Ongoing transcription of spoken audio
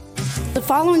The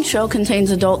following show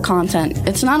contains adult content.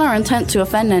 It's not our intent to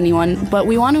offend anyone, but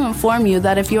we want to inform you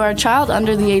that if you are a child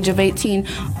under the age of 18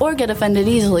 or get offended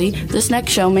easily, this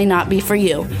next show may not be for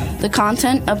you. The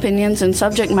content, opinions, and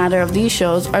subject matter of these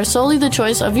shows are solely the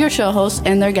choice of your show hosts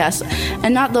and their guests,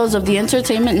 and not those of the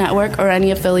Entertainment Network or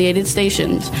any affiliated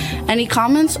stations. Any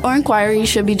comments or inquiries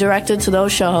should be directed to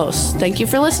those show hosts. Thank you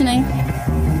for listening.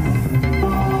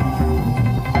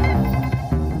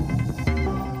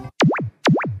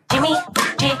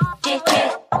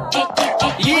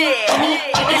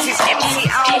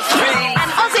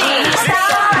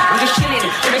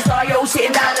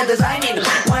 Sitting down and designing,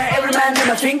 where every man in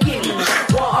my thinking,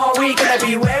 what are we gonna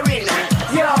be wearing?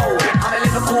 Yo, I'm a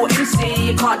Liverpool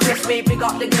MC, you can't trust me, big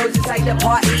up the girls inside the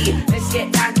party. Let's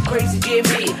get down to crazy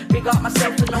Jimmy, big up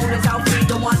myself and known as Alfie,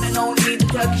 the one and only, the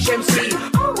Turkish MC.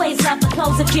 Always love the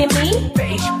clothes of Jimmy.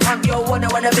 British punk, yo,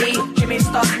 wanna be, Jimmy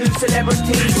Star's new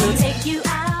celebrity. We'll take you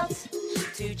out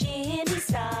to Jimmy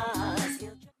Star's.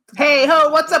 Hey ho,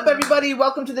 what's up everybody?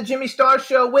 Welcome to the Jimmy Star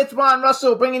Show with Ron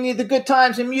Russell, bringing you the good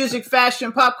times in music,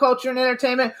 fashion, pop culture, and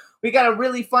entertainment. We got a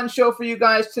really fun show for you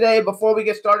guys today. Before we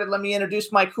get started, let me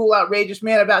introduce my cool, outrageous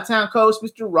man about town coast,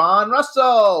 Mr. Ron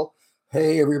Russell.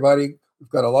 Hey everybody, we've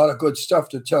got a lot of good stuff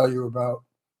to tell you about.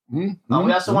 We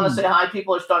also want to say hi.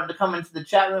 People are starting to come into the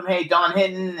chat room. Hey, Don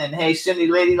Hinton and hey, Cindy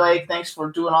Ladylake. Thanks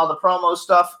for doing all the promo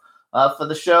stuff for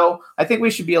the show. I think we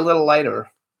should be a little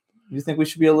lighter. You think we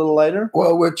should be a little lighter?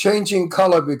 Well, we're changing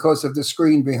color because of the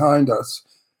screen behind us.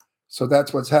 So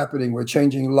that's what's happening. We're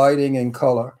changing lighting and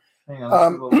color. Hang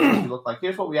on, let's see what we actually look like.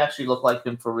 Here's what we actually look like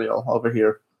in for real over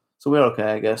here. So we're okay,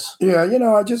 I guess. Yeah,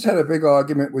 I just had a big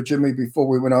argument with Jimmy before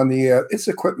we went on the air. His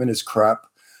equipment is crap.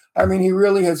 I mean, he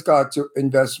really has got to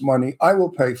invest money. I will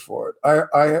pay for it.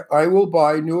 I will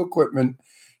buy new equipment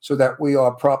so that we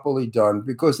are properly done,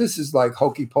 because this is like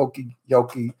hokey pokey,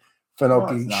 yoki,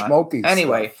 finoki, schmoky.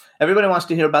 Anyway, everybody wants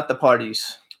to hear about the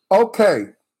parties. Okay.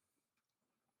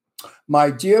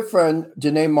 My dear friend,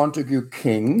 Danae Montague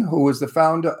King, who is the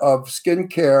founder of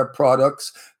skincare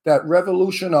products that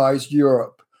revolutionized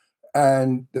Europe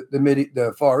and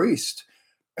the Far East,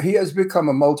 he has become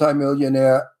a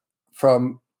multimillionaire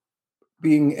from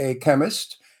being a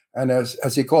chemist, and as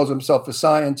he calls himself a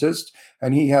scientist,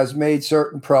 and he has made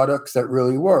certain products that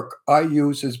really work. I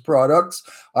use his products.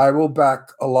 I will back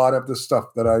a lot of the stuff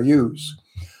that I use.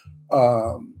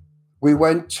 We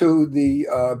went to the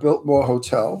Biltmore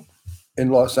Hotel in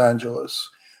Los Angeles,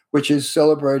 which is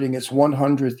celebrating its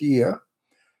 100th year.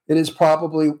 It is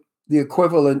probably the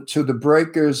equivalent to the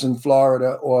Breakers in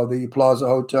Florida or the Plaza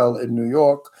Hotel in New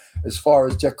York as far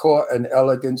as decor and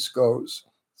elegance goes.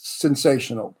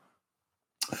 Sensational.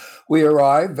 We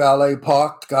arrived, valet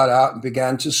parked, got out, and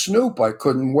began to snoop. I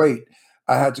couldn't wait.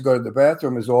 I had to go to the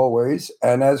bathroom, as always.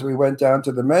 And as we went down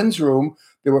to the men's room,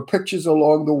 there were pictures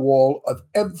along the wall of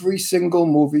every single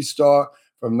movie star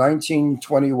from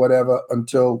 1920 whatever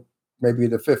until maybe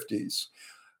the 50s.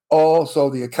 Also,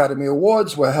 the Academy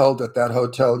Awards were held at that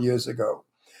hotel years ago.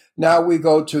 Now we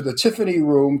go to the Tiffany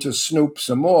room to snoop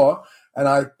some more, and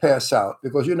I pass out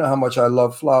because you know how much I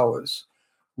love flowers.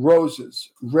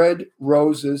 Roses, red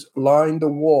roses lined the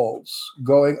walls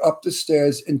going up the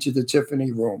stairs into the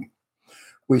Tiffany room.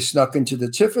 We snuck into the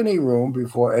Tiffany room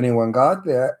before anyone got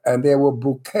there, and there were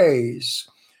bouquets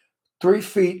 3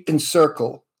 feet in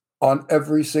circle on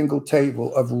every single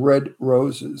table of red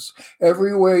roses.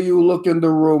 Everywhere you look in the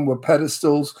room were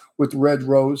pedestals with red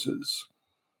roses.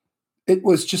 It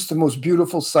was just the most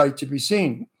beautiful sight to be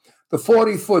seen. The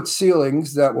 40-foot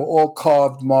ceilings that were all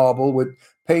carved marble with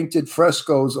painted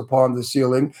frescoes upon the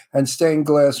ceiling and stained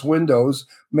glass windows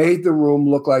made the room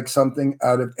look like something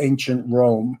out of ancient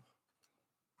Rome.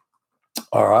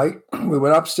 All right. We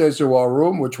went upstairs to our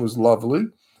room, which was lovely.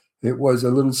 It was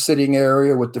a little sitting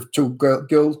area with the 2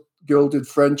 gilded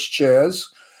French chairs,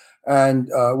 and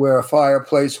where a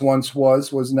fireplace once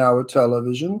was now a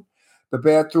television. The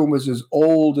bathroom was as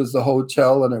old as the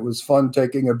hotel, and it was fun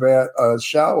taking a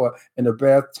shower in a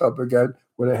bathtub again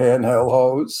with a handheld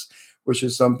hose, which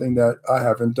is something that I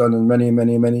haven't done in many,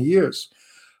 many, many years.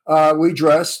 We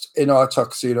dressed in our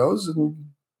tuxedos and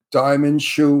diamond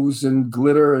shoes and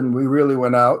glitter, and we really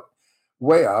went out,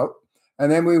 way out.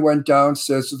 And then we went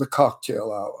downstairs to the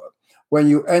cocktail hour. When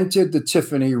you entered the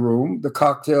Tiffany room, the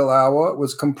cocktail hour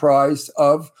was comprised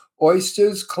of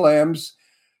oysters, clams,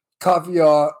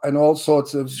 caviar, and all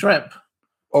sorts of shrimp.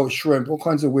 Oh, shrimp, all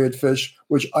kinds of weird fish,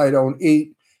 which I don't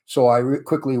eat. So I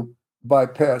quickly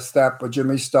bypassed that, but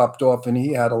Jimmy stopped off and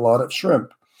he had a lot of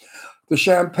shrimp. The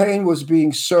champagne was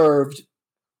being served.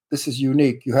 This is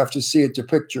unique. You have to see it to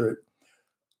picture it.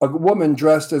 A woman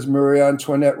dressed as Marie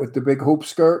Antoinette with the big hoop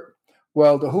skirt.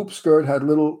 Well, the hoop skirt had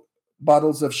little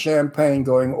bottles of champagne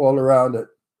going all around it.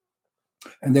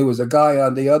 And there was a guy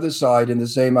on the other side in the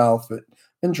same outfit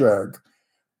in drag.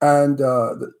 And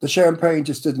the champagne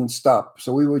just didn't stop.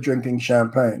 So we were drinking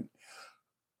champagne.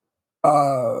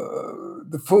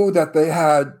 The food that they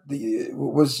had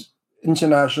was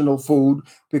international food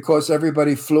because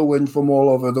everybody flew in from all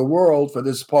over the world for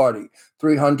this party.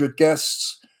 300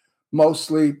 guests,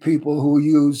 mostly people who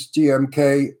used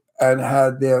GMK and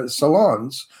had their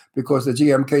salons because the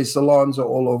GMK salons are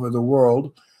all over the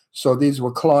world. So these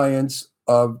were clients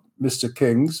of Mr.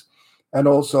 King's and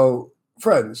also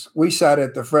friends. We sat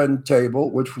at the friend table,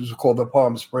 which was called the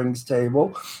Palm Springs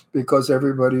table, because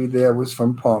everybody there was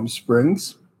from Palm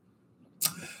Springs.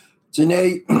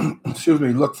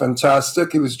 Janae, looked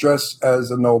fantastic. He was dressed as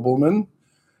a nobleman.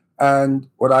 And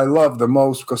what I loved the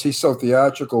most, because he's so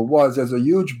theatrical, was there's a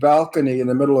huge balcony in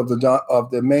the middle of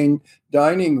the main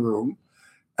dining room.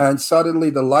 And suddenly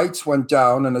the lights went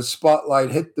down and a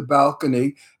spotlight hit the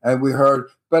balcony and we heard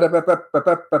the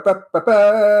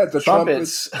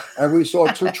trumpets. And we saw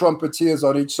two trumpeters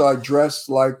on each side dressed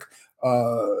like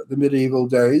the medieval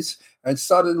days. And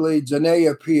suddenly Janae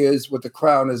appears with the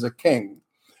crown as a king.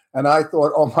 And I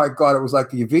thought, oh my God, it was like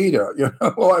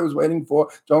Evita, all I was waiting for,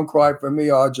 Don't Cry for Me,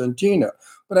 Argentina.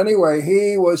 But anyway,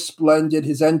 he was splendid.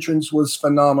 His entrance was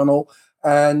phenomenal.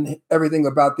 And everything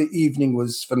about the evening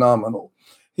was phenomenal.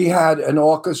 He had an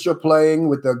orchestra playing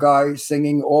with the guy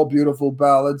singing all beautiful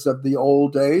ballads of the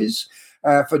old days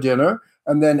for dinner.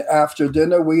 And then after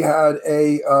dinner, we had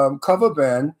a cover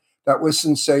band that was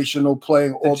sensational,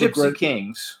 playing all the great...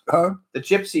 Kings. Huh? The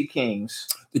Gypsy Kings.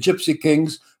 The Gypsy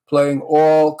Kings, playing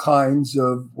all kinds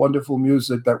of wonderful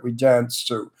music that we danced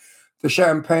to. The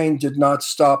champagne did not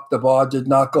stop. The bar did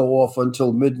not go off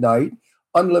until midnight.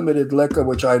 Unlimited liquor,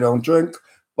 which I don't drink,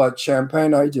 but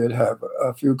champagne, I did have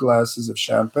a few glasses of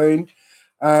champagne.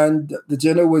 And the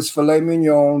dinner was filet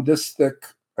mignon, this thick.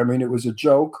 I mean, it was a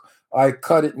joke. I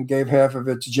cut it and gave half of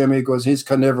it to Jimmy because he's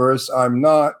carnivorous. I'm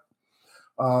not.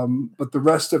 But the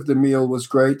rest of the meal was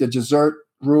great. The dessert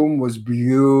room was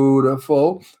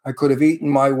beautiful. I could have eaten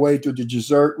my way to the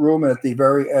dessert room and at the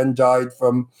very end died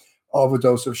from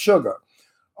overdose of sugar.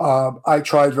 I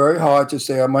tried very hard to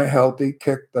stay on my healthy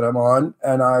kick that I'm on,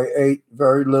 and I ate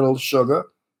very little sugar,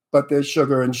 but there's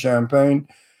sugar in champagne.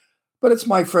 But it's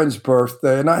my friend's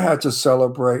birthday, and I had to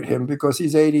celebrate him because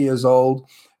he's 80 years old,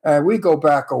 and we go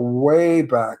back way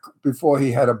back before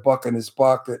he had a buck in his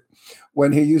pocket,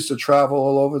 when he used to travel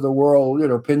all over the world,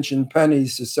 pinching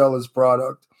pennies to sell his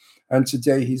product. And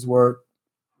today he's worth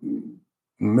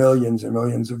millions and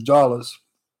millions of dollars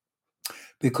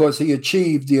because he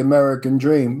achieved the American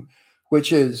dream,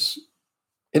 which is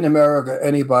in America,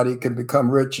 anybody can become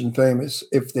rich and famous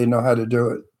if they know how to do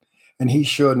it. And he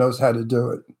sure knows how to do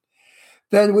it.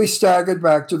 Then we staggered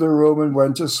back to the room and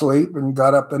went to sleep and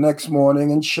got up the next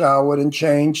morning and showered and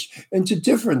changed into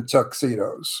different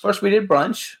tuxedos. First, we did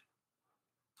brunch.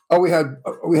 Oh, we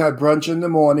had brunch in the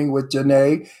morning with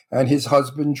Janae and his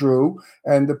husband, Drew,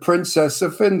 and the Princess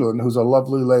of Finland, who's a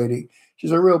lovely lady.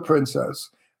 She's a real princess.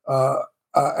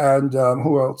 And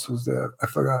who else was there? I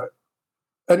forgot.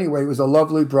 Anyway, it was a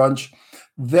lovely brunch.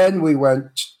 Then we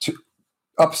went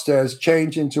upstairs,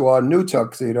 changed into our new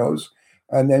tuxedos,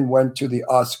 and then went to the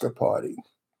Oscar party.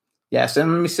 Yes,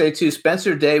 and let me say, too,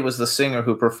 Spencer Day was the singer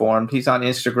who performed. He's on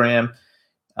Instagram.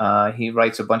 He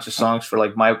writes a bunch of songs for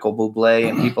like Michael Bublé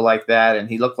and people like that, and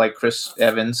he looked like Chris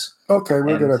Evans. Okay,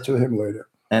 we'll get to him later.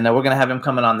 And we're going to have him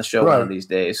coming on the show one of these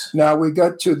days. Now we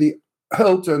got to the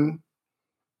Hilton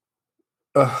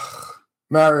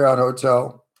Marriott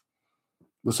Hotel. It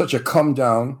was such a come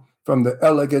down from the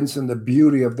elegance and the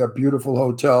beauty of that beautiful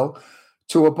hotel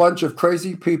to a bunch of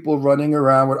crazy people running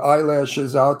around with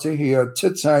eyelashes out to here,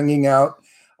 tits hanging out.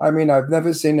 I mean, I've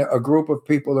never seen a group of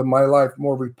people in my life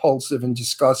more repulsive and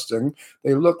disgusting.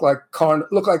 They look like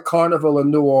Carnival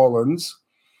in New Orleans.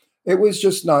 It was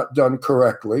just not done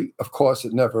correctly. Of course,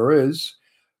 it never is.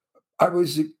 I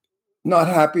was not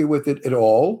happy with it at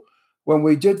all. When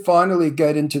we did finally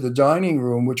get into the dining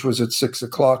room, which was at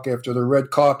 6:00 after the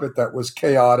red carpet that was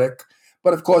chaotic.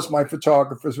 But of course, my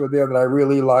photographers were there that I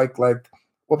really like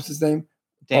what was his name?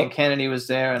 Dan Kennedy was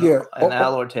there, and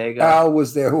Al Ortega. Al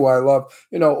was there, who I love.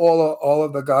 All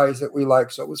of the guys that we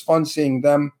like. So it was fun seeing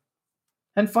them.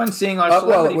 And fun seeing our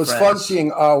celebrity it was friends. fun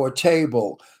seeing our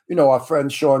table. Our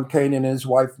friend Sean Kanan and his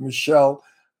wife Michelle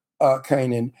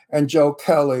Kanan, and Joe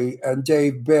Kelly, and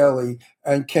Dave Bailey,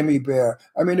 and Kimmy Bear.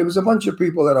 I mean, it was a bunch of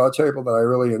people at our table that I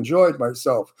really enjoyed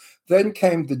myself. Then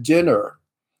came the dinner,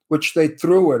 which they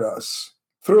threw at us.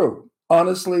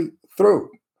 Honestly,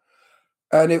 threw.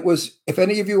 And it was, if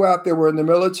any of you out there were in the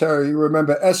military, you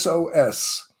remember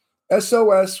SOS.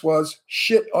 SOS was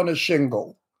shit on a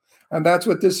shingle. And that's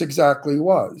what this exactly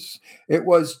was. It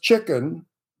was chicken,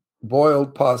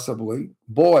 boiled possibly,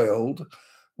 boiled,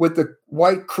 with the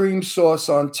white cream sauce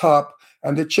on top.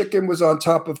 And the chicken was on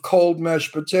top of cold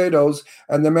mashed potatoes.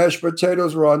 And the mashed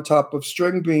potatoes were on top of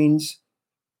string beans.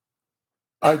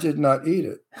 I did not eat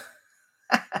it.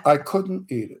 I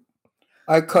couldn't eat it.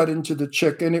 I cut into the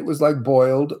chicken. It was like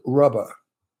boiled rubber.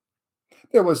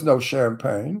 There was no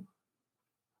champagne.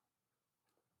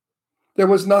 There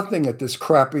was nothing at this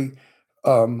crappy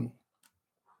Oscar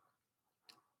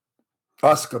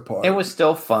party. It was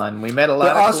still fun. We met a lot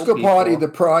The of Oscar cool party people.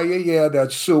 the prior year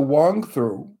that Sue Wong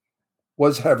threw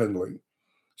was heavenly.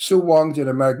 Sue Wong did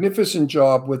a magnificent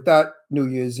job with that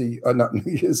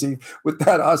with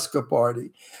that Oscar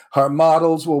party. Her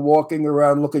models were walking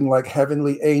around looking like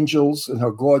heavenly angels in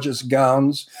her gorgeous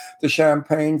gowns. The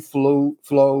champagne flowed.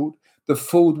 The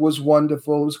food was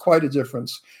wonderful. It was quite a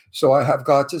difference. So I have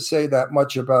got to say that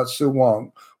much about Sue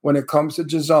Wong. When it comes to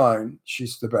design,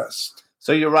 she's the best.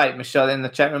 So you're right, Michelle. In the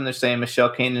chat room, they're saying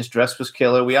Michelle Kanan's dress was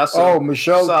killer. We also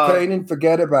Michelle Kanan,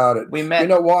 forget about it. We met. You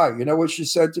know why? You know what she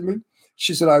said to me?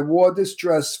 She said, I wore this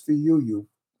dress for you.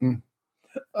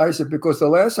 I said, because the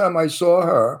last time I saw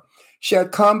her, she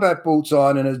had combat boots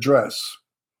on and a dress.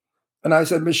 And I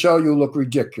said, Michelle, you look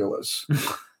ridiculous.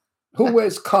 Who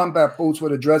wears combat boots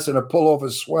with a dress and a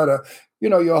pullover sweater? You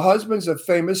know, your husband's a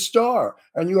famous star,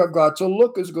 and you have got to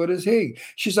look as good as he.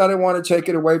 She said, I didn't want to take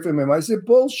it away from him. I said,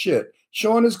 bullshit.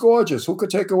 Sean is gorgeous. Who could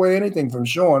take away anything from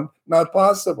Sean? Not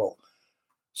possible.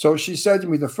 So she said to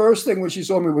me, the first thing when she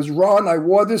saw me was, Ron, I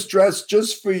wore this dress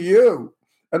just for you.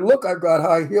 And look, I've got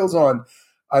high heels on.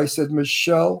 I said,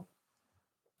 Michelle,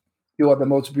 you are the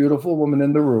most beautiful woman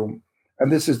in the room.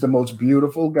 And this is the most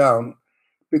beautiful gown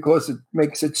because it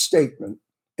makes its statement.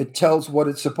 It tells what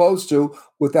it's supposed to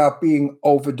without being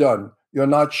overdone. You're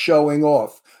not showing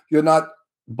off. You're not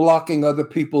blocking other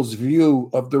people's view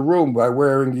of the room by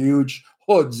wearing huge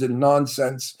hoods and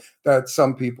nonsense that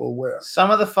some people wear.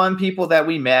 Some of the fun people that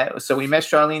we met. So we met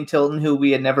Charlene Tilton, who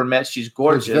we had never met. She's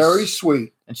gorgeous. It's very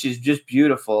sweet. And she's just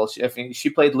beautiful. She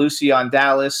played Lucy on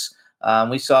Dallas.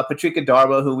 We saw Patrika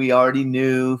Darbo, who we already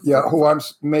knew. Yeah, who I'm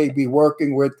maybe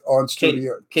working with on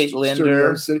Studio. Kate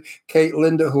Linder. Kate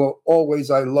Linder, who always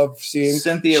I love seeing.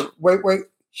 Cynthia. Wait.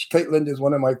 Kate Linder is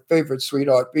one of my favorite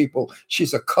sweetheart people.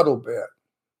 She's a cuddle bear.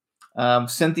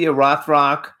 Cynthia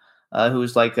Rothrock,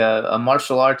 who's like a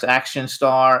martial arts action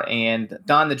star. And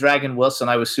Don the Dragon Wilson,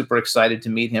 I was super excited to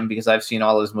meet him because I've seen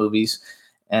all his movies.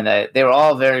 And they were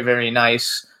all very, very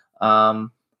nice.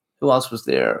 Who else was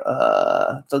there?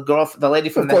 The lady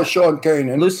from of course, Sean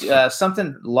Kanan. Lucy,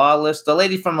 something Lawless. The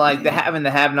lady from like the Have and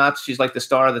the Have-Nots. She's like the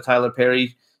star of the Tyler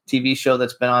Perry TV show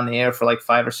that's been on the air for like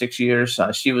 5 or 6 years.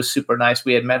 She was super nice.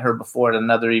 We had met her before at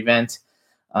another event.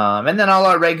 And then all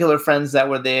our regular friends that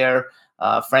were there,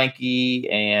 Frankie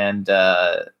and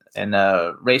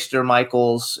Rayster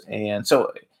Michaels. And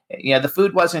so, yeah, the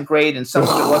food wasn't great and some of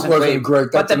it wasn't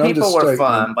great. But the people were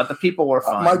fun.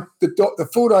 The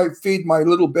food I feed my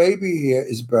little baby here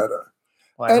is better.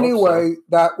 Well, anyway,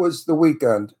 that was the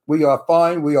weekend. We are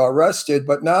fine. We are rested.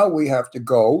 But now we have to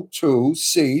go to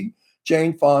see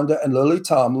Jane Fonda and Lily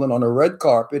Tomlin on a red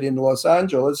carpet in Los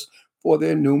Angeles for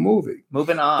their new movie.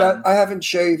 Moving on. I haven't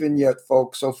shaven yet,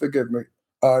 folks, so forgive me.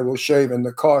 I will shave in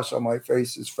the car so my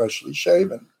face is freshly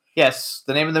shaven. Yes,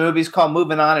 the name of the movie is called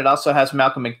Moving On. It also has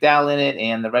Malcolm McDowell in it,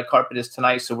 and the red carpet is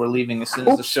tonight, so we're leaving as soon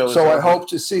as the show is over. I hope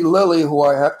to see Lily,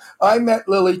 I met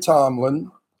Lily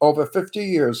Tomlin over 50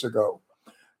 years ago,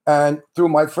 and through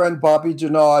my friend Bobby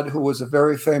Denard, who was a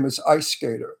very famous ice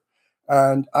skater.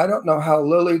 And I don't know how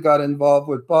Lily got involved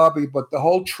with Bobby, but the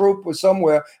whole troupe was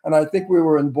somewhere, and I think we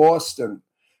were in Boston,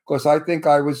 because I think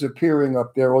I was appearing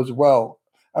up there as well.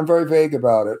 I'm very vague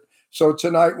about it. So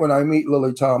tonight when I meet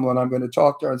Lily Tomlin, I'm going to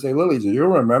talk to her and say, Lily, do you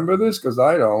remember this? Because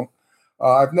I don't.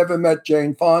 I've never met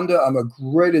Jane Fonda. I'm a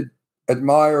great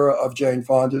admirer of Jane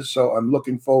Fonda, so I'm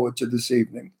looking forward to this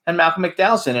evening. And Malcolm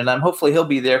McDowell's in it, and hopefully he'll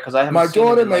be there because I haven't My seen him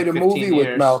daughter in like made a 15 movie years.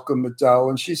 with Malcolm McDowell,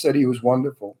 and she said he was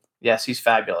wonderful. Yes, he's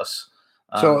fabulous.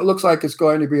 So it looks like it's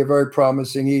going to be a very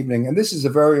promising evening. And this is a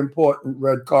very important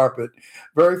red carpet.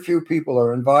 Very few people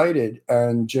are invited.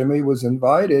 And Jimmy was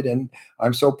invited. And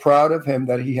I'm so proud of him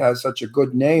that he has such a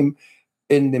good name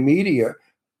in the media.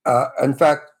 In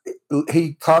fact,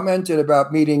 he commented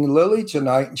about meeting Lily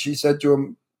tonight. And she said to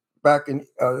him back in,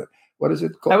 what is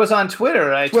it called? I was on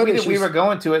Twitter. I tweeted we were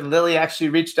going to it. And Lily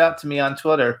actually reached out to me on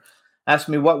Twitter, asked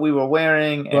me what we were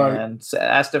wearing, and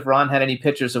asked if Ron had any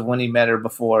pictures of when he met her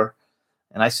before.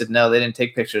 And I said, no, they didn't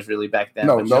take pictures really back then.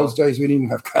 No, in those days we didn't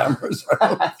have cameras.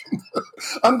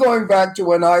 I'm going back to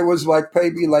when I was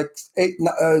maybe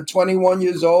 21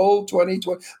 years old, 20.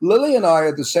 Lily and I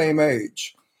are the same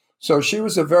age. So she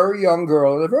was a very young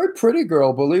girl and a very pretty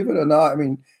girl, believe it or not. I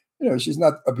mean, she's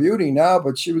not a beauty now,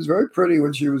 but she was very pretty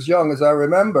when she was young, as I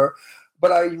remember.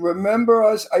 But I remember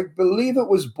I believe it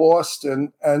was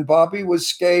Boston, and Bobby was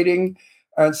skating,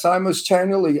 and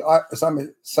simultaneously,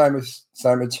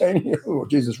 oh,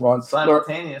 Jesus, Ron,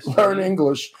 learn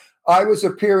English. I was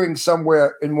appearing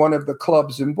somewhere in one of the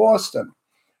clubs in Boston,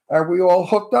 and we all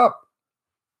hooked up.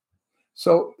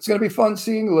 So it's going to be fun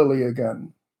seeing Lily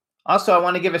again. Also, I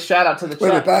want to give a shout out to the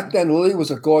chat. Back then, Lily was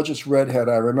a gorgeous redhead.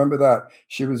 I remember that.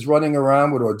 She was running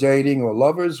around with or dating or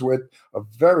lovers with a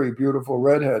very beautiful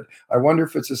redhead. I wonder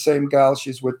if it's the same gal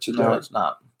she's with today. No, it's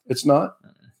not. It's not?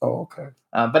 Oh, okay.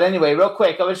 But anyway, real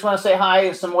quick, I just want to say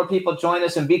hi. Some more people joined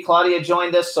us, and B. Claudia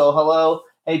joined us. So hello.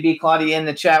 Hey, B. Claudia in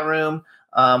the chat room.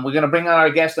 We're going to bring on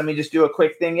our guest. Let me just do a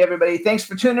quick thing, everybody. Thanks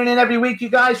for tuning in every week, you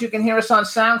guys. You can hear us on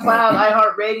SoundCloud,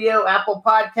 iHeartRadio, Apple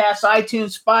Podcasts,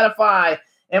 iTunes, Spotify,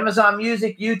 Amazon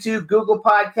Music, YouTube, Google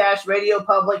Podcasts, Radio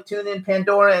Public, TuneIn,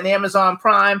 Pandora, and Amazon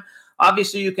Prime.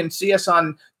 Obviously, you can see us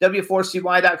on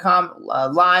W4CY.com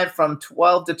live from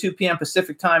 12 to 2 p.m.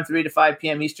 Pacific Time, 3 to 5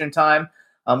 p.m. Eastern Time.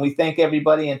 We thank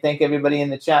everybody and thank everybody in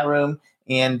the chat room.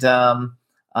 And now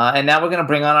we're going to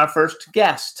bring on our first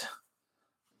guest.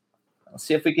 Let's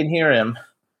see if we can hear him.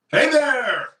 Hey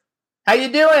there. How you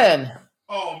doing?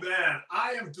 Oh, man,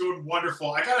 I am doing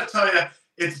wonderful. I got to tell you,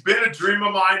 it's been a dream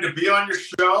of mine to be on your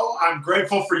show. I'm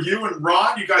grateful for you and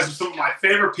Ron. You guys are some of my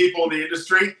favorite people in the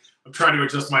industry. I'm trying to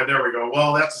adjust there we go.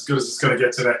 Well, that's as good as it's going to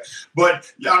get today.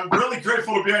 But yeah, I'm really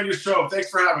grateful to be on your show. Thanks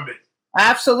for having me.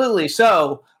 Absolutely.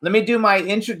 So let me do my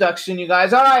introduction, you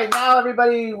guys. All right, now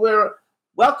everybody,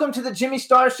 welcome to the Jimmy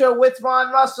Star Show with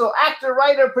Ron Russell, actor,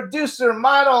 writer, producer,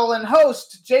 model, and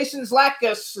host, Jason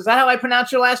Zlatkus. Is that how I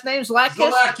pronounce your last name,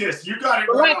 Zlatkus? Zlatkus, you got it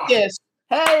right on.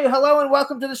 Hey, hello and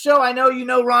welcome to the show. I know you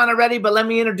know Ron already, but let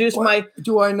me introduce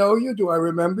Do I know you? Do I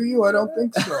remember you? I don't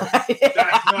think so.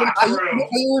 That's not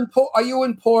true. Are you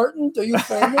important? Are you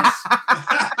famous?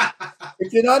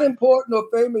 If you're not important or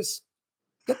famous,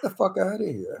 get the fuck out of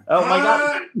here. Oh, my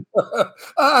God.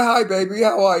 Hi, baby.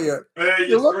 How are you? Hey,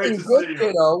 you're looking good,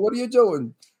 kiddo. What are you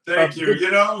doing? Thank you.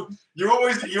 You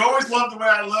always love the way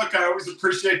I look. I always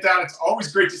appreciate that. It's always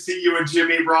great to see you and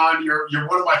Jimmy, Ron. You're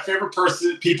one of my favorite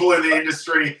people in the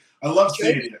industry. I love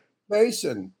seeing you.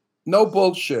 Mason, no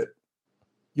bullshit.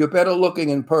 You're better looking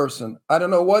in person. I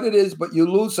don't know what it is, but you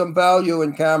lose some value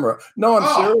in camera. No,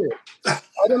 I'm serious.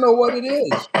 I don't know what it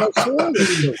is. No,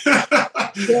 seriously.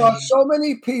 There are so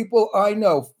many people I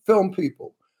know, film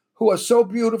people, who are so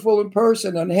beautiful in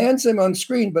person and handsome on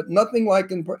screen, but nothing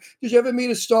like in person. Did you ever meet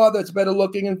a star that's better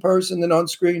looking in person than on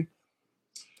screen?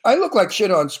 I look like shit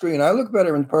on screen. I look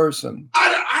better in person.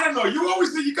 I don't know.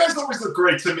 You guys always look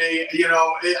great to me.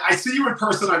 I see you in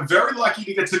person. I'm very lucky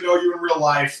to get to know you in real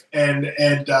life, and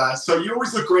so you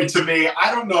always look great to me.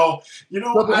 I don't know.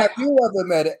 Have you ever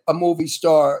met a movie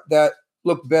star that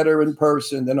looked better in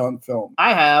person than on film?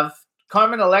 I have.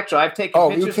 Carmen Electra. I've taken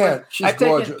pictures. You can't. I've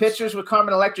taken pictures with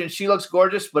Carmen Electra, and she looks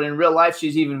gorgeous. But in real life,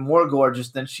 she's even more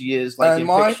gorgeous than she is in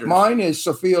pictures. Mine is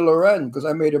Sophia Loren, because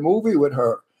I made a movie with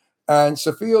her, and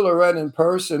Sophia Loren in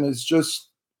person is just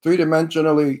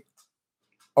three-dimensionally.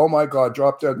 Oh my God,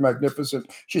 drop dead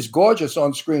magnificent. She's gorgeous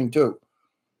on screen too.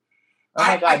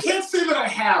 I can't say that I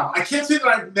have. I can't say that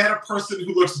I've met a person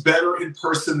who looks better in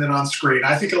person than on screen.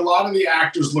 I think a lot of the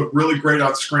actors look really great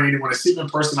on screen, and when I see them in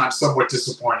person, I'm somewhat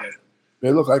disappointed.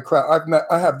 They look like crap.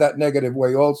 I have that negative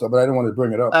way also, but I don't want to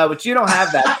bring it up. But you don't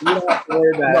have that. You don't have to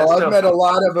worry about it. No, I've met a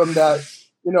lot of them that,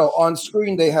 on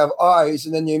screen they have eyes,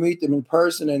 and then you meet them in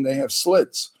person and they have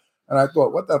slits. And I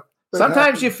thought, what the?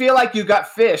 Sometimes you feel like you got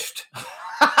fished.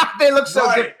 They look so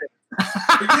different.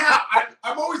 Yeah,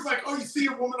 I'm always like, you see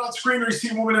a woman on screen or you see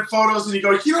a woman in photos, and you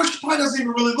go, she probably doesn't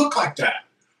even really look like that.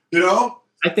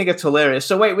 I think it's hilarious.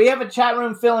 So wait, we have a chat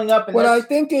room filling up. What I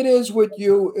think it is with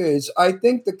you is I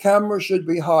think the camera should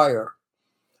be higher.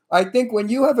 I think when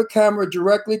you have a camera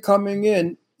directly coming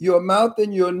in, your mouth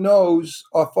and your nose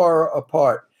are far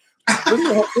apart. Bring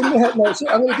your head down. See,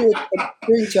 I'm going to do a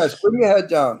screen test. Bring your head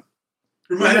down.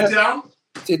 Bring my head down?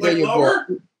 See, there you go.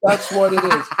 That's what it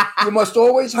is. You must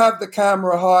always have the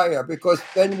camera higher, because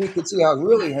then we can see how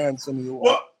really handsome you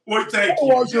are. Well, thank you.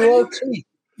 Otherwise, you're all teeth.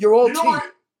 You're all teeth.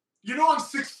 I'm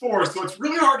 6'4", so it's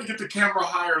really hard to get the camera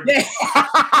higher.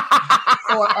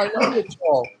 I know you're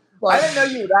tall. I didn't know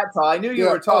you were that tall. I knew you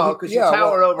were tall because you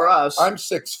tower over us. I'm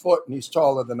 6 foot and he's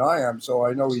taller than I am, so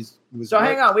I know he was. So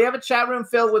hang on, we have a chat room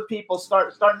filled with people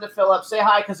starting to fill up. Say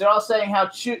hi because they're all saying how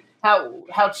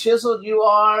chiseled you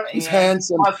are, He's and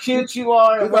handsome, how cute you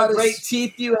are, and what great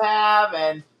teeth you have,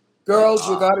 and. Girls,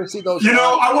 you got to see those.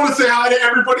 I want to say hi to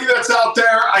everybody that's out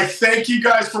there. I thank you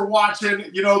guys for watching.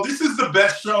 This is the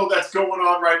best show that's going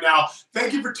on right now.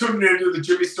 Thank you for tuning in to the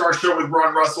Jimmy Star Show with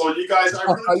Ron Russell. You guys, I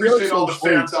really appreciate all the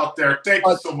fans out there. Thank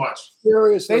you so much.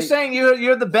 Seriously. They're saying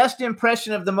you're the best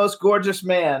impression of the most gorgeous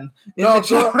man in the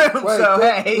chat room.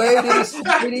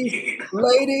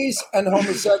 Ladies and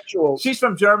homosexuals. She's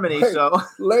from Germany, so.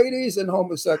 Ladies and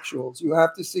homosexuals, you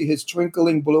have to see his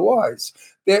twinkling blue eyes.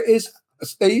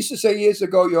 They used to say years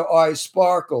ago, your eyes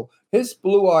sparkle. His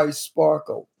blue eyes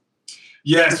sparkle.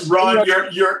 Yes, Ron,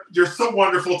 you're so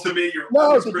wonderful to me. You're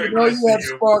always great. You have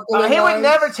sparkle. He would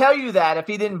never tell you that if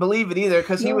he didn't believe it either,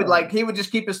 because he would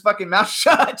just keep his fucking mouth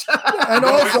shut. And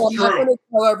also, I'm not going to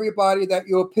tell everybody that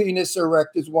your penis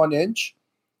erect is 1 inch.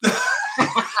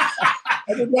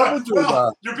 I would never do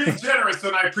that. You're being generous,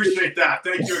 and I appreciate that.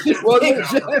 Thank you.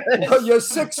 You're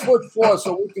 6'4",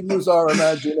 so we can use our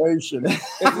imagination.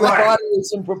 If your body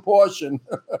is in proportion.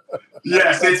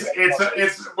 Yes, it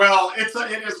is what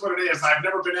it is. I've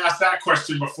never been asked that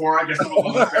question before. I guess I'm a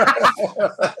little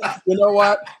embarrassed. You know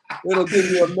what? It'll give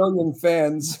you 1 million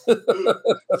fans.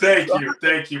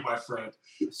 Thank you, my friend.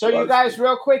 So you guys,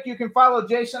 real quick, you can follow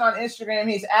Jason on Instagram.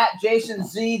 He's at Jason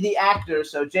Z the Actor.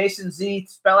 So Jason Z,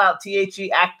 spell out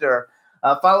THE Actor.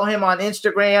 Follow him on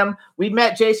Instagram. We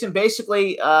met Jason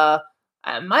basically.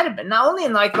 It might have been not only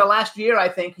in like the last year. I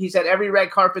think he's at every red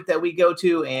carpet that we go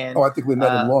to. And I think we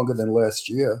met him longer than last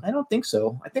year. I don't think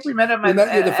so. I think we met him. We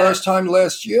met you the first time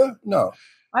last year. No.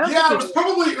 It was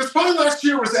probably last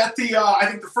year. Was at the I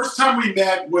think the first time we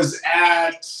met was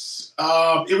at.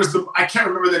 I can't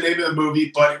remember the name of the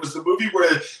movie, but it was the movie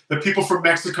where the people from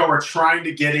Mexico are trying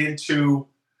to get into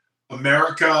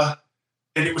America,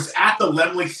 and it was at the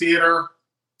Lemley Theater.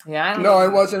 Yeah, I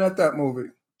wasn't at that movie.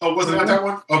 Oh, wasn't at that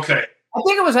one? Okay. I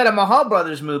think it was at a Mahal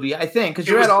Brothers movie, I think, because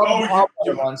you're at all the Mahal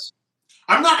Brothers ones.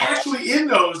 I'm not actually in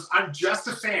those. I'm just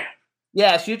a fan.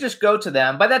 Yes, you just go to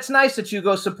them. But that's nice that you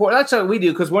go support. That's what we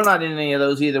do because we're not in any of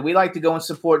those either. We like to go and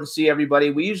support and see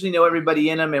everybody. We usually know everybody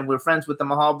in them, and we're friends with the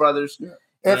Mahal brothers. Yeah.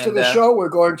 After the show, we're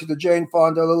going to the Jane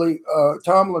Fonda, Lily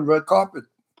Tomlin red carpet.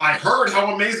 I heard.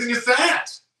 How amazing is that?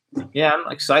 Yeah, I'm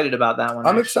excited about that one.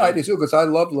 I'm excited, too, because I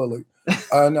love Lily.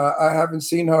 And I haven't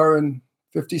seen her in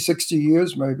 50, 60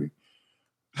 years, maybe.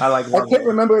 I can't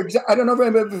remember. I don't know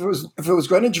if it was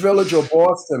Greenwich Village or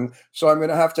Boston. So I'm going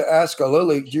to have to ask her,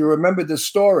 Lily, do you remember this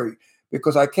story?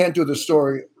 Because I can't do the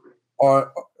story on.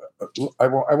 I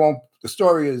won't. The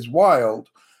story is wild,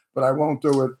 but I won't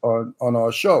do it on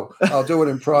our show. I'll do it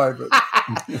in private.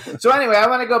 So anyway, I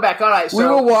want to go back. All right. So we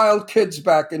were wild kids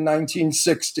back in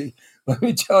 1960. Let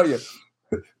me tell you.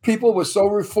 People were so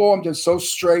reformed and so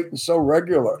straight and so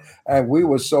regular, and we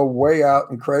were so way out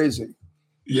and crazy.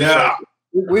 Yeah.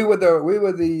 We were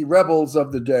the rebels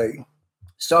of the day.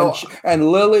 So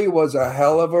and Lily was a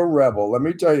hell of a rebel. Let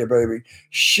me tell you, baby.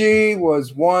 She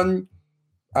was one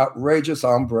outrageous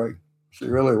hombre. She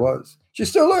really was. She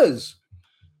still is.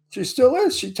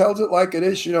 She tells it like it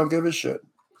is. She don't give a shit.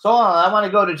 So I want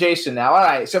to go to Jason now. All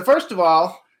right. So first of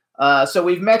all, so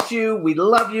we've met you. We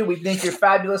love you. We think you're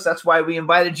fabulous. That's why we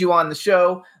invited you on the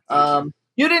show.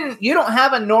 You don't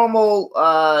have a normal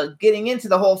getting into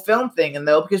the whole film thing, and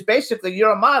though, because basically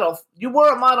you're a model. You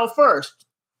were a model first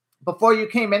before you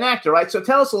came an actor, right? So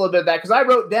tell us a little bit of that, because I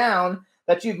wrote down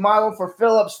that you've modeled for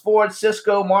Phillips, Ford,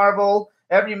 Cisco, Marvel,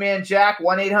 Everyman Jack,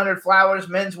 1-800-Flowers,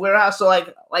 Men's Warehouse. So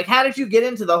like, how did you get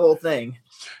into the whole thing?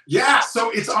 Yeah, so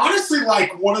it's honestly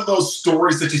like one of those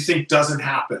stories that you think doesn't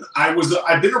happen. I've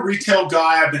been a retail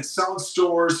guy. I've been selling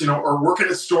stores, or working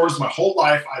at stores my whole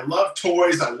life. I love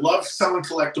toys. I love selling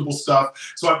collectible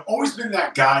stuff. So I've always been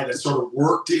that guy that sort of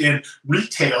worked in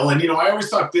retail. And, I always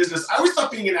thought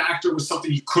being an actor was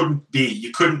something you couldn't be.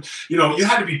 You couldn't, you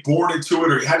had to be born into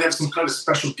it, or you had to have some kind of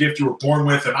special gift you were born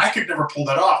with. And I could never pull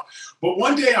that off. But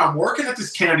one day I'm working at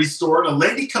this candy store, and a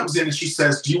lady comes in and she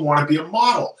says, "Do you want to be a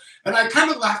model?" And I kind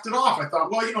of laughed it off. I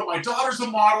thought, well, my daughter's a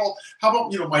model. How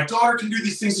about, my daughter can do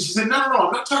these things? And she said, no,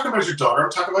 I'm not talking about your daughter. I'm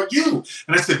talking about you.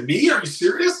 And I said, me? Are you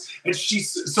serious? And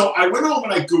so I went home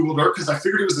and I Googled her because I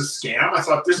figured it was a scam. I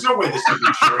thought, there's no way this could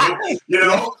be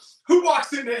true. Who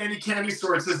walks into any candy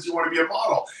store and says, do you want to be a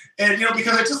model? And,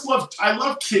 because I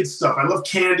love kids stuff. I love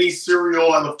candy,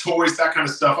 cereal. I love toys, that kind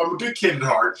of stuff. I'm a big kid at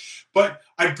heart. But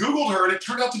I Googled her and it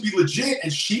turned out to be legit.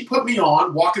 And she put me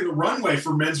on walking the runway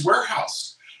for Men's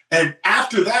Warehouse. And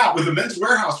after that, with the Men's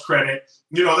Warehouse credit,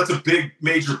 that's a big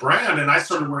major brand. And I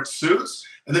started wearing suits.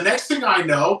 And the next thing I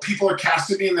know, people are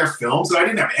casting me in their films, and I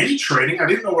didn't have any training. I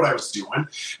didn't know what I was doing.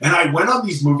 And I went on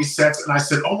these movie sets, and I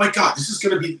said, oh, my God, this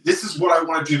is what I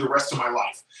want to do the rest of my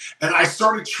life. And I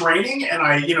started training, and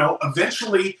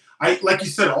eventually, like you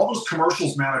said, all those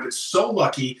commercials, man, I've been so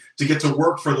lucky to get to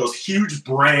work for those huge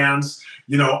brands.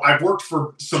 I've worked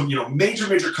for some,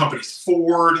 major companies,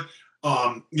 Ford,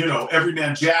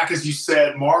 Everyman Jack, as you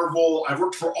said, Marvel. I've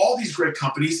worked for all these great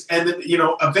companies. And then,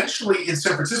 eventually in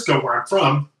San Francisco, where I'm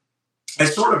from, I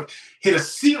sort of hit a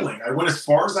ceiling. I went as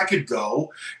far as I could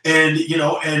go. And,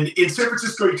 and in San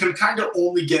Francisco, you can kind of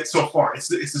only get so far. It's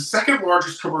the second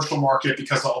largest commercial market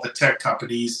because of all the tech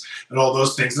companies and all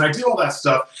those things. And I did all that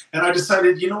stuff. And I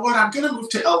decided, you know what, I'm going to move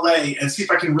to LA and see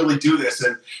if I can really do this.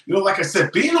 And, like I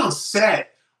said, being on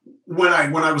set, when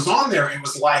I was on there, it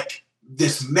was like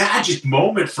this magic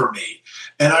moment for me.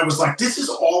 And I was like, this is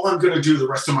all I'm going to do the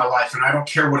rest of my life. And I don't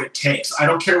care what it takes. I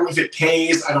don't care if it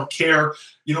pays. I don't care.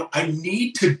 I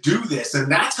need to do this. And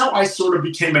that's how I sort of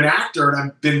became an actor. And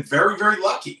I've been very, very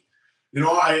lucky.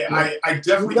 I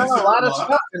definitely done a lot of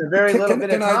stuff in a very little bit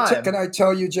of time. Can I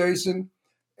tell you, Jason,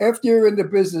 after you're in the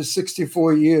business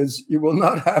 64 years, you will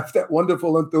not have that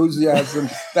wonderful enthusiasm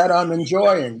that I'm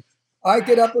enjoying. I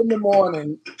get up in the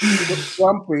morning,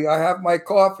 grumpy. I have my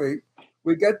coffee.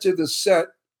 We get to the set.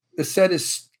 The set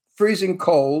is freezing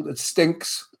cold. It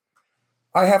stinks.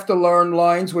 I have to learn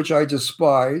lines, which I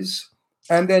despise.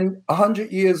 And then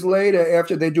 100 years later,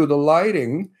 after they do the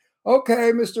lighting,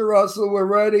 okay, Mr. Russell, we're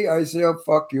ready. I say, oh,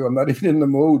 fuck you. I'm not even in the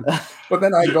mood. But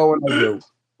then I go and I do.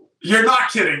 You're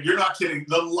not kidding.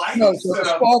 The lighting so the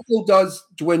sparkle does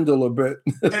dwindle a bit.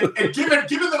 and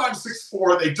given that I'm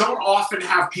 6'4", they don't often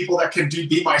have people that can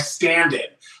be my stand-in.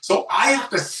 So I have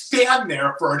to stand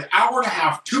there for an hour and a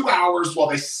half, 2 hours while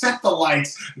they set the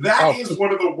lights. That is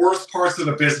one of the worst parts of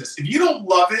the business. If you don't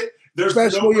love it, there's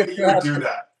no way you can do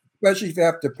that. Especially if you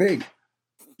have to pee.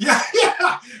 Yeah.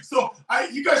 So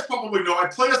you guys probably know I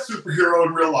play a superhero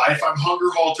in real life. I'm Hunger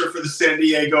Halter for the San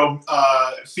Diego,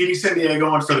 Feeding San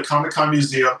Diego, and for the Comic-Con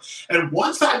Museum. And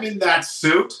once I'm in that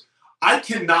suit, I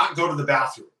cannot go to the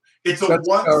bathroom. It's a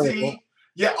onesie.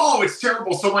 Yeah. Oh, it's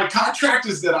terrible. So my contract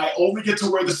is that I only get to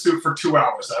wear the suit for 2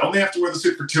 hours. I only have to wear the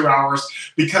suit for 2 hours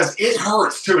because it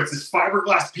hurts too. It's this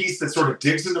fiberglass piece that sort of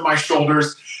digs into my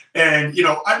shoulders. And,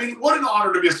 what an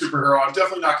honor to be a superhero. I'm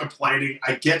definitely not complaining.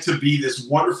 I get to be this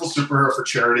wonderful superhero for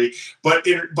charity. But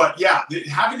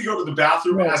having to go to the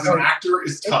bathroom as an actor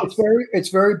is tough. It's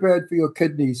very bad for your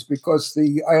kidneys because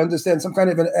I understand some kind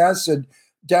of an acid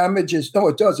damages. No,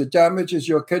 it does. It damages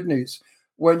your kidneys.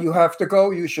 When you have to go,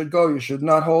 you should go. You should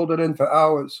not hold it in for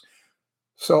hours.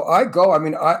 So I go.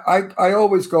 I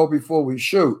always go before we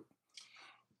shoot.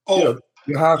 Oh,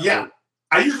 you have to.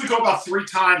 I usually go about 3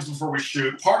 times before we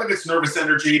shoot. Part of it's nervous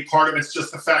energy. Part of it's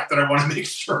just the fact that I want to make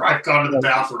sure I've gone to the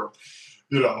bathroom.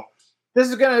 This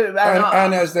is going to...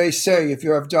 And as they say, if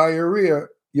you have diarrhea,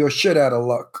 you're shit out of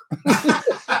luck.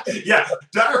 Yeah,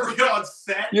 diarrhea on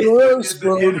set is the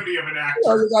enemy of an actor.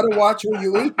 You got to watch what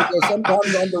you eat because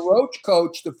sometimes on the Roach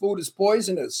Coach, the food is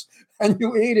poisonous. And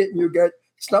you eat it and you get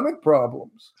stomach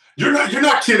problems. You're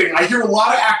not kidding. I hear a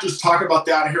lot of actors talk about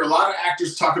that. I hear a lot of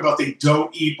actors talk about they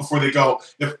don't eat before they go.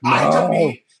 If I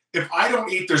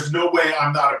don't eat, there's no way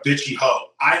I'm not a bitchy hoe.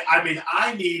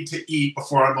 I need to eat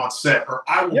before I'm on set, or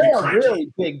I will be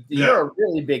cranky. You're a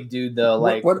really big dude, though.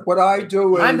 Like what I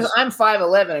do is I'm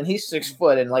 5'11" and he's 6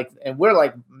 foot, and we're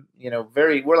like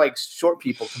we're like short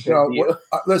people compared to you.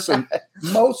 Listen,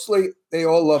 mostly they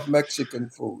all love Mexican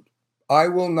food. I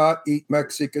will not eat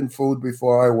Mexican food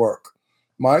before I work.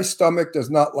 My stomach does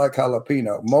not like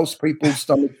jalapeno. Most people's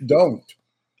stomachs don't.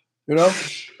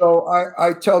 So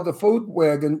I tell the food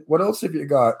wagon, what else have you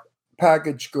got?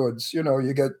 Packaged goods.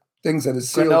 You get things that are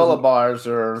sealed. Granola bars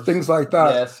or things like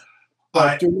that. Yes.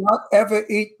 But do not ever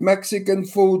eat Mexican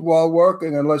food while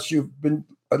working unless you're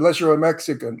a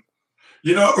Mexican.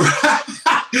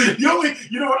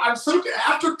 I'm so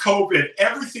after COVID,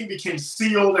 everything became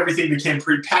sealed, everything became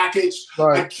prepackaged.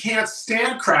 Right. I can't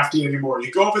stand crafty anymore.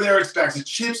 You go over there, it's bags of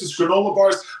chips, it's granola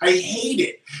bars. I hate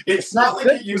it. It's not like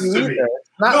it used to be.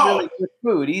 It's not really good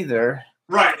food either.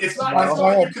 Right. It's not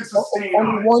like you can sustain.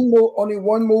 Only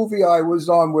one movie I was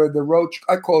on where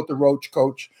I call it the Roach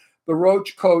Coach. The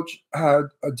Roach Coach had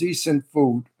a decent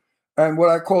food. And what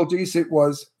I call decent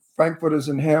was frankfurters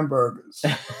and hamburgers.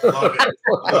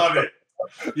 Love it.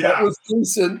 Yeah. That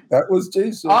was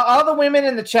decent. All the women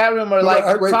in the chat room are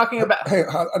talking about. Hey,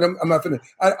 I'm not finished.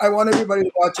 I want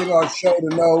everybody watching our show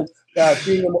to know that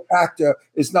being an actor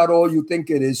is not all you think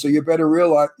it is. So you better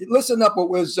realize. Listen up what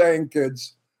we're saying,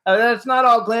 kids. That's not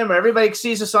all glamour. Everybody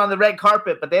sees us on the red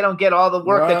carpet, but they don't get all the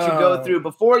work that you go through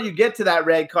before you get to that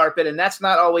red carpet, and that's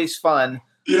not always fun.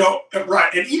 You know,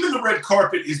 right? And even the red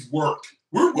carpet is work.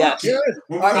 We're working. Yes.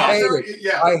 When I we're out hate there, it.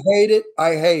 yeah. I hate it.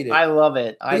 I hate it. I love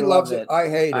it. He loves it. I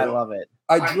hate it. I love it.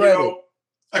 I dread it.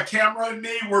 A camera and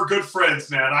me, we're good friends,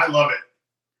 man. I love it.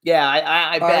 Yeah,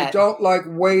 I bet. I don't like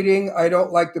waiting. I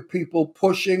don't like the people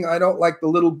pushing. I don't like the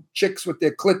little chicks with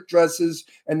their clit dresses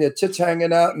and their tits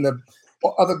hanging out and the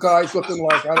other guys looking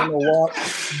like I don't know what.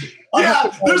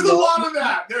 Yeah, there's a lot of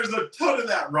that. There's a ton of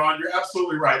that, Ron. You're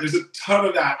absolutely right. There's a ton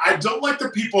of that. I don't like the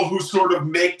people who sort of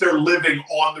make their living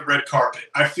on the red carpet.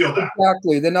 I feel that.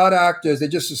 Exactly. They're not actors. They're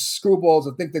just screwballs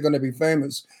that think they're going to be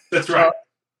famous. That's right.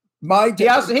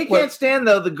 He can't stand,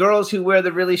 though, the girls who wear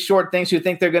the really short things who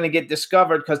think they're going to get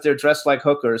discovered because they're dressed like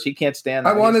hookers. He can't stand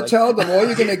that. I want to tell them, all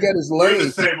you're going to get is laid. We're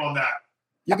the same on that.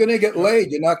 You're going to get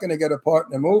laid. You're not going to get a part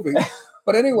in a movie.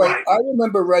 But anyway, right. I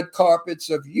remember red carpets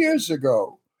of years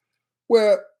ago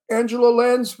where Angela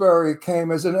Lansbury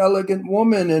came as an elegant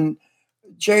woman and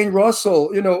Jane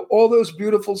Russell, you know, all those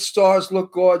beautiful stars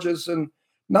look gorgeous and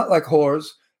not like whores.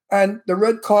 And the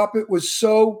red carpet was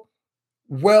so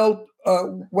well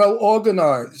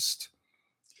organized.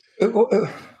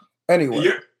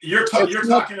 Anyway, you're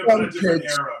talking about a different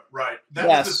era, right?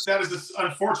 That is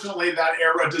unfortunately, that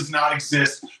era does not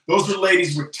exist. Those are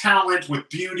ladies with talent, with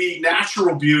beauty,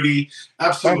 natural beauty.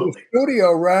 Absolutely. And the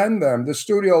studio ran them. The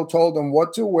studio told them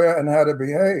what to wear and how to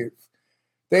behave.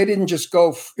 They didn't just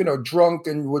go, drunk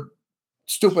and with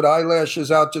stupid eyelashes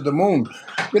out to the moon.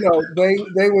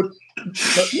 They would.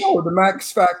 The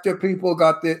Max Factor people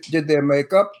did their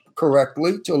makeup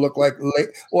correctly to look like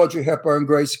Audrey Hepburn,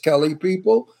 Grace Kelly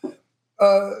people.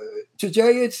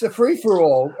 Today it's a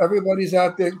free-for-all. Everybody's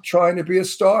out there trying to be a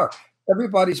star.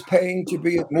 Everybody's paying to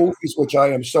be at movies, which I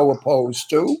am so opposed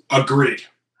to. Agreed.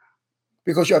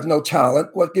 Because you have no talent.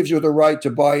 What gives you the right to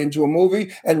buy into a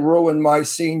movie and ruin my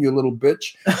scene, you little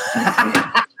bitch?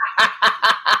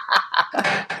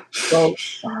 So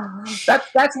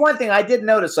that's one thing I did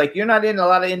notice. Like, you're not in a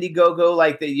lot of Indiegogo.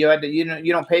 Like that, you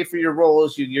don't pay for your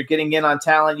roles. You're getting in on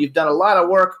talent. You've done a lot of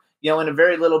work, in a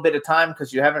very little bit of time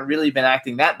because you haven't really been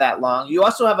acting that long. You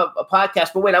also have a podcast.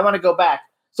 But wait, I want to go back.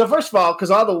 So first of all, because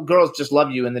all the girls just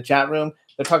love you in the chat room.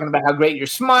 They're talking about how great your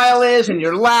smile is and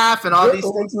your laugh and all these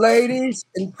things. Ladies,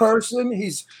 in person,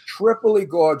 he's triply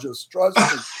gorgeous. Trust me.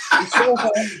 He's so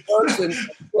hot in person.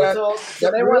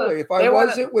 If I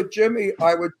wasn't with Jimmy,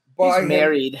 I would buy him.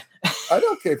 Married. I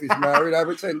don't care if he's married. I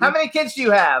would say. How many kids do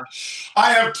you have?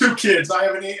 I have 2 kids.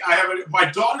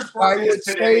 My daughter's birthday is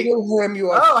today. Say to him,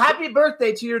 happy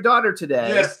birthday to your daughter today.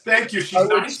 Yes, thank you. She's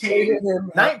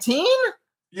 19. 19?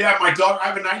 Yeah, my daughter. I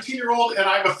have a 19-year-old and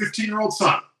I have a 15-year-old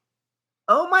son.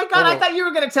 Oh my God! I thought you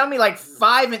were going to tell me like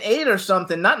 5 and 8 or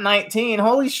something, not 19.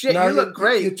 Holy shit! You look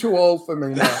great. You're too old for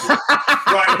me now.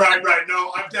 Right.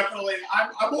 No,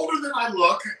 I'm older than I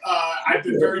look. I've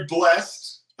been very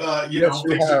blessed.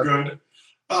 Things are good.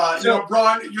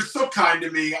 Ron, you're so kind to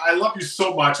me. I love you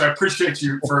so much. I appreciate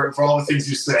you for all the things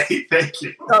you say. Thank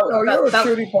you. You're a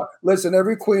cutie pie. Listen,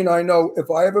 every queen I know, if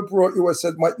I ever brought you or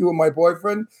said you were my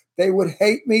boyfriend, they would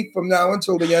hate me from now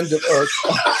until the end of earth.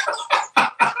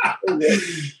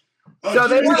 So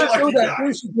they want to do that.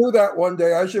 We should do that one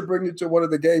day. I should bring you to one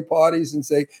of the gay parties and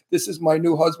say, "This is my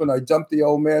new husband. I dumped the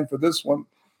old man for this one."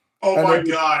 Oh and my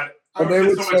God! And they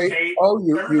would say, "Oh,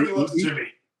 everybody loves Jimmy."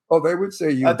 Oh, they would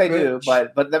say you. They do,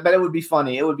 but it would be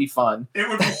funny. It would be fun. It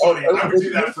would be funny. I would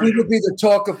do that for you. It would be the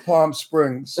talk of Palm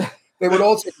Springs. They would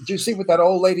all say, "Did you see what that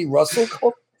old lady Russell?"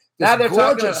 Now they're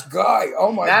gorgeous guy.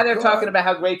 Oh my God. Now they're talking about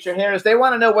how great your hair is. They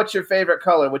want to know what's your favorite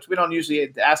color, which we don't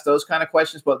usually ask those kind of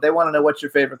questions, but they want to know what's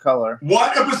your favorite color.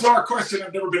 What a bizarre question.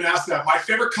 I've never been asked that. My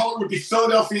favorite color would be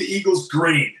Philadelphia Eagles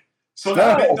green. So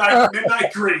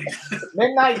midnight green.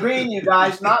 Midnight green, you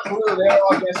guys, not blue. They're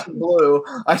all guessing blue.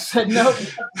 I said no.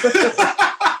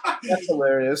 That's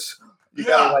hilarious. You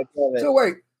gotta like that. So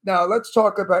wait, now let's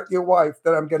talk about your wife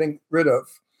that I'm getting rid of.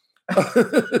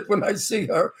 When I see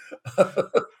her.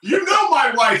 You know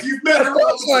my wife. You've met her. Of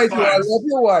course I do. I love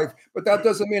your wife. But that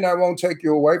doesn't mean I won't take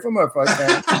you away from her if I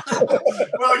can.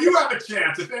 Well, you have a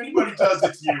chance. If anybody does,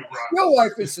 it's you, bro. Your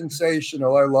wife is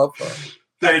sensational. I love her.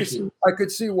 Thank you. I could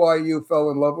see why you fell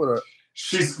in love with her.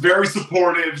 She's very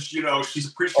supportive. She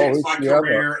appreciates my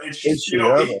career. And she's,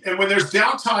 and when there's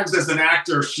downtimes as an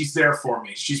actor, she's there for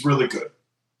me. She's really good.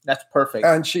 That's perfect.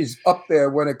 And she's up there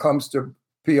when it comes to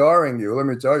PRing you. Let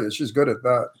me tell you, she's good at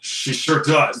that. She sure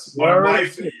does. My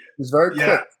wife is very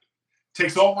quick.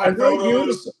 Takes all my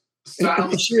photos.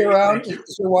 Is she around?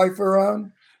 Is your wife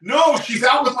around? No, she's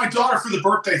out with my daughter for the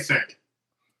birthday thing.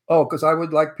 Oh, because I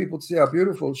would like people to see how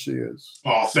beautiful she is.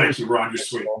 Oh, thank you, Ron. You're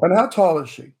sweet. And how tall is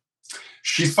she?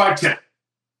 She's 5'10".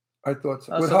 I thought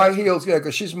so. Oh, With so high heels, yeah,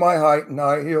 because she's my height and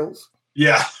high heels.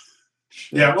 Yeah.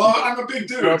 Yeah, well, I'm a big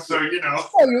dude, so you know.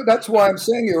 Oh, that's why I'm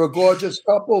saying you're a gorgeous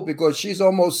couple, because she's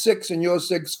almost 6 and you're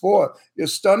 6'4". You're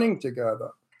stunning together.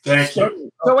 Thank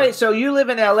you. So wait, so you live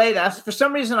in LA? For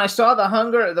some reason, I saw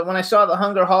when I saw the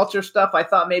Hunger Halter stuff, I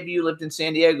thought maybe you lived in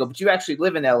San Diego, but you actually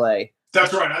live in LA.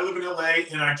 That's right. I live in LA,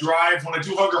 and I drive. When I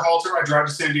do Hunger Halter, I drive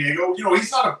to San Diego. You know,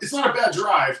 it's not a bad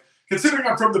drive. Considering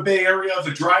I'm from the Bay Area,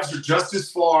 the drives are just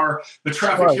as far. The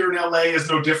traffic here in LA is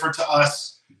no different to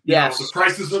us. Yes, the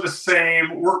prices are the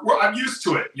same. I'm used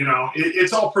to it. You know,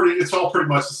 it's all pretty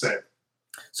much the same.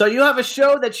 So you have a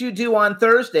show that you do on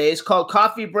Thursdays called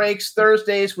Coffee Breaks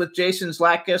Thursdays with Jason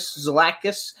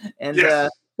Zlatkus, and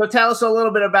yes. So tell us a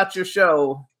little bit about your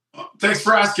show. Thanks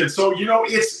for asking. So you know,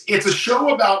 it's a show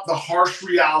about the harsh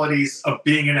realities of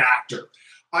being an actor.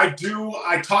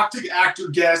 I talk to actor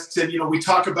guests, and you know, we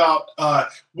talk about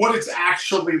what it's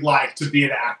actually like to be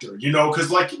an actor. You know,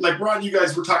 because like Ron, you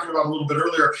guys were talking about a little bit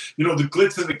earlier. You know, the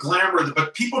glitz and the glamour,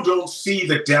 but people don't see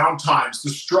the downtimes, the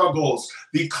struggles,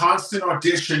 the constant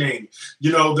auditioning.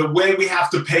 You know, the way we have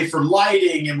to pay for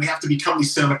lighting, and we have to become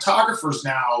these cinematographers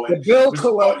now. And the bill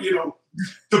collector, you know.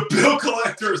 The bill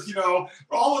collectors, you know,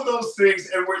 all of those things.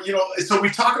 And we're, you know, so we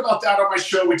talk about that on my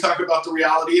show. We talk about the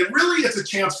reality. And really, it's a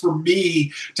chance for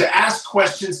me to ask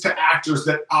questions to actors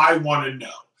that I want to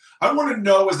know. I want to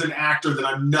know as an actor that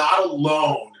I'm not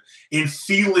alone in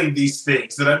feeling these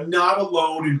things, that I'm not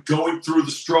alone in going through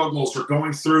the struggles or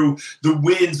going through the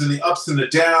wins and the ups and the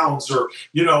downs, or,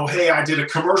 you know, hey, I did a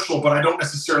commercial, but I don't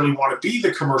necessarily want to be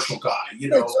the commercial guy, you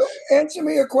know. So answer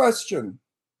me a question.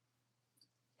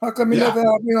 How come you never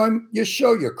have me on your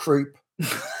show, you creep? You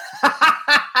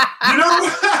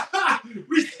know,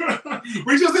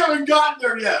 we just haven't gotten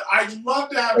there yet. I'd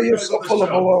love to have you guys on the full of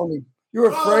show. baloney.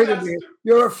 You're afraid of me.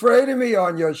 You're afraid of me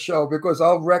on your show because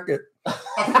I'll wreck it.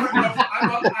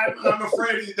 I'm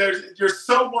afraid you're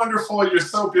so wonderful. You're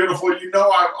so beautiful. You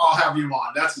know, I'll have you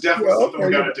on. That's definitely something we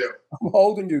got to do. I'm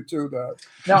holding you to that.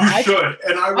 No, you should,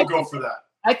 and I will go for that.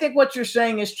 I think what you're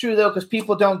saying is true, though, because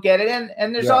people don't get it.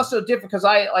 And there's also different, because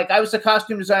I was a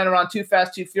costume designer on Too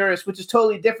Fast, Too Furious, which is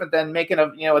totally different than making a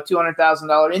 $200,000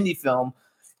 indie film.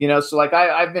 You know, so like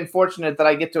I've been fortunate that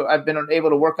I've been able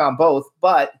to work on both.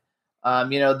 But,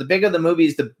 you know, the bigger the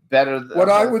movies, the better. What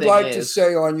I would like to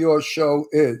say on your show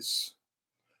is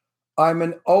I'm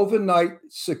an overnight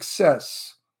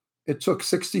success. It took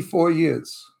 64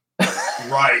 years.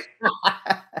 Right.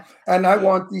 And I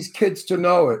want these kids to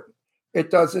know it. It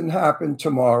doesn't happen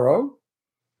tomorrow,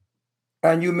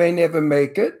 and you may never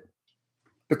make it.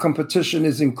 The competition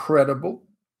is incredible.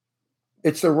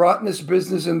 It's the rottenest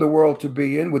business in the world to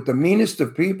be in, with the meanest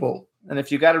of people. And if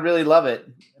you got to really love it.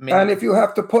 And if you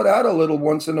have to put out a little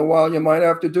once in a while, you might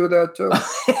have to do that too.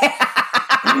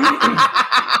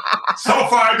 So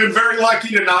far, I've been very lucky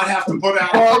to not have to put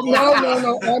out.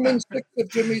 No. I'm in 6 of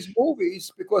Jimmy's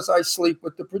movies because I sleep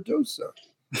with the producer.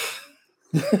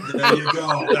 There you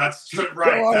go. That's true.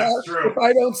 Right. That's true. If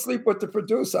I don't sleep with the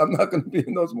producer, I'm not going to be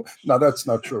in those movies. No, that's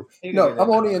not true. No, I'm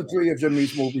only in 3 of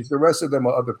Jimmy's movies. The rest of them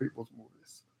are other people's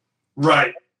movies.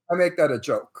 Right. I make that a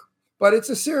joke, but it's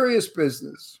a serious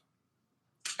business.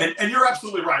 And you're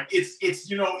absolutely right. It's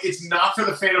you know, it's not for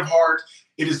the faint of heart.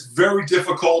 It is very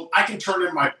difficult. I can turn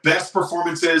in my best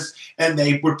performances, and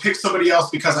they would pick somebody else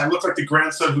because I look like the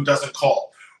grandson who doesn't call.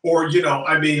 Or, you know,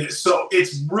 I mean, so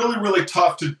it's really, really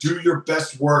tough to do your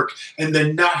best work and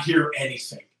then not hear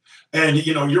anything. And,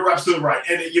 you know, you're absolutely right.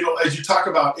 And, you know, as you talk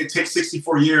about, it takes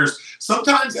 64 years.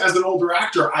 Sometimes as an older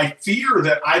actor, I fear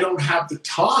that I don't have the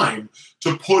time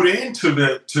to put into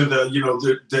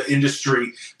the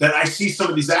industry that I see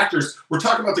some of these actors. We're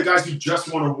talking about the guys who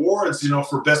just won awards, you know,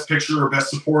 for Best Picture or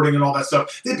Best Supporting and all that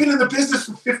stuff. They've been in the business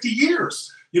for 50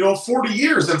 years. 40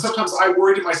 years. And sometimes I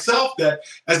worry to myself that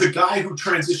as a guy who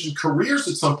transitioned careers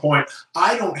at some point,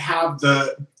 I don't have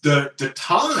the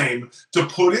time to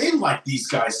put in like these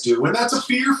guys do. And that's a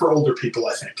fear for older people,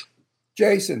 I think.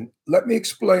 Jason, let me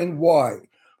explain why.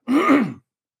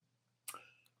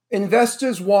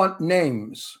 Investors want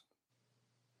names.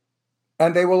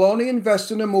 And they will only invest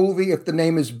in a movie if the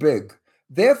name is big.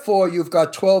 Therefore, you've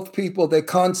got 12 people they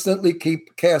constantly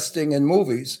keep casting in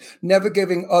movies, never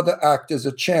giving other actors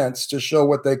a chance to show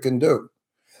what they can do.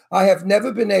 I have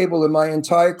never been able in my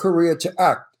entire career to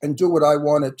act and do what I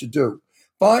wanted to do.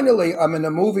 Finally, I'm in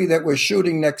a movie that we're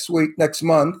shooting next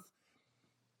month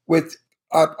with,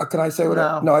 can I say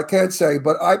what? No, I can't say,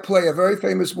 but I play a very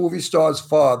famous movie star's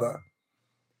father,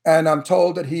 and I'm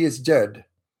told that he is dead.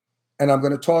 and I'm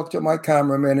going to talk to my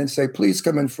cameraman and say, please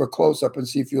come in for a close-up and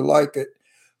see if you like it.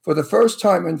 For the first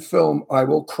time in film, I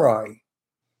will cry.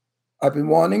 I've been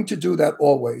wanting to do that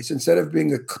always. Instead of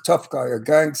being a tough guy, a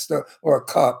gangster, or a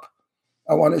cop,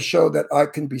 I want to show that I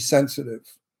can be sensitive.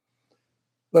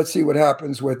 Let's see what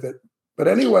happens with it. But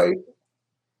anyway,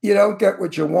 you don't get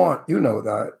what you want. You know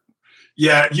that.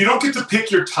 Yeah, you don't get to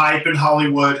pick your type in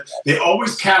Hollywood. They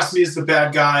always cast me as the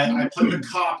bad guy. I play the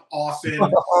cop often.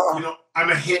 I'm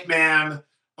a hitman.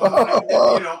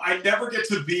 I never get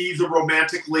to be the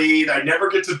romantic lead. I never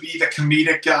get to be the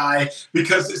comedic guy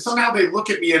because somehow they look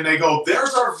at me and they go,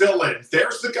 there's our villain.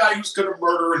 There's the guy who's going to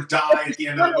murder and die at the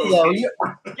end of the movie.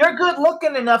 You're good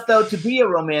looking enough, though, to be a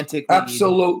romantic lead.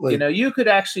 Absolutely. You could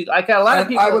actually, like a lot of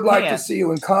people. I would like to see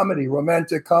you in comedy,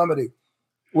 romantic comedy.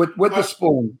 With the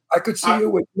spoon. I could see you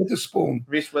with the spoon.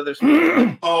 Reese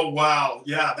Witherspoon. Oh, wow.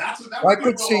 Yeah, that I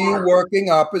could see you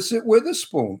working opposite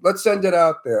Witherspoon. Let's send it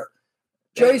out there.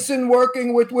 Jason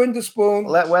working with Witherspoon.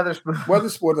 Let Weatherspoon.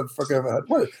 Weatherspoon, the fuck ever had.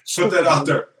 Put that out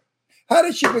there. How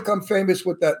did she become famous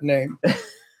with that name?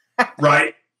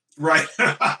 Right. So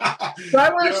I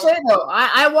want to say though,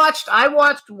 I watched.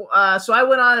 So I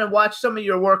went on and watched some of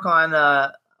your work on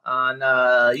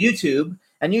YouTube,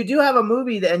 and you do have a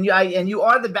movie that, and you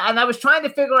are the bad. And I was trying to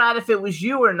figure out if it was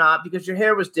you or not because your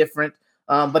hair was different.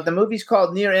 But the movie's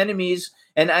called Near Enemies.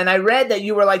 And I read that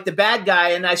you were like the bad guy,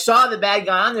 and I saw the bad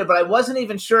guy on there, but I wasn't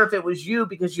even sure if it was you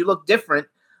because you look different.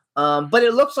 But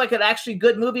it looks like an actually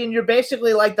good movie, and you're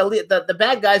basically like the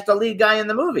bad guy's the lead guy in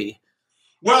the movie.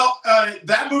 Well,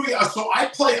 that movie. So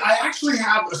I actually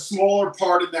have a smaller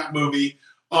part in that movie.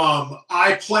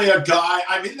 I play a guy.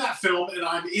 I'm in that film, and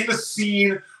I'm in a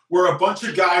scene where a bunch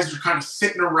of guys are kind of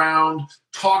sitting around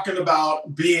talking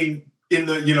about being in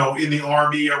the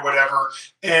army or whatever.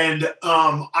 And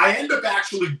I end up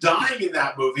actually dying in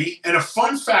that movie. And a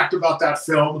fun fact about that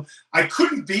film, I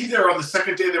couldn't be there on the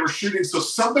second day they were shooting, so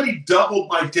somebody doubled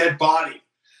my dead body.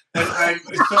 And I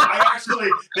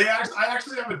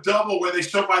actually have a double where they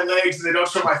show my legs and they don't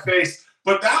show my face.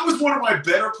 But that was one of my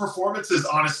better performances,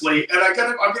 honestly. And I'm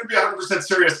going to be 100%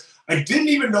 serious. I didn't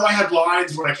even know I had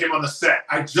lines when I came on the set.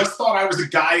 I just thought I was a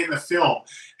guy in the film.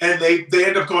 And they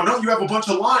end up going, no, you have a bunch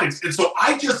of lines. And so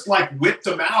I just like whipped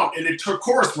them out. And it took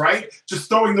course, right? Just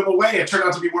throwing them away. It turned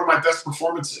out to be one of my best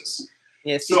performances.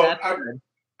 Yeah, so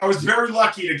I was very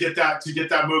lucky to get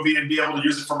that movie and be able to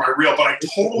use it for my reel. But I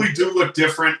totally do look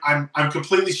different. I'm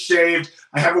completely shaved.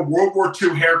 I have a World War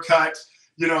II haircut.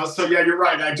 So yeah, you're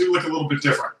right. I do look a little bit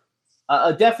different.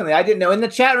 Definitely. I didn't know. In the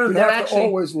chat room, you have to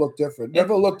always look different.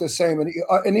 Never look the same. In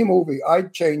any movie, I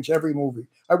change every movie.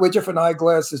 I wear different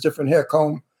eyeglasses, different hair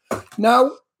comb.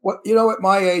 Now, at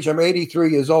my age, I'm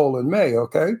 83 years old in May,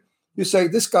 okay? You say,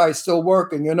 this guy's still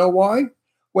working. You know why?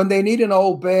 When they need an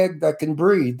old bag that can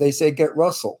breathe, they say, get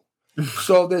Russell.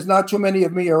 So there's not too many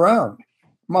of me around.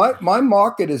 My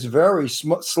market is very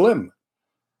slim.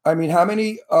 I mean, how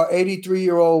many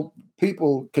 83-year-old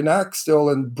people can act still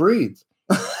and breathe?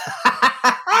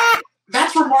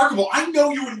 That's remarkable. I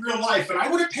know you in real life, and I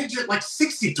would have pegged you at like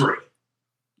 63.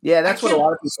 Yeah, that's what a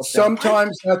lot of people think.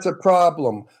 Sometimes that's a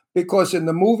problem because in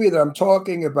the movie that I'm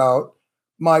talking about,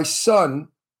 my son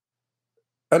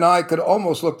and I could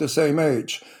almost look the same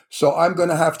age. So I'm going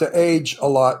to have to age a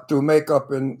lot through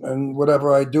makeup and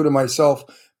whatever I do to myself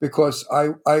because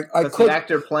I could. The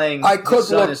actor playing I could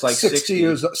son look is like 60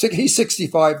 years. He's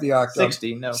 65. The actor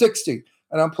 60. No, 60,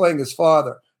 and I'm playing his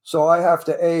father. So I have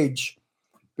to age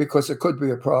because it could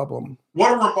be a problem.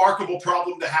 What a remarkable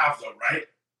problem to have, though, right?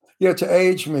 Yeah, to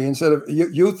age me instead of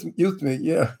youth me.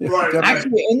 Yeah, right.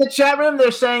 Actually, in the chat room,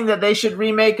 they're saying that they should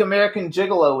remake American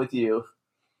Gigolo with you.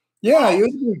 Yeah,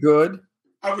 you'd be good.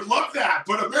 I would love that,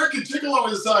 but American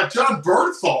Gigolo is John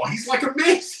Bernthal. He's like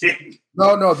amazing.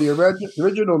 No, the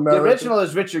original American. The original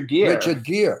is Richard Gere. Richard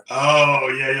Gere.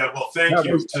 Oh yeah. Well, thank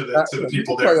you to the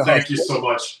people there. Thank you so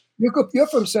much. You're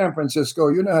from San Francisco.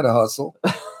 You know how to hustle.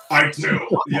 I do.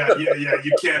 Yeah.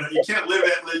 You can't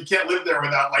live there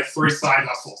without like 3 side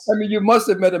hustles. I mean, you must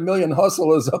have met a million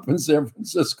hustlers up in San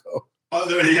Francisco.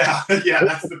 Yeah.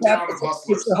 That's the town of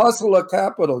hustlers. It's the hustler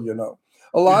capital,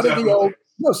 A lot of the old.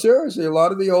 No, seriously, a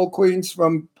lot of the old queens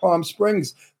from Palm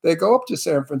Springs, they go up to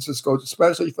San Francisco,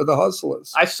 especially for the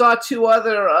hustlers. I saw two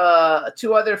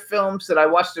other films that I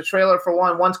watched the trailer for.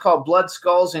 One's called Blood,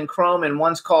 Skulls, and Chrome, and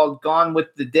one's called Gone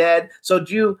with the Dead. So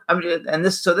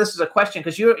this is a question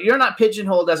because you're not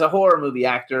pigeonholed as a horror movie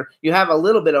actor. You have a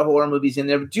little bit of horror movies in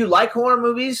there. But do you like horror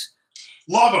movies?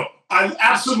 Love them. I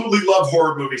absolutely love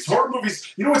horror movies. Horror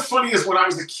movies, you know what's funny is when I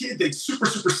was a kid, they super,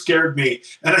 super scared me.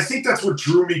 And I think that's what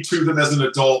drew me to them as an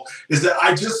adult, is that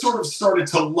I just sort of started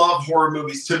to love horror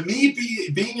movies. To me,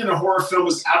 being in a horror film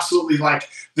is absolutely like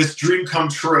this dream come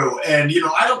true. And,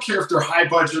 I don't care if they're high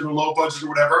budget or low budget or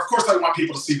whatever. Of course, I want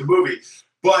people to see the movie.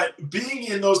 But being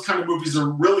in those kind of movies are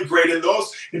really great. And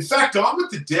those, in fact, Gone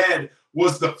with the Dead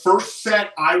was the first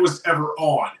set I was ever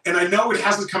on. And I know it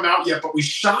hasn't come out yet, but we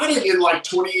shot it in like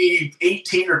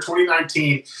 2018 or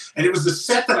 2019. And it was the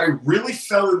set that I really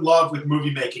fell in love with movie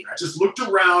making. I just looked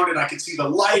around and I could see the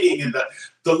lighting and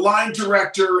the line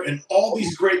director and all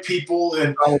these great people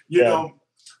and,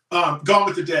 Gone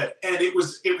with the Dead. And it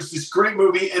was this great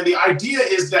movie. And the idea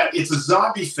is that it's a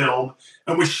zombie film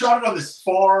and we shot it on this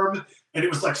farm. And it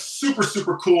was like super,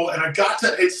 super cool. And I got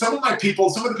to, some of the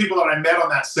people that I met on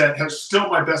that set are still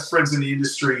my best friends in the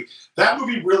industry. That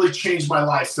movie really changed my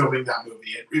life filming that movie.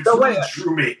 It really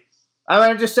drew me. I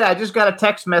want to just say, I just got a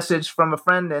text message from a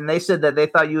friend and they said that they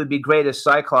thought you would be great as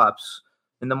Cyclops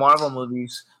in the Marvel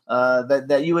movies,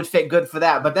 that you would fit good for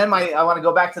that. But then I want to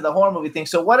go back to the horror movie thing.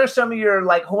 So what are some of your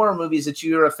like horror movies that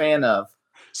you're a fan of?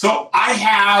 So I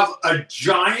have a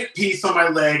giant piece on my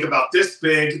leg about this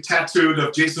big tattooed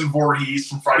of Jason Voorhees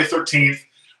from Friday 13th.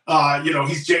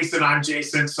 He's Jason, I'm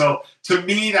Jason. So to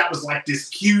me, that was like this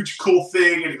huge, cool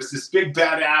thing. And it was this big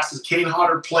badass. And Kane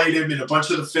Hodder played him in a bunch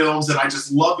of the films. And I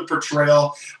just love the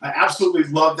portrayal. I absolutely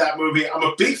love that movie. I'm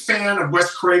a big fan of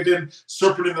Wes Craven.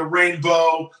 Serpent in the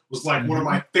Rainbow was like one of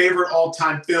my favorite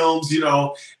all-time films,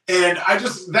 And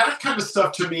that kind of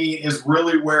stuff to me is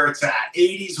really where it's at.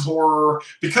 80s horror.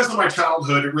 Because of my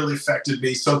childhood, it really affected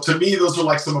me. So to me, those are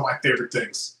like some of my favorite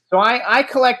things. So I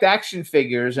collect action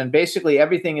figures, and basically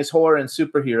everything is horror and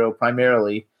superhero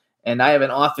primarily. And I have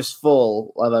an office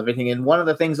full of everything. And one of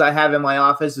the things I have in my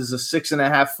office is a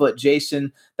 6.5-foot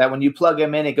Jason that when you plug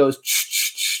him in, it goes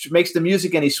makes the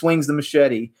music and he swings the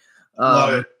machete.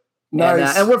 Love it.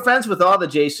 Nice. And we're friends with all the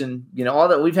Jason.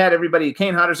 We've had everybody.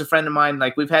 Kane Hodder's a friend of mine.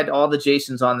 Like we've had all the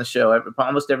Jasons on the show.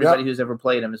 Almost everybody who's ever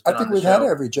played him has been on the show. I think we've had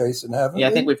every Jason, haven't we? Yeah,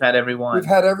 I think we've had everyone. We've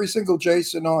had every single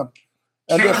Jason on.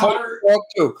 And they're fun to talk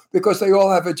to because they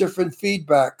all have a different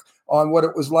feedback on what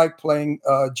it was like playing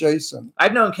Jason.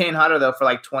 I've known Kane Hodder though for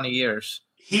like 20 years.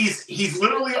 He's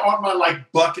literally on my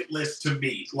like bucket list to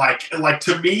me. Like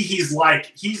to me, he's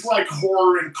like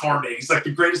horror incarnate. He's like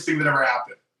the greatest thing that ever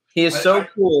happened. He is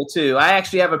cool too. I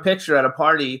actually have a picture at a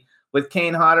party with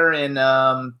Kane Hodder and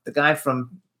the guy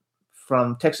from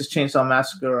Texas Chainsaw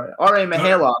Massacre, R.A.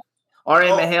 Mihailoff. R.A.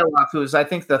 Mihailoff, who is I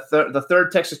think the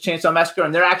third Texas Chainsaw Massacre,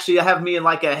 and they're actually have me in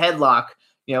like a headlock,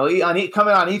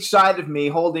 coming on each side of me,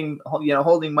 holding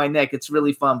my neck. It's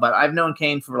really fun. But I've known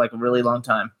Kane for like a really long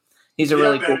time. He's a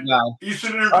really cool guy. You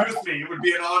should introduce me. It would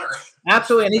be an honor.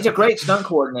 Absolutely, and he's a great stunt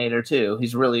coordinator too.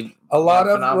 He's really a lot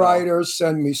of phenomenal. writers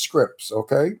send me scripts,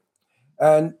 okay,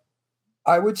 and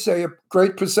I would say a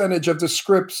great percentage of the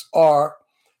scripts are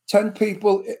 10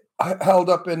 people held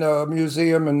up in a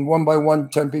museum, and one by one,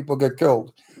 10 people get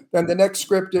killed. Then the next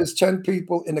script is 10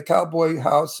 people in a cowboy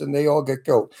house, and they all get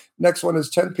killed. Next one is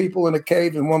 10 people in a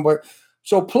cave, and one by.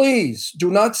 So please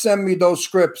do not send me those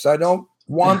scripts. I don't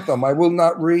want them. I will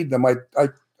not read them. I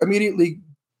immediately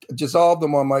dissolve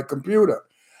them on my computer.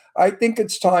 I think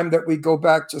it's time that we go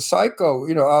back to Psycho,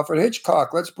 Alfred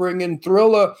Hitchcock. Let's bring in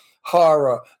thriller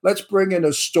horror. Let's bring in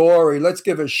a story. Let's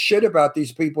give a shit about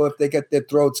these people if they get their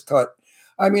throats cut.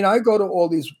 I mean, I go to all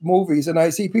these movies and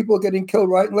I see people getting killed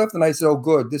right and left, and I say, oh,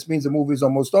 good, this means the movie's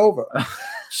almost over.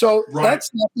 So That's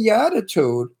not the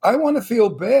attitude. I want to feel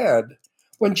bad.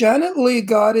 When Janet Leigh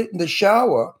got it in the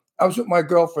shower, I was with my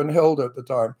girlfriend, Hilda, at the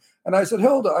time, and I said,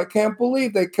 Hilda, I can't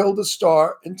believe they killed a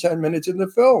star in 10 minutes in the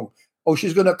film. Oh,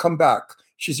 she's going to come back.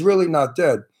 She's really not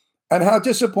dead. And how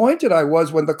disappointed I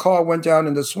was when the car went down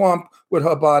in the swamp with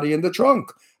her body in the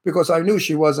trunk, because I knew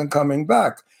she wasn't coming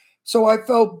back. So I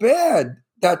felt bad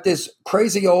that this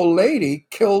crazy old lady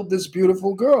killed this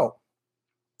beautiful girl.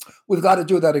 We've got to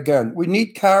do that again. We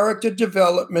need character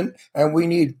development and we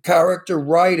need character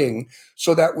writing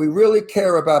so that we really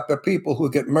care about the people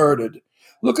who get murdered.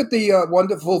 Look at the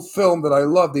wonderful film that I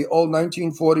love, the old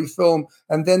 1940 film,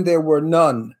 And Then There Were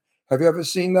None. Have you ever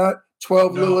seen that?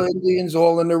 12 little Indians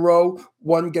all in a row.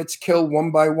 One gets killed one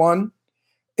by one.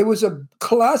 It was a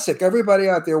classic. Everybody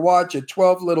out there watch it.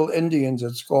 12 Little Indians,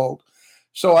 it's called.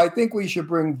 So I think we should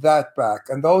bring that back.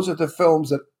 And those are the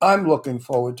films that I'm looking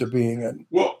forward to being in.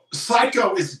 Well,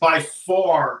 Psycho is by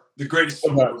far the greatest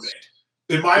film ever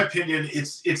made. In my opinion,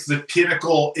 it's the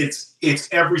pinnacle. It's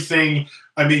everything.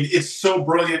 I mean, it's so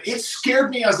brilliant. It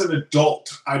scared me as an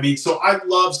adult. I mean, so I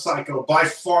love Psycho. By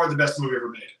far the best movie ever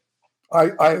made.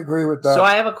 I agree with that. So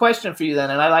I have a question for you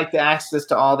then, and I like to ask this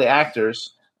to all the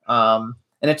actors. And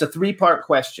it's a 3-part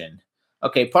question.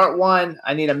 Okay, part 1,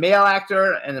 I need a male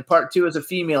actor, and then part 2 is a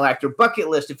female actor. Bucket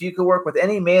list, if you could work with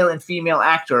any male and female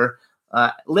actor,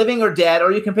 living or dead,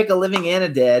 or you can pick a living and a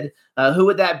dead, who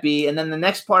would that be? And then the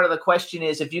next part of the question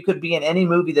is, if you could be in any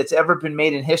movie that's ever been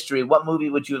made in history, what movie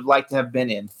would you have liked to have been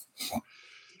in?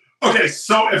 Okay,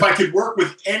 so if I could work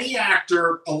with any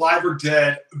actor, alive or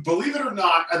dead, believe it or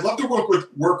not, I'd love to work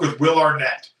with Will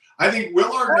Arnett. I think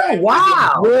Will Arnett. Oh,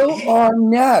 wow. Will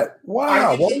Arnett.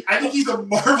 Wow. I think he's a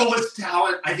marvelous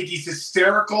talent. I think he's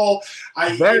hysterical.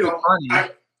 Very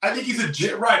funny. I think he's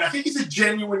I think he's a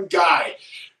genuine guy.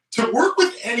 To work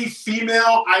with any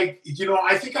female, I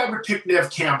think I would pick Neve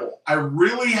Campbell. I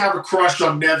really have a crush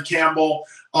on Neve Campbell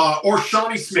or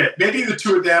Shawnee Smith. Maybe the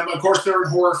two of them. Of course, they're in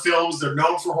horror films. They're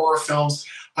known for horror films.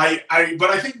 But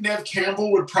I think Neve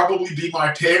Campbell would probably be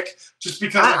my pick, just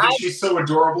because I think she's so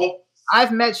adorable.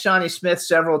 I've met Shawnee Smith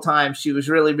several times. She was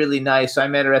really, really nice. I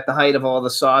met her at the height of all the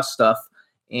Saw stuff.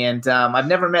 And I've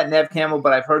never met Neve Campbell,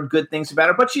 but I've heard good things about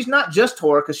her. But she's not just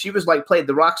horror, because she was played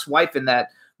The Rock's wife in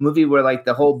that movie where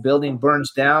the whole building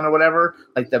burns down or whatever.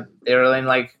 They're in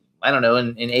I don't know,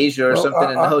 in Asia or something,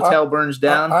 and the hotel burns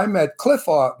down. I met Cliff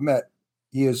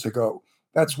years ago.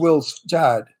 That's Will's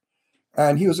dad.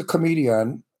 And he was a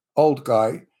comedian, old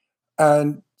guy,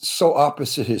 and so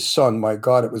opposite his son. My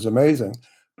God, it was amazing.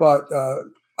 But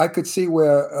I could see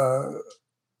where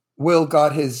Will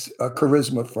got his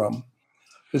charisma from.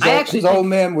 His old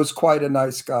man was quite a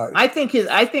nice guy. I think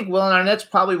Will Arnett's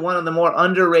probably one of the more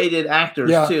underrated actors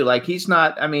too. He's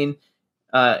not. I mean,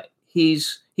 he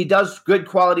does good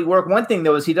quality work. One thing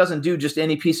though is he doesn't do just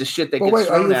any piece of shit that gets thrown at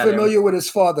him. Are you familiar with his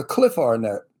father, Cliff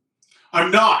Arnett? I'm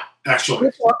not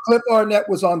actually. Cliff Arnett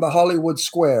was on the Hollywood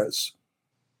Squares.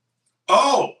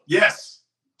 Oh yes.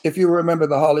 If you remember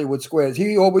the Hollywood Squares,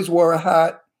 he always wore a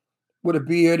hat with a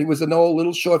beard. He was an old,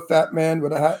 little, short, fat man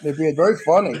with a hat and a beard. Very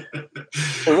funny.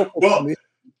 Well,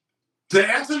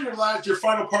 to answer your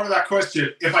final part of that question,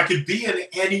 if I could be in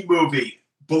any movie,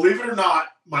 believe it or not,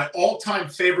 my all-time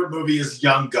favorite movie is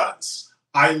Young Guns.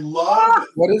 I love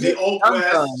the Old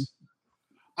West.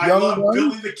 I love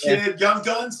Billy the Kid. Young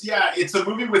Guns, yeah. It's a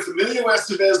movie with Emilio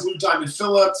Estevez, Lou Diamond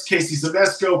Phillips, Casey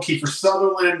Zamesco, Kiefer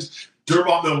Sutherland,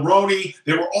 Dermot Mulroney.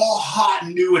 They were all hot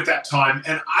and new at that time.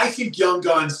 And I think Young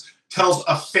Guns tells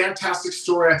a fantastic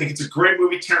story. I think it's a great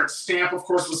movie. Terrence Stamp, of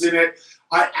course, was in it.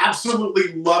 I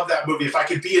absolutely love that movie. If I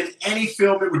could be in any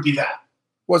film, it would be that.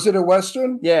 Was it a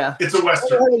Western? Yeah. It's a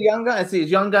Western. Young Guns.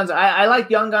 Young Guns. I like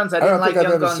Young Guns. I didn't like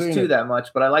Young Guns 2 that much,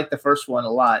 but I like the first one a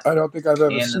lot. I don't think I've ever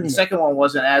seen it. And the second one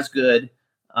wasn't as good.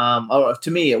 Or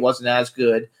to me, it wasn't as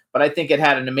good. But I think it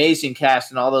had an amazing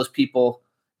cast, and all those people,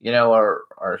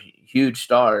 are huge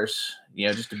stars,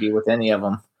 just to be with any of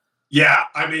them. Yeah,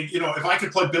 I mean, if I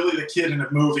could play Billy the Kid in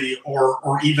a movie,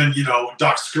 or even,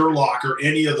 Doc Scurlock, or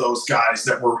any of those guys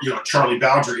that were, Charlie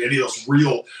Bowdry, any of those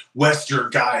real Western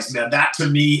guys, man, that to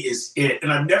me is it.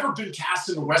 And I've never been cast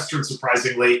in a Western,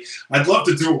 surprisingly. I'd love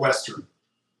to do a Western.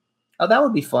 Oh, that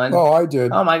would be fun. Oh, I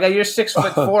did. Oh my God, you're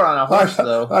 6'4" on a horse,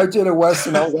 though. I did a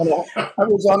Western. I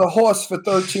was on a horse for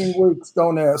 13 weeks.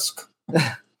 Don't ask.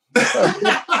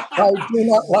 I do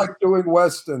not like doing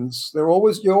Westerns. You're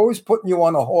always putting you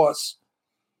on a horse.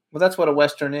 Well, that's what a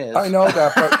Western is. I know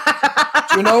that, but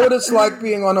do you know what it's like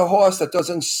being on a horse that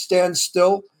doesn't stand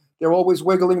still? They're always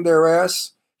wiggling their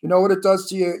ass. You know what it does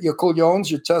to your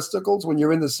couillons, your testicles, when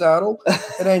you're in the saddle?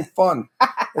 It ain't fun.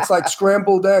 It's like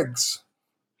scrambled eggs.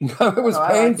 It was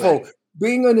painful. Like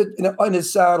being in a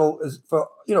saddle is for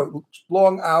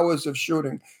long hours of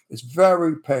shooting is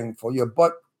very painful. Your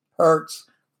butt hurts.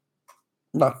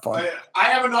 Not fun. I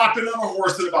have not been on a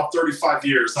horse in about 35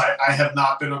 years. I have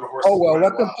not been on a horse. Oh, well,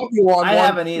 let them put you on I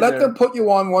haven't either. Let them put you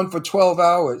on one for 12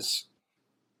 hours.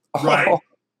 Right. Oh,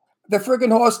 the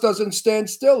friggin' horse doesn't stand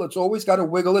still. It's always got to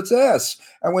wiggle its ass.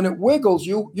 And when it wiggles,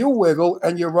 you wiggle,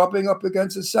 and you're rubbing up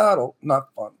against the saddle. Not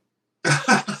fun.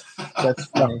 That's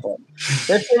funny.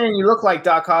 They're saying you look like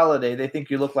Doc Holliday. They think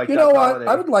you look like Doc Holliday.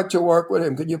 I would like to work with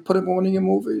him. Could you put him in one of your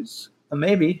movies?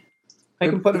 Maybe. I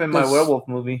can put him in my werewolf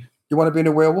movie. You want to be in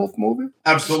a werewolf movie?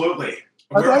 Absolutely.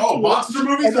 Monster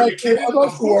movies? Are you kidding?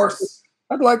 Of course.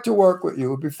 I'd like to work with you. It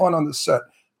would be fun on the set.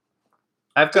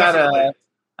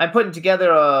 I'm putting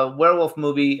together a werewolf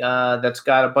movie that's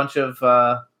got a bunch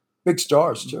of big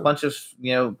stars too. Bunch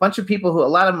of people who a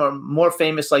lot of them are more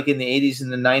famous, like in the 80s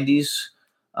and the 90s.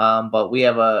 But we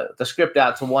have the script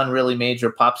out to one really major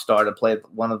pop star to play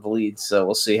one of the leads. So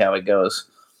we'll see how it goes.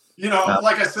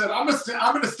 Like I said, I'm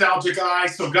a nostalgia guy.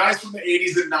 So guys from the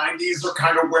 80s and 90s are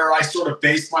kind of where I sort of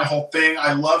base my whole thing.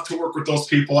 I love to work with those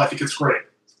people. I think it's great.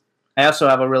 I also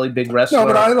have a really big wrestler. No,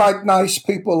 but I like nice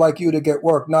people like you to get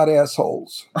work, not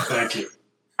assholes. Thank you.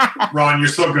 Ron, you're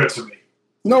so good to me.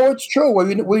 No, it's true.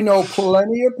 We know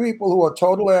plenty of people who are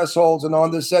total assholes, and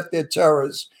on the set they're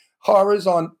terrors. Horrors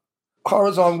on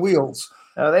wheels.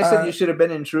 Oh, they said you should have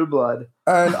been in True Blood.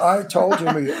 And I told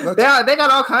Jimmy, they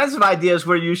got all kinds of ideas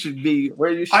where you should be.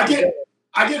 I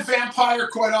get vampire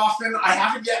quite often. I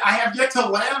have yet to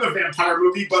land a vampire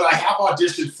movie, but I have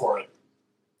auditioned for it.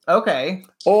 Okay.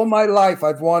 All my life,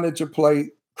 I've wanted to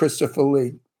play Christopher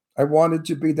Lee. I wanted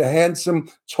to be the handsome,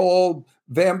 tall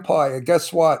vampire.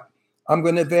 Guess what? I'm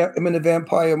in a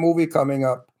vampire movie coming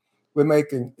up. We're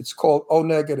making. It's called O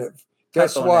Negative.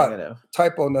 Guess Typo what? Negative.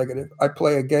 Typo negative. I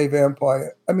play a gay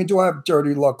vampire. I mean, do I have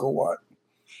dirty luck or what?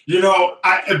 You know,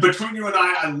 between you and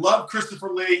I love Christopher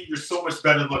Lee. You're so much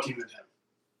better looking than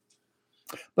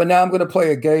him. But now I'm going to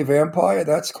play a gay vampire.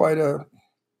 That's quite a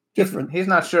different. He's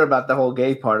not sure about the whole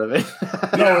gay part of it.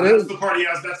 No, it is. The part he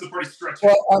has. That's the part he's stretching.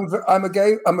 Well,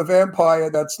 I'm a vampire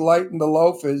that's light in the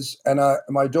loafers, and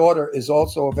my daughter is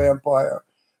also a vampire,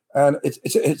 and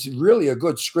it's really a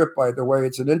good script, by the way.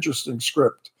 It's an interesting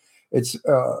script. It's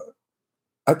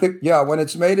I think when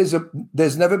it's made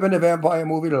there's never been a vampire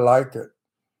movie to like it.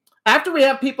 After we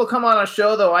have people come on our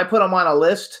show, though, I put them on a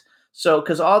list. So,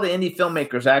 because all the indie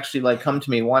filmmakers actually come to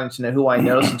me wanting to know who I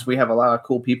know, since we have a lot of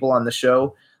cool people on the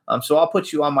show. So I'll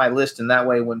put you on my list, and that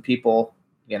way when people,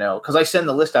 because I send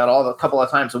the list out a couple of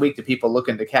times a week to people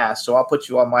looking to cast. So I'll put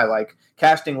you on my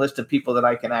casting list of people that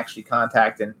I can actually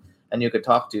contact and you could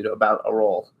talk to about a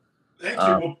role. Thank you.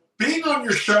 Well, being on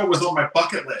your show was on my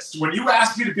bucket list. When you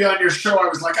asked me to be on your show, I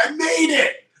was like, I made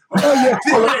it.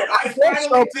 I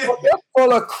finally did it. You're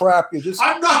full of crap.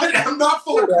 I'm not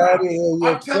full of crap.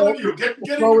 I'm telling you, getting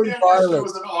to be on your show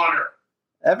was an honor.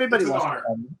 Everybody wants to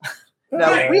come.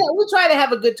 No, we try to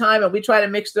have a good time, and we try to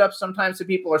mix it up. Sometimes the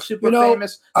people are super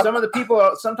famous. Sometimes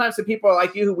the people are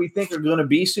like you, who we think are going to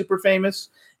be super famous.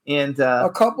 And a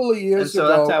couple of years ago,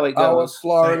 that's how it goes. I was in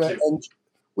Florida, and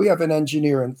we have an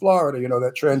engineer in Florida,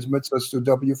 that transmits us to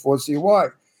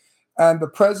W4CY. And the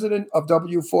president of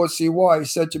W4CY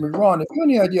said to me, Ron, have you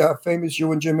any idea how famous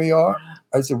you and Jimmy are?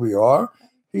 I said, we are.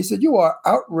 He said, you are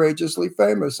outrageously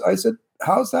famous. I said,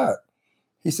 how's that?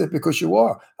 He said, because you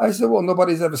are. I said, well,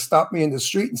 nobody's ever stopped me in the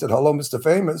street and said, hello, Mr.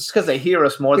 Famous. It's because they hear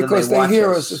us more than they watch us. Because they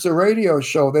hear us. It's a radio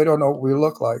show. They don't know what we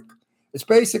look like. It's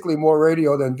basically more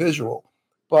radio than visual.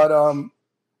 But,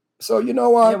 so you know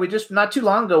what? Yeah, we just, not too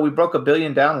long ago, we broke 1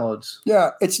 billion downloads.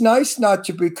 Yeah, it's nice not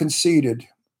to be conceited.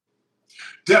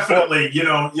 Definitely, you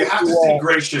have to stay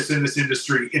gracious in this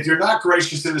industry. If you're not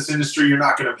gracious in this industry, you're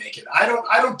not going to make it. I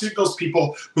don't dig those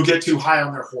people who get too high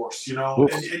on their horse, and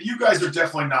you guys are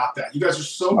definitely not that. You guys are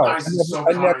so nice and so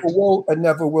kind. I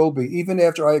never will be, even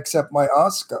after I accept my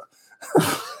Oscar.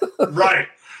 Right.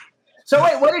 So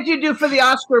wait, what did you do for the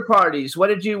Oscar parties? Where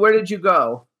did you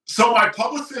go? So my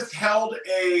publicist held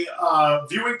a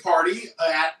viewing party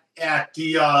at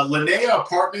the Linnea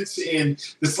Apartments in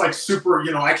this super,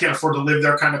 I can't afford to live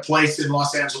there kind of place in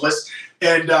Los Angeles.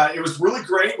 And it was really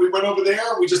great. We went over there.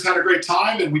 We just had a great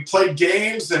time, and we played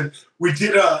games, and we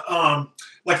did a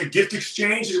gift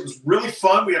exchange. And it was really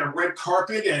fun. We had a red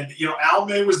carpet, and Al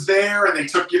May was there, and they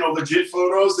took legit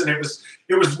photos, and it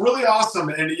was really awesome.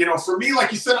 And for me,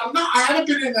 like you said, I haven't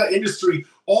been in the industry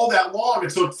all that long,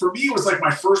 and so for me, it was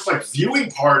my first viewing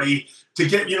party to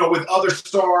get with other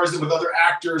stars and with other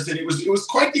actors, and it was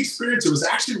quite the experience. It was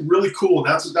actually really cool. And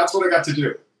that's what I got to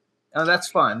do. Oh, that's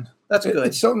fun. That's good.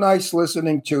 It's so nice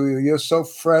listening to you. You're so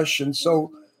fresh and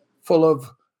so full of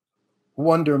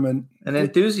wonderment and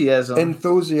enthusiasm.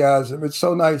 It's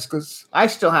so nice because I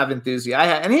still have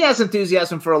enthusiasm, and he has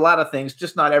enthusiasm for a lot of things,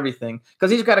 just not everything.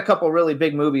 Because he's got a couple really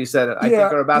big movies that I think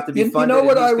are about to be funded. You know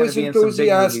what I was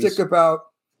enthusiastic about?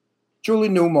 Julie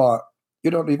Newmar. You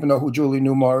don't even know who Julie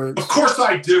Newmar is. Of course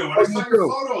I do. I saw your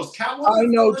photos.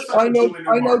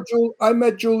 I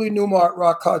met Julie Newmar at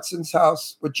Rock Hudson's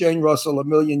house with Jane Russell 1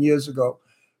 million years ago.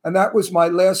 And that was my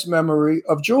last memory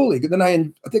of Julie. Then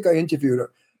I think I interviewed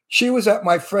her. She was at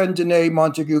my friend Danae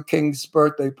Montague King's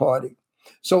birthday party.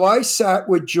 So I sat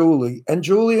with Julie, and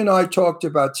Julie and I talked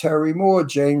about Terry Moore,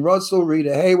 Jane Russell,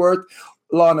 Rita Hayworth,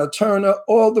 Lana Turner,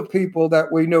 all the people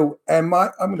that we knew. And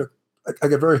I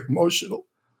get very emotional.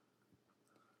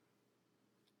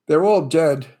 They're all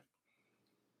dead.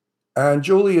 And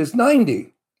Julie is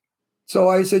 90. So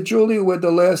I said, Julie, we're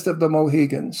the last of the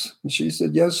Mohegans. And she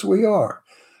said, yes, we are.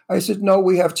 I said, no,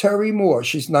 we have Terry Moore.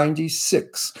 She's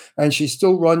 96. And she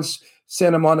still runs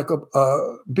Santa Monica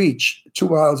Beach 2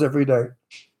 miles every day.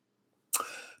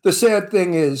 The sad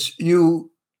thing is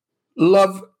you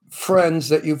love friends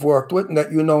that you've worked with and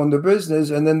that you know in the business,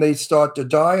 and then they start to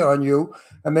die on you,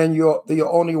 and then you're the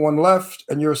only one left,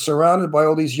 and you're surrounded by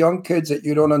all these young kids that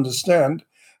you don't understand,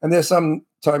 and there's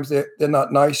sometimes they're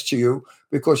not nice to you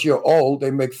because you're old.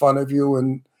 They make fun of you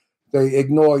and they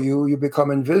ignore you. You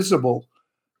become invisible.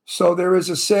 So there is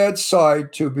a sad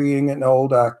side to being an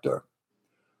old actor.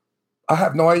 I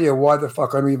have no idea why the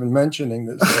fuck I'm even mentioning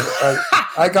this.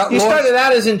 I got you lost. started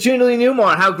out as in Julie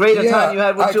Newmar. How great a time you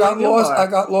had with Julie Newmar. I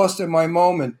got lost in my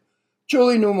moment.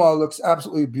 Julie Newmar looks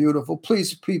absolutely beautiful.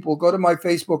 Please, people, go to my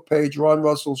Facebook page, Ron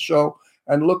Russell Show,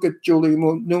 and look at Julie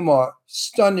Newmar.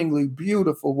 Stunningly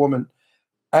beautiful woman,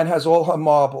 and has all her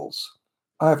marbles.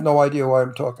 I have no idea why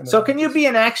I'm talking. So, about can you this. be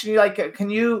an action? Like, can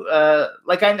you?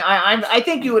 I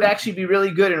think you would actually be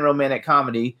really good in romantic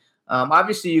comedy.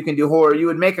 Obviously, you can do horror. You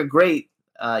would make a great.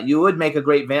 You would make a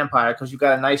great vampire because you've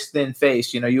got a nice thin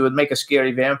face. You know, you would make a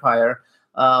scary vampire.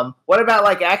 What about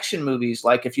like action movies?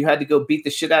 Like, if you had to go beat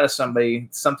the shit out of somebody,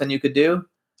 something you could do?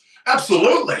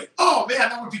 Absolutely. Oh man,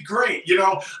 that would be great. You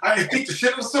know, I beat the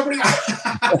shit out of somebody.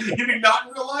 You mean not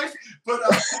in real life, but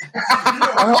you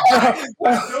know, I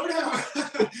don't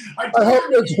have. I hope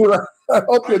you do that. I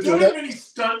hope you I do don't that. have any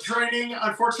stunt training.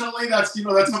 Unfortunately, that's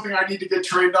something I need to get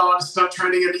trained on. Stunt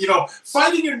training, and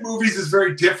fighting in movies is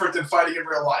very different than fighting in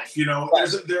real life. We're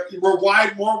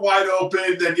more wide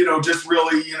open than just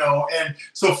really and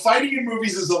so fighting in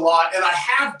movies is a lot. And I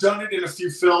have done it in a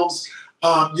few films.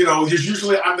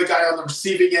 Usually I'm the guy on the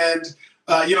receiving end,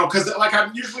 because like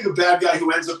I'm usually the bad guy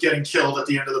who ends up getting killed at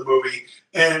the end of the movie.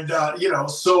 And,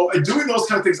 so doing those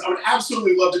kind of things, I would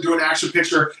absolutely love to do an action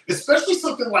picture, especially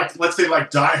something like, let's say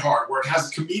like Die Hard, where it has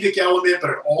a comedic element,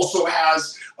 but it also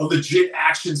has a legit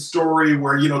action story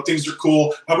where, things are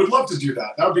cool. I would love to do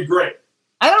that. That would be great.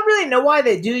 I don't really know why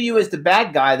they do you as the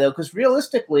bad guy, though, because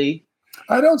realistically,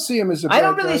 I don't see him as a bad guy. I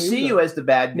don't really see you as the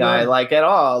bad guy, like, at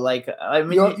all. Like, I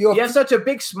mean, you have such a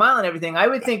big smile and everything. I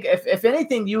would think, if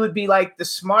anything, you would be like the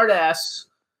smart-ass,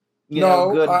 good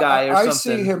guy or something. I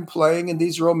see him playing in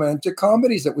these romantic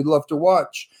comedies that we'd love to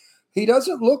watch. He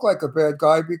doesn't look like a bad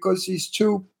guy because he's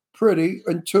too pretty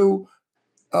and too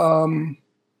wholesome.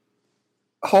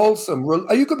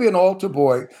 You could be an altar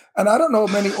boy. And I don't know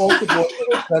many altar boys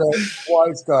that are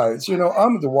wise guys.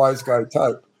 I'm the wise guy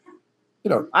type.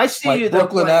 I see my you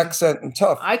Brooklyn playing, accent and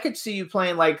tough. I could see you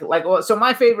playing so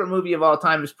my favorite movie of all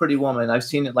time is Pretty Woman. I've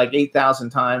seen it like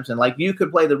 8,000 times, and like you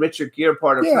could play the Richard Gere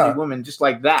part of Pretty Woman just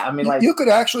like that. I mean, like you could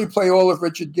actually play all of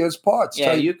Richard Gere's parts.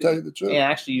 Yeah, you tell you the truth. Yeah,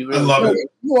 actually, you I really love it.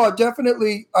 You are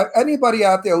definitely anybody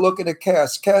out there looking to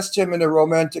cast him in a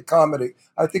romantic comedy.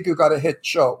 I think you got a hit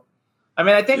show. I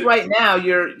mean, I think right now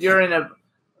you're in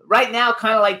right now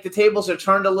kind of like the tables are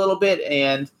turned a little bit,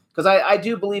 and because I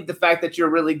do believe the fact that you're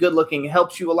really good looking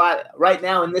helps you a lot right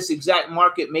now in this exact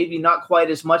market. Maybe not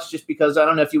quite as much, just because I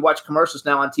don't know if you watch commercials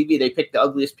now on TV. They pick the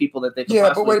ugliest people that they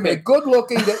can but wait a minute. pick. Good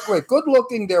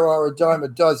looking. There are a dime a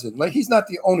dozen. Like he's not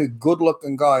the only good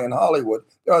looking guy in Hollywood.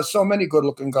 There are so many good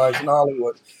looking guys in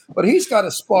Hollywood, but he's got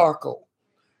a sparkle,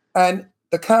 and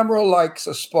the camera likes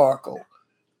a sparkle.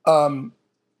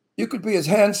 You could be as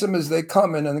handsome as they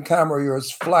come in, and the camera you're as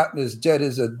flat and as dead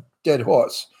as a dead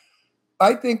horse.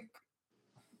 I think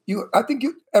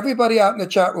everybody out in the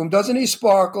chat room, doesn't he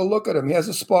sparkle? Look at him. He has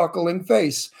a sparkling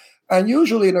face. And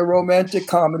usually in a romantic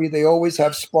comedy, they always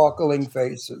have sparkling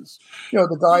faces.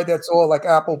 The guy that's all like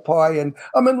apple pie and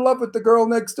I'm in love with the girl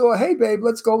next door. Hey, babe,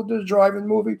 let's go to the drive-in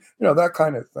movie. That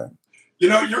kind of thing.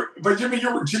 Jimmy,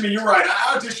 you're right.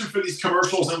 I auditioned for these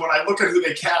commercials, and when I look at who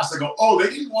they cast, I go, "Oh,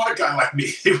 they didn't want a guy like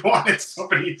me. They wanted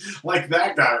somebody like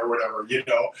that guy or whatever."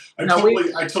 I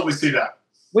totally see that.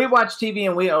 We watch TV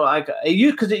and we are like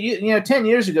because 10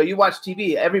 years ago you watched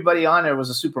TV, everybody on there was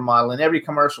a supermodel, and every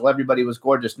commercial everybody was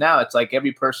gorgeous. Now it's like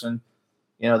every person,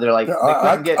 they're like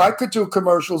I could do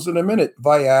commercials in a minute.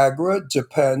 Viagra,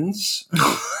 Depends,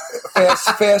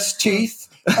 fast teeth.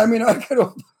 I mean, I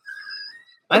could.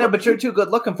 I know, but you're too good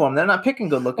looking for them. They're not picking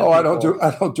good looking. Oh, people.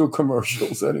 I don't do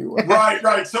commercials anyway.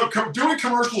 Right. So doing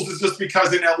commercials is just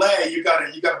because in LA you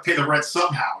gotta pay the rent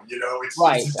somehow. It's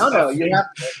right. It's no, you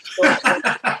have to.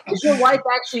 Is your wife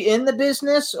actually in the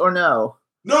business or no?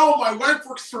 No, my wife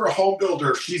works for a home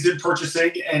builder. She's in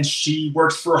purchasing, and she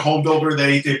works for a home builder.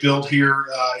 They build here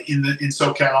in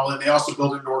SoCal, and they also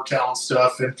build in NorCal and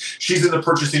stuff. And she's in the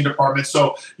purchasing department.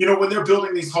 So when they're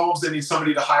building these homes, they need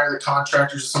somebody to hire the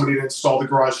contractors, somebody to install the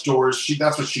garage doors.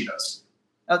 That's what she does.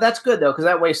 Oh, that's good though, because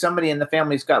that way somebody in the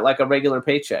family's got like a regular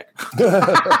paycheck.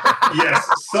 Yes,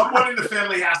 someone in the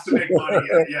family has to make money.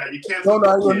 Yeah, you can't. Don't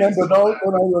I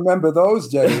remember those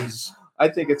days? I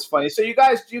think it's funny. So you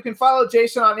guys, you can follow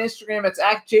Jason on Instagram. It's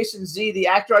Jason Z, the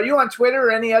actor. Are you on Twitter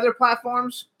or any other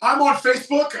platforms? I'm on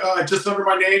Facebook, just under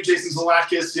my name, Jason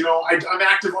Zlatkus. I'm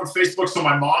active on Facebook so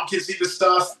my mom can see the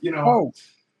stuff. Oh,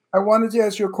 I wanted to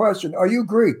ask you a question. Are you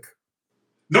Greek?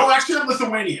 No, actually, I'm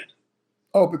Lithuanian.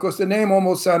 Oh, because the name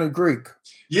almost sounded Greek.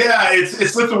 Yeah,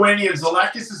 it's Lithuanian.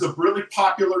 Zlatkus is a really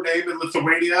popular name in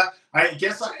Lithuania. I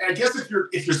guess if you're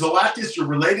Zlatkus, you're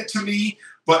related to me,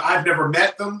 but I've never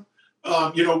met them.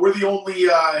 We're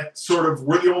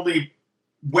the only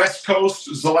West Coast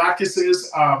Zlatkus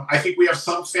is. I think we have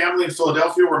some family in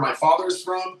Philadelphia where my father's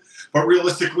from, but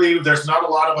realistically, there's not a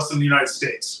lot of us in the United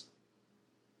States.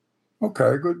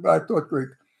 Okay, good. I thought Greek.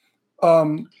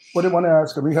 What do you want to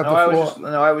ask him? You have the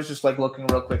floor. I was just like looking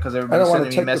real quick because everybody's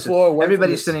sending me messages.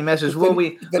 Everybody's sending messages.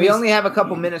 We only have a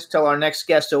couple minutes till our next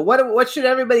guest. So what should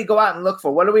everybody go out and look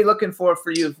for? What are we looking for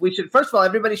you? First of all,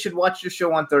 everybody should watch your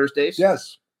show on Thursdays.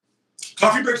 Yes.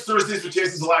 Coffee Breaks Thursdays with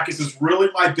Jason Zlatkus is really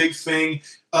my big thing.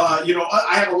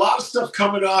 I have a lot of stuff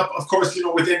coming up. Of course,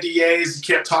 with NDAs, you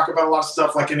can't talk about a lot of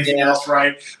stuff like anything else,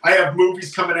 right? I have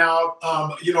movies coming out,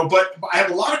 but I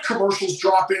have a lot of commercials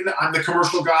dropping. I'm the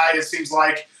commercial guy, it seems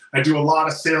like. I do a lot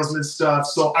of salesman stuff.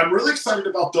 So I'm really excited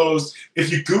about those.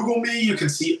 If you Google me, you can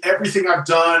see everything I've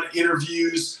done,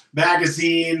 interviews,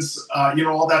 magazines,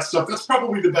 all that stuff. That's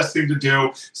probably the best thing to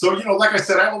do. So, like I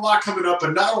said, I have a lot coming up,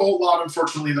 but not a whole lot,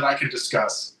 unfortunately, that I can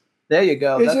discuss. There you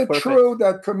go. Is it true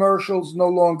that commercials no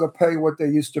longer pay what they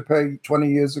used to pay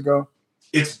 20 years ago?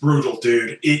 It's brutal,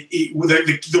 dude.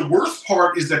 The worst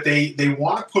part is that they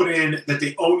want to put in that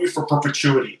they own you for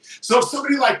perpetuity. So if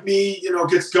somebody like me,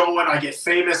 gets going, I get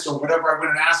famous or whatever, I win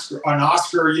an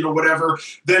Oscar, whatever,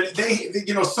 then they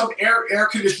some air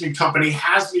conditioning company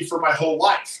has me for my whole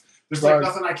life. There's like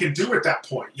nothing I can do at that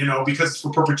point, because it's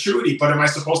for perpetuity. But am I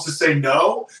supposed to say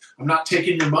no? I'm not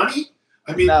taking your money?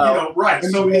 I mean, no. Right.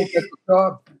 So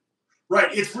right.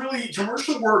 It's really,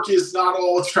 commercial work is not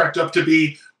all it's cracked up to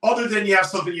be, other than you have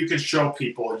something you can show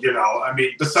people,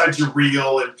 besides your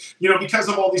reel and, because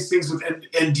of all these things with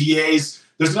NDAs,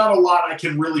 there's not a lot I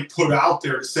can really put out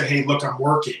there to say, hey, look, I'm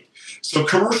working. So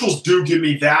commercials do give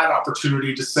me that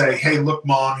opportunity to say, hey, look,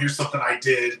 Mom, here's something I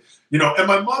did. And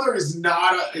my mother is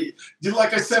not,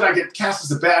 like I said, I get cast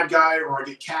as a bad guy or I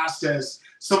get cast as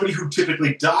somebody who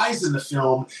typically dies in the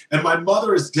film, and my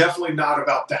mother is definitely not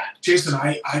about that. Jason,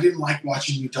 I didn't like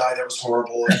watching you die. That was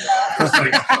horrible.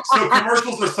 And, so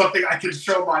commercials are something I can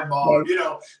show my mom,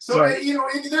 So,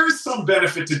 there is some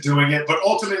benefit to doing it, but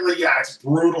ultimately, yeah, it's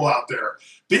brutal out there.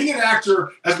 Being an actor,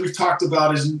 as we've talked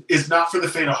about, is not for the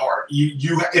faint of heart.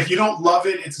 If you don't love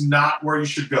it, it's not where you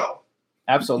should go.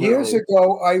 Absolutely. Years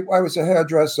ago, I was a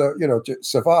hairdresser, to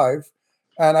survive.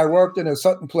 And I worked in a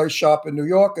Sutton Place shop in New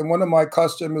York, and one of my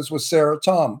customers was Sarah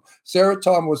Tom. Sarah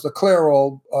Tom was the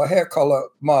Clairol hair color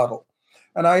model.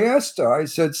 And I asked her, I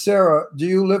said, Sarah, do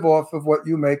you live off of what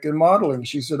you make in modeling?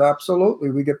 She said, absolutely.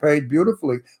 We get paid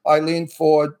beautifully. Eileen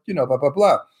Ford, blah, blah,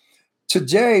 blah.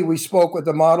 Today, we spoke with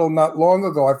a model not long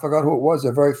ago. I forgot who it was,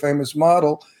 a very famous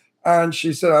model. And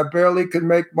she said, I barely can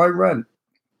make my rent.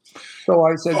 So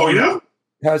I said, oh, yeah.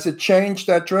 Has it changed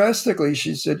that drastically?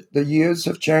 She said, the years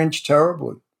have changed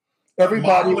terribly.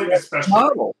 Everybody wants to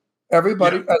model.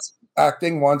 Everybody that's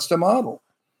acting wants to model.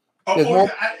 I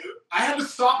had to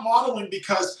stop modeling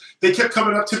because they kept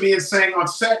coming up to me and saying on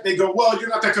set, they go, well, you're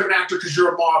not that good an actor because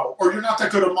you're a model, or you're not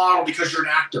that good a model because you're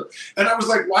an actor. And I was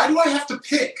like, why do I have to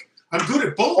pick? I'm good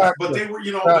at both, but they were,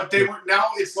 now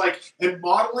it's like, in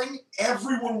modeling,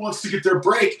 everyone wants to get their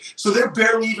break, so they're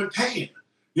barely even paying.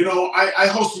 I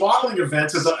host modeling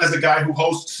events as a guy who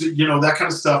hosts, that kind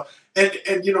of stuff. And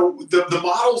the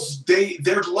models,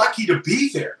 they're lucky to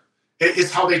be there.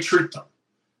 It's how they treat them.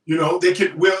 They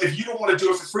can, well, if you don't want to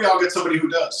do it for free, I'll get somebody who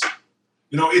does.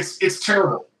 It's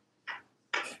terrible.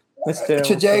 It's terrible.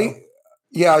 Today,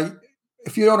 yeah,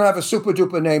 if you don't have a super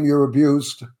duper name, you're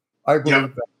abused. I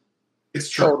believe that. It's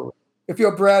true. Totally. If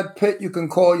you're Brad Pitt, you can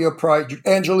call your pride.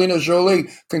 Angelina Jolie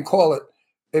can call it.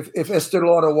 If Estee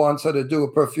Lauder wants her to do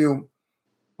a perfume.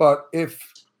 But if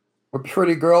a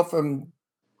pretty girl from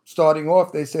starting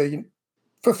off, they say,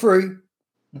 for free.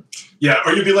 Yeah,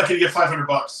 or you'd be lucky to get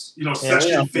 $500,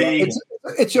 session fee.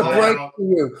 It's a break for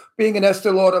you. Being an Estee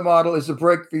Lauder model is a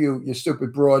break for you, you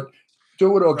stupid broad.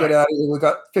 Do it or get out of here. We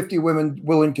got 50 women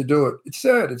willing to do it. It's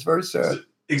sad. It's very sad.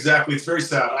 Exactly. It's very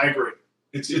sad. I agree.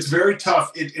 It's very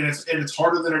tough, and it's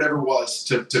harder than it ever was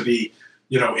to be,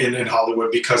 in Hollywood,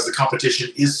 because the competition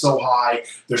is so high.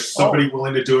 There's somebody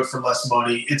willing to do it for less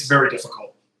money. It's very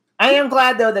difficult. I am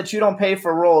glad, though, that you don't pay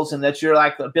for roles and that you're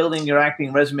like building your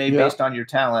acting resume based on your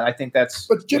talent. I think that's.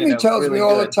 But Jimmy tells me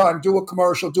all the time, do a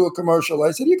commercial.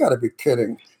 I said, you got to be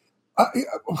kidding.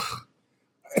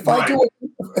 If I do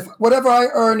it, whatever I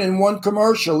earn in one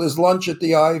commercial is lunch at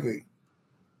the Ivy.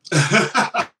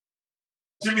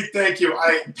 Jimmy, thank you.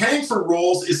 Paying for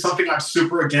roles is something I'm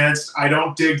super against. I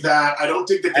don't dig that. I don't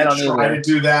dig that they try to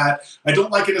do that. I don't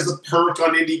like it as a perk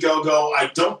on Indiegogo. I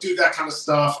don't do that kind of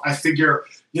stuff. I figure,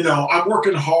 I'm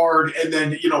working hard, and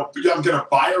then, I'm going to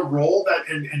buy a role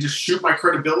and just shoot my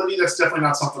credibility. That's definitely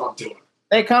not something I'm doing.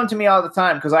 They come to me all the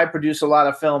time because I produce a lot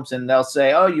of films, and they'll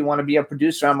say, "Oh, you want to be a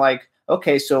producer?" I'm like,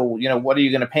 "Okay, so what are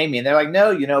you going to pay me?" And they're like,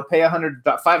 "No, pay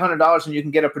 $500 and you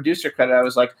can get a producer credit." I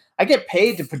was like, "I get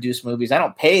paid to produce movies. I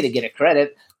don't pay to get a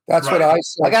credit." That's what I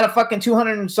said. I got a fucking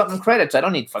 200 and something credits. I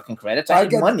don't need fucking credits. I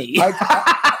need money.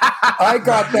 I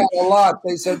got that a lot.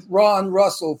 They said, "Ron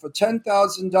Russell, for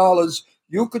 $10,000,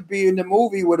 you could be in the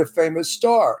movie with a famous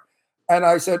star." And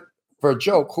I said, for a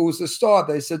joke, "Who's the star?"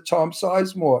 They said, "Tom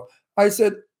Sizemore." I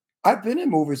said, "I've been in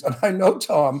movies and I know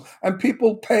Tom, and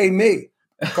people pay me."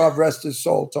 God rest his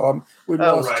soul, Tom. We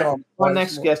lost Tom. Our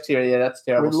next guest here. Yeah, that's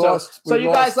terrible. So you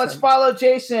guys, let's follow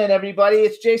Jason, everybody.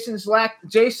 It's Jason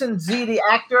Z, the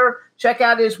actor. Check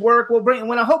out his work.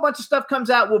 When a whole bunch of stuff comes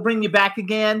out, we'll bring you back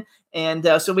again, and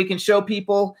so we can show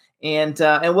people. And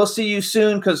we'll see you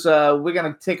soon because we're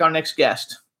gonna take our next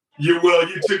guest. You will.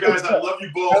 You too, guys. I love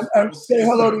you both. And say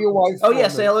hello to your wife. Oh, yeah.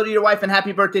 Say hello to your wife and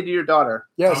happy birthday to your daughter.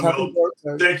 Yes, happy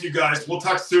birthday. Thank you, guys. We'll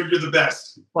talk soon. You're the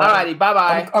best. All righty.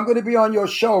 Bye-bye. I'm going to be on your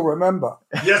show, remember?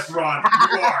 Yes, Ron.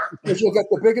 You are. Because you'll get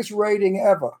the biggest rating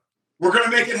ever. We're going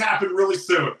to make it happen really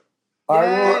soon.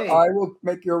 I will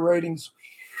make your ratings.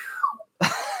 All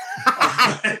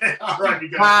right, you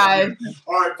guys. Bye.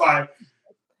 All right, bye.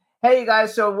 Hey, you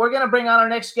guys, so we're going to bring on our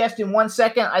next guest in 1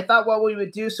 second. I thought what we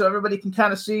would do so everybody can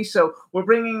kind of see. So we're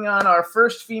bringing on our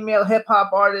first female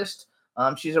hip-hop artist.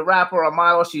 She's a rapper, a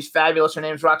model. She's fabulous. Her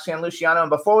name's Roxanne Luciano.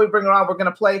 And before we bring her on, we're going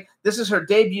to play. This is her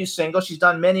debut single. She's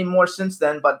done many more since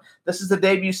then, but this is the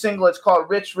debut single. It's called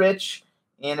Rich Rich,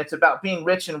 and it's about being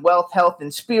rich in wealth, health,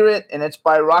 and spirit, and it's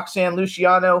by Roxanne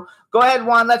Luciano. Go ahead,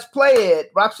 Juan. Let's play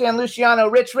it. Roxanne Luciano,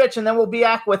 Rich Rich, and then we'll be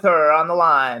back with her on the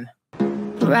line.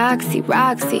 Roxy,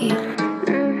 Roxanne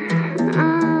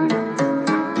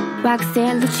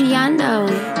Luciano.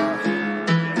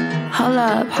 Hold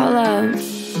up.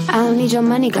 I don't need your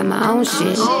money, got my own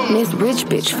shit. Miss Rich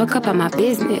Bitch, fuck up on my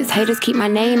business. Haters keep my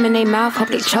name in their mouth, hope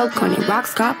they choke on it.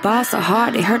 Rocks got balls so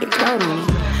hard, they heard it grow on it.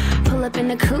 Pull up in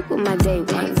the coupe with my day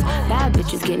ones. Bad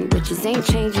bitches getting riches, ain't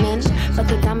changing none. But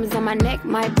the diamonds on my neck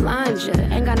might blind ya.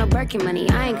 Ain't got no Birkin money,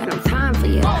 I ain't got no time for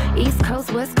ya. East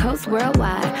Coast, West Coast,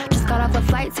 worldwide. Just got off a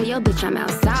flight, tell your bitch I'm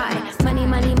outside.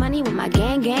 Money with my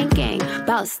gang.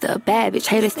 Bossed up, bad bitch,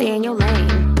 haters stay in your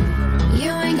lane.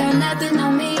 You ain't got nothing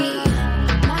on me.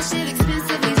 My shit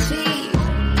expensive and cheap.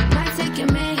 Might take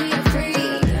your man here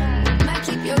free. Might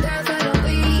keep your girl for the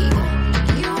week.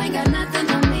 You ain't got nothing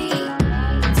on me.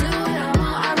 Do what I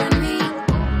want, I run me.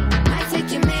 Might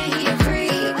take your man here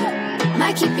free.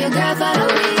 Might keep your girl for the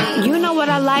week. You know what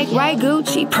I like, right?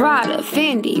 Gucci, Prada,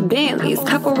 Fendi, Bentleys,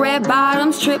 couple red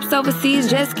bottoms, trips overseas,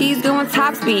 jet skis, doing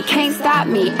top speed. Can't stop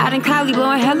me. Out in Cali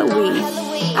blowing hella weed.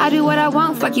 I do what I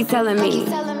want, fuck you telling me.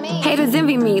 Haters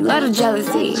envy me, love the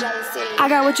jealousy. I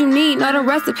got what you need, know the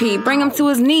recipe. Bring him to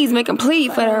his knees, make him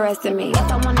plead for the rest of me. If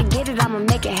I wanna get it, I'ma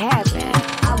make it happen.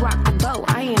 I rock the boat,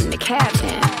 I am the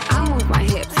captain. I move my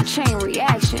hips, chain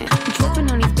reaction.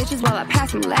 Dripping on these bitches while I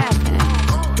pass them laughing.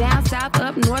 Down south,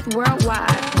 up north, worldwide.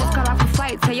 Just got off a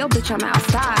flight, tell your bitch I'm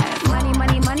outside.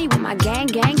 Money with my gang.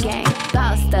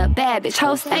 Bossed up, bad bitch,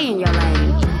 ho, stay in your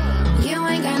lane. You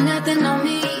ain't got nothing on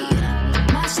me.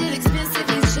 My shit expensive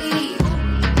and cheap.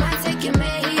 Might take your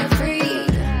man here free.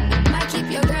 Might keep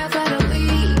your girl for the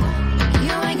week.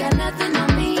 You ain't got nothing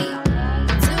on me.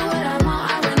 Do what I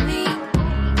want, I run me.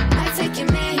 Might take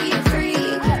your man here free.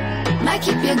 Might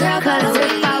keep your girl for the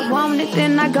week. If I want it,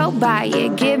 then I go buy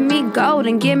it. Give me gold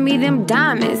and give me them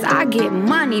diamonds. I get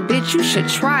money, bitch, you should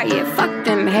try it. Fuck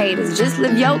them haters, just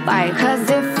live your life. Cause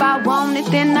if I want it,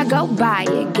 then I go buy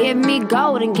it. Give me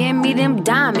gold and give me them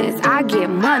diamonds. I get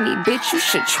money, bitch, you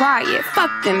should try it.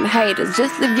 Fuck them haters,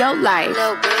 just live your life.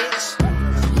 Little bitch.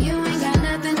 You ain't got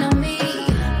nothing on me.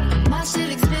 My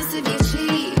shit expensive, you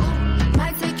cheap.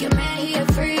 Might take your man here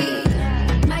free.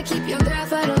 Might keep your girl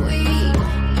for the week.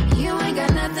 You ain't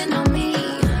got nothing on me.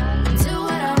 Do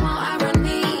what I want, I run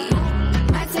me.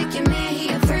 Might take your man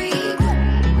here free.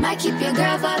 Might keep your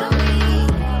girl for the week.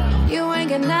 You ain't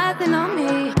got nothing on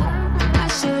me. My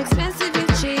shit expensive, you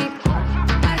cheap.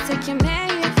 Might take your man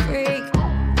here free.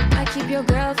 Might keep your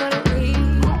girl for the week.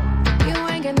 You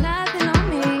ain't got nothing on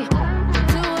me.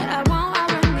 Do what I want, I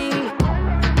run me.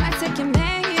 Might take your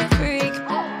man here free.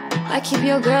 Might keep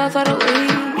your girl for the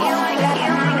week. You ain't got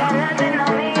nothing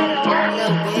on me.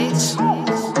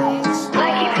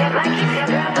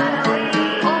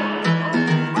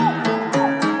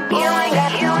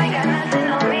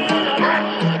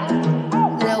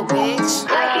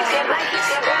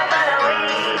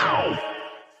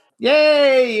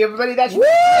 Yay, everybody! That's Woo!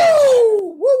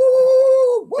 Woo, woo,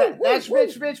 woo, woo, That's woo,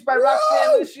 Rich Rich by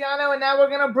Roxanne Luciano, and now we're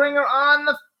gonna bring her on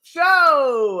the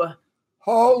show.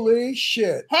 Holy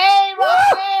shit! Hey,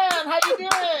 Roxanne, how you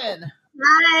doing?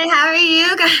 Hi, how are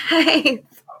you guys?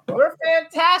 We're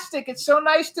fantastic. It's so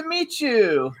nice to meet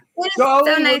you. It's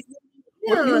Darling, so nice to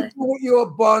What you meet do you. with your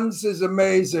buns is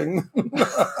amazing. Thank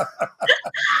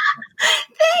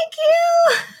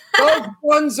you. Those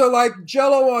buns are like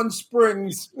Jello on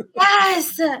springs.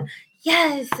 Yes.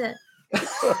 Yes.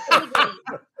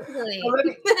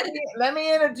 Let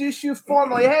me introduce you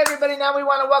formally. Hey, everybody. Now we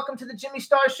want to welcome to the Jimmy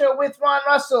Star Show with Ron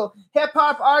Russell,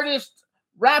 hip-hop artist,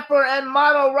 rapper, and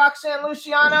model Roxanne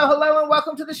Luciano. Hello and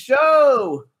welcome to the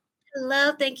show.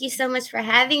 Hello. Thank you so much for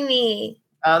having me.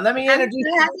 Let me I'm introduce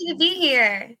so happy to be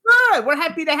here. Good. We're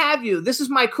happy to have you. This is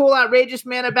my cool, outrageous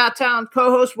man about town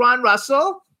co-host, Ron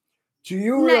Russell. Do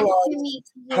you Nice realize, to meet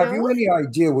you. have you any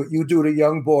idea what you do to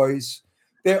young boys?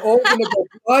 They're all going to go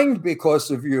blind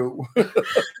because of you.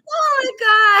 Oh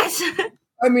my gosh.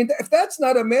 I mean, if that's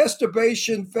not a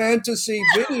masturbation fantasy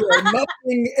video,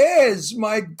 nothing is.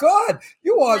 My God,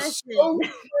 you are so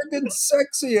friggin'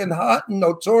 sexy and hot and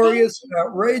notorious and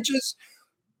outrageous.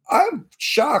 I'm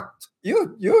shocked.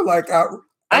 You're like out.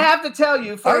 I have to tell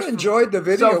you, I enjoyed the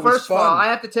video. So It was first of all, fun. I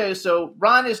have to tell you, so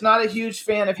Ron is not a huge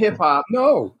fan of hip hop.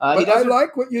 No, He but I doesn't-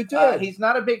 like what you did. He's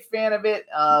not a big fan of it.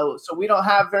 So we don't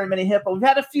have very many hip hop. We've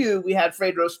had a few. We had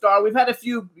Fredo Star. We've had a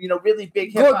few, really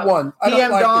big hip hop. Good one. I don't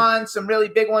PM like Dawn, some really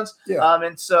big ones. Yeah.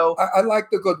 And so I like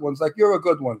the good ones. Like you're a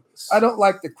good one. I don't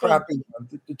like the crappy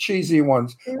ones, the cheesy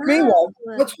ones. Meanwhile,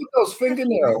 what's with those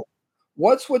fingernails?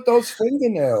 What's with those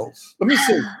fingernails? Let me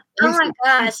see. Oh my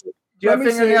gosh. do you have Let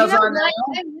me see. fingernails You know on now?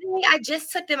 what? I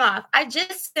just took them off. I just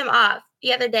took them off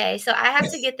the other day, so I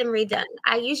have to get them redone.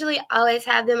 I usually always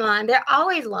have them on. They're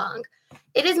always long.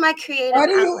 It is my creative How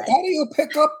do outlet. you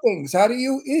pick up things? How do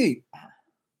you eat?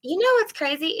 You know what's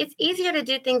crazy? It's easier to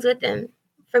do things with them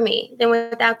for me than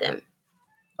without them.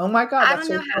 Oh my God, I that's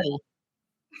don't so know how. funny.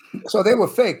 So they were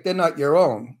fake. They're not your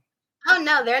own. Oh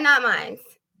no, they're not mine.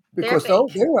 Because They're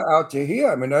fake. they were out to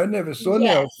here. I mean, I never saw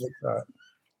nails like that.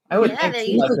 I would Yeah, think they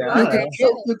so, usually but, You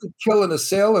are. could kill an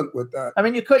assailant with that. I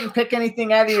mean, you couldn't pick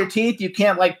anything out of your teeth. You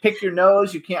can't pick your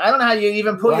nose. You can't. I don't know how you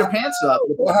even pull your Wow. pants up.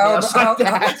 With Well, nails like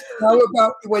that. how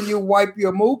about when you wipe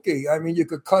your mookie? I mean, you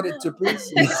could cut it to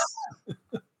pieces.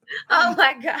 Oh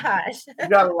my gosh. You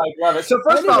gotta love it. So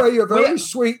first of all, Anyway, you're very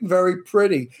sweet and very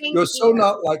pretty. Thank You're so you.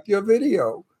 not like your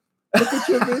video. Look at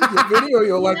your video.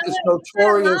 You're like this know, it's not a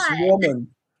notorious lie. woman.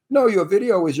 No, your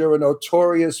video is you're a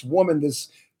notorious woman, this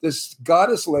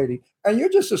goddess lady. And you're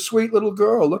just a sweet little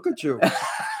girl. Look at you.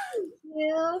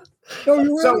 Yeah. No, you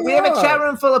really so we have a are. chat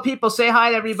room full of people. Say hi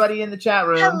to everybody in the chat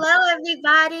room. Hello,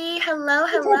 everybody. Hello, Look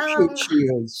how hello. cute she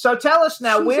is. So tell us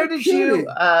now, She's where a did cutie. you?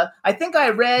 I think I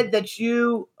read that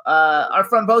you are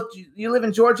from both. You live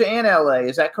in Georgia and LA.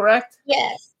 Is that correct?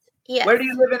 Yes. Yes. Where do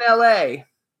you live in LA?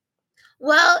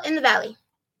 Well, in the valley.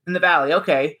 In the Valley.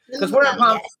 Okay, because In the we're in Valley,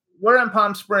 Palm. yes. We're in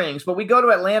Palm Springs, but we go to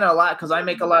Atlanta a lot because I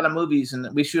make a lot of movies and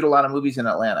we shoot a lot of movies in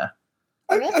Atlanta.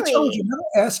 I told Really? you,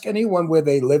 never ask anyone where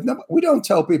they live. No, we don't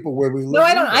tell people where we live. No,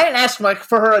 I don't. either. I didn't ask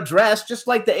for her address, just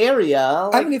the area.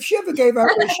 I mean, if she ever gave out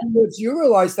where she lives, you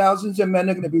realize thousands of men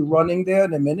are going to be running there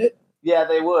in a minute. yeah,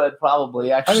 they would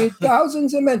probably I actually. mean,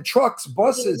 thousands of men, trucks,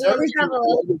 buses, You're in everything.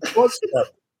 trouble.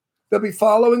 They'll be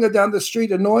following her down the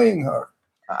street, annoying her.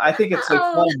 I think it's Oh.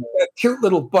 fun. That cute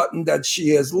little button that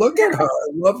she is. Look at her. I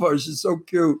love her. She's so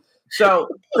cute. So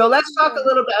let's talk a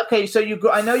little bit. Okay, so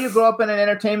I know you grew up in an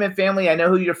entertainment family. I know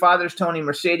who your father's, Tony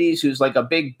Mercedes, who's like a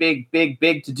big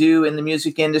to do in the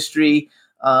music industry.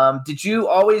 Did you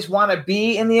always want to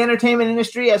be in the entertainment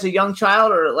industry as a young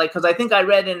child, or because I think I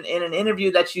read in an interview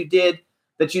that you did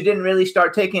that you didn't really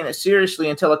start taking it seriously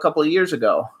until a couple of years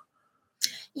ago?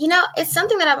 You know, it's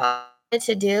something that I've always wanted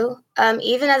to do.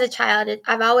 Even as a child,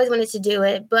 I've always wanted to do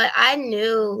it, but I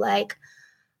knew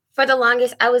for the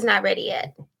longest I was not ready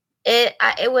yet.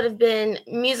 It would have been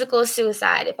musical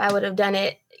suicide if I would have done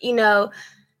it,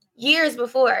 years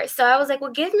before. So I was like, well,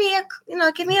 give me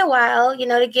a while,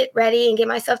 to get ready and get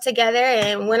myself together.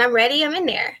 And when I'm ready, I'm in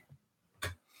there.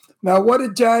 Now, what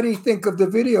did Daddy think of the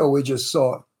video we just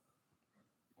saw?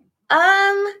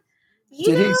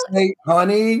 Did he say,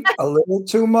 honey, a little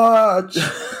too much?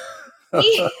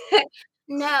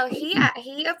 No,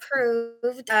 he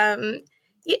approved.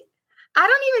 I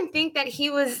don't even think that he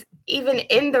was even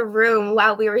in the room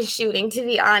while we were shooting, to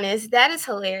be honest. That is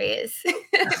hilarious.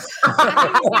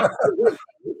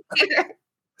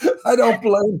 I don't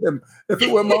blame him. If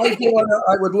it were my daughter,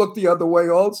 I would look the other way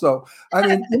also. I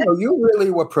mean, you really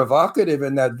were provocative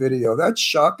in that video. That's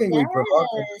shockingly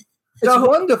provocative. It's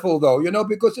wonderful, though,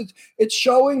 because it's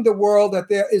showing the world that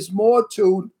there is more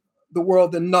to the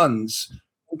world than nuns,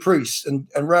 and priests, and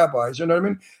rabbis. You know what I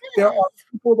mean? There are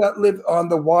people that live on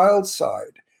the wild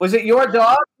side. Was it your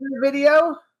dog in the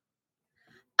video?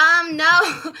 No,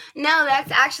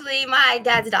 that's actually my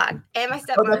dad's dog and my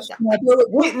stepmother's dog.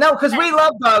 No, because we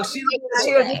love dogs.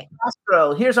 Here's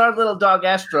Astro. Here's our little dog,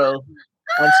 Astro.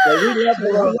 And so we love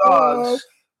the little dogs.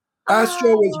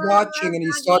 Astro was watching and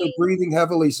he started breathing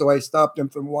heavily, so I stopped him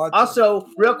from watching. Also,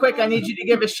 real quick, I need you to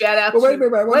give a shout out. Wait.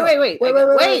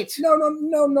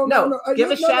 No.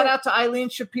 Give a shout out to Eileen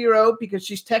Shapiro because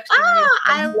she's texting me.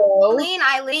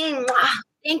 Eileen.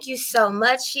 Thank you so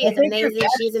much. She is amazing.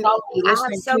 She's amazing. I have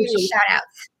so many shout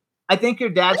outs. I think your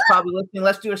dad's probably listening.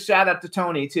 Let's do a shout out to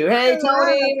Tony too. Hey,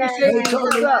 Tony.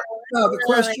 Now the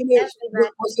question is,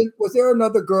 was there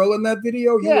another girl in that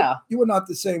video? You were not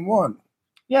the same one.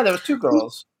 Yeah, there was 2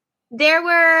 girls. There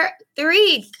were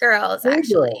 3 girls,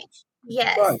 actually. Girls.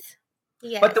 Yes. Right.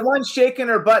 Yes. But the one shaking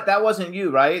her butt, that wasn't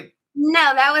you, right?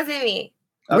 No, that wasn't me.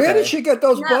 Okay. Where did she get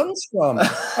those buns from?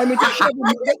 I mean, does she have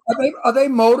are they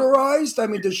motorized? I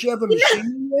mean, does she have a machine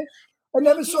in there? I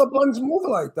never saw buns move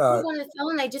like that. On the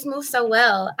phone, they just move so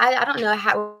well. I don't know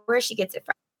where she gets it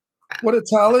from. What a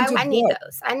talented I need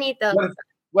those. I need those.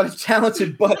 What a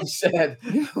talented butt, he said.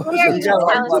 Very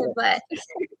talented butt.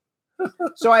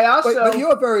 So I also... But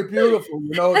you're very beautiful.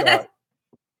 You know that.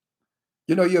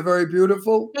 You're very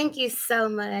beautiful. Thank you so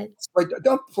much. Wait,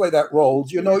 don't play that role.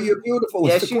 You're beautiful.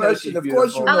 Yes, the question. Of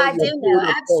course you know. I do know.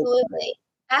 Absolutely.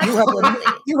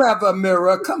 You have a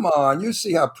mirror. Come on. You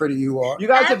see how pretty you are. You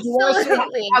guys, if you want to see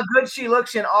how good she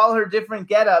looks in all her different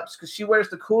get-ups, because she wears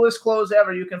the coolest clothes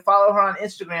ever, you can follow her on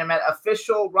Instagram at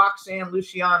official Roxanne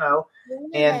Luciano.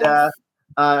 Yes.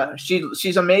 And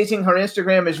she's amazing. Her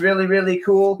Instagram is really, really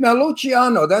cool. Now,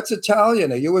 Luciano, that's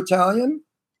Italian. Are you Italian?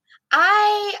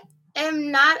 I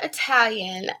am not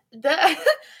Italian.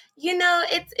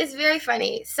 It's very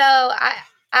funny. So I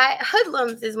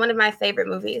Hoodlums is one of my favorite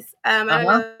movies. I don't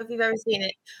know if you've ever seen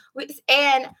it.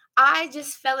 And I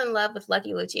just fell in love with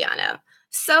Lucky Luciano.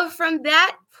 So from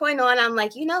that point on, I'm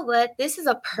like, you know what? This is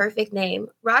a perfect name,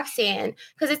 Roxanne,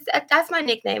 because that's my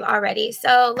nickname already.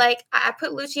 So like I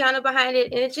put Luciano behind it,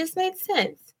 and it just made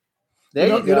sense.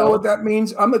 You know what that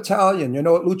means? I'm Italian. You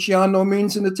know what Luciano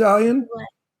means in Italian? What?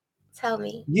 Tell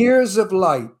me. Years of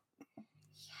light.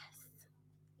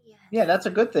 Yeah, that's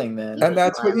a good thing then. And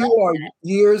that's what you are,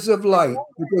 years of light,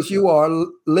 because you are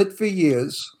lit for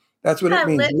years. That's what it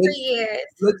means. Lit for years.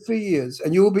 Lit for years.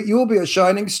 And you will be a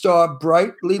shining star,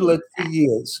 brightly lit for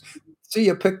years. See,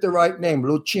 you picked the right name,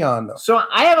 Luciano. So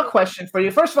I have a question for you.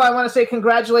 First of all, I want to say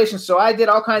congratulations. So I did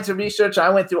all kinds of research. I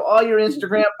went through all your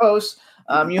Instagram posts.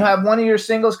 You have one of your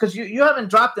singles, because you haven't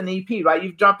dropped an EP, right?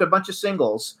 You've dropped a bunch of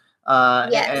singles.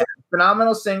 Yes.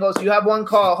 Phenomenal singles. You have one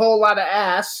called A Whole Lot of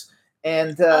Ass.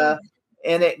 And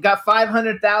it got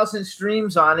 500,000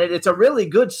 streams on it. It's a really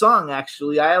good song,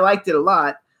 actually. I liked it a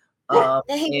lot. Do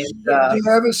you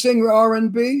ever sing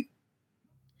R&B?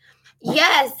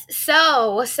 Yes.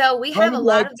 So we have a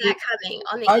lot of that coming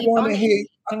on the. I want to hear.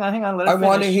 Hang on. I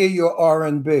want to hear your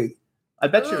R&B. I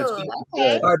bet you it's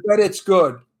good. I bet it's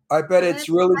good. I bet it's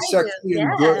really sexy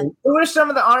and good. Who are some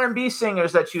of the R&B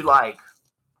singers that you like?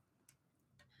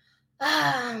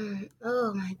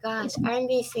 Oh my gosh,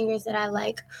 R&B singers that I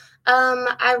like.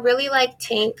 I really like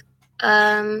Tank.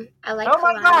 I like. Oh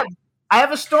my God, I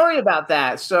have a story about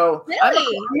that. So really? I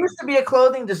used to be a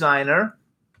clothing designer,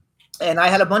 and I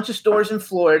had a bunch of stores in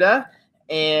Florida,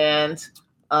 and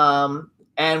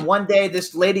one day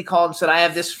this lady called and said, I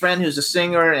have this friend who's a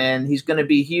singer, and he's going to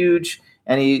be huge.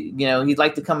 And he'd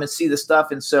like to come and see the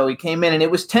stuff. And so he came in, and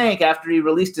it was Tank after he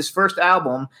released his first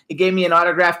album. He gave me an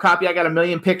autographed copy. I got 1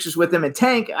 million pictures with him. And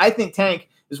I think Tank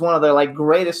is one of the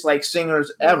greatest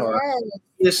singers ever. Yes.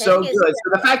 He is so good.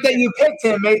 So the fact that you picked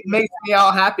him makes me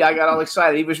all happy. I got all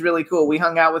excited. He was really cool. We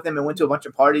hung out with him and went to a bunch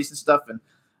of parties and stuff.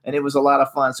 And it was a lot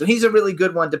of fun. So he's a really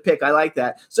good one to pick. I like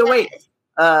that. So wait,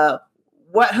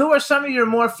 who are some of your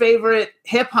more favorite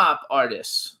hip hop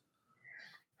artists?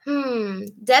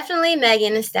 Definitely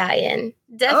Megan Thee Stallion.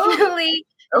 Definitely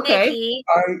Nicki.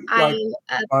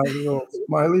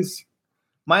 Miley's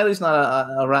not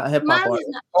a hip hop artist.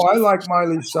 I like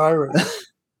Miley Cyrus.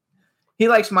 He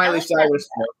likes Miley Cyrus.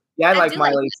 Yeah, I like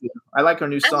Miley too. I like her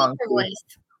new song.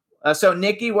 So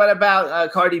Nicki, what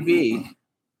about Cardi B?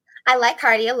 I like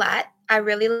Cardi a lot. I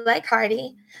really like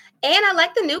Cardi, and I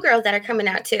like the new girls that are coming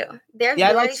out too. They're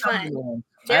very fun.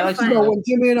 When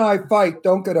Jimmy and I fight,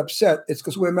 don't get upset. It's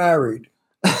because we're married.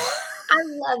 I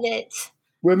love it.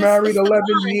 We're married 11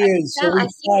 years, so we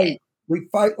fight. We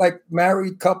fight like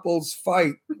married couples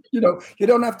fight. You know, you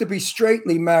don't have to be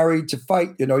straightly married to fight.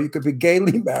 You know, you could be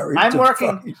gaily married. I'm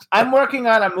working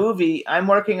on a movie.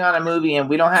 And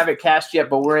we don't have it cast yet,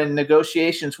 but we're in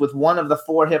negotiations with one of the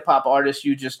 4 hip hop artists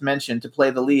you just mentioned to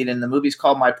play the lead. And the movie's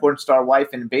called My Porn Star Wife,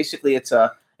 and basically it's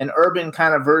an urban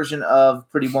kind of version of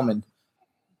Pretty Woman.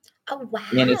 Oh wow!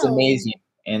 And it's amazing.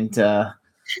 And it's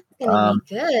gonna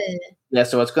be good. Yeah,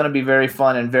 so it's going to be very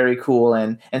fun and very cool.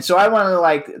 And so I want to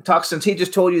like talk, since he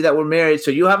just told you that we're married.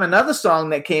 So you have another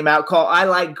song that came out called I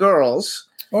Like Girls.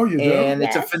 Oh, you do? And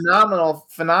it's a phenomenal,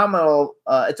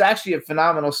 it's actually a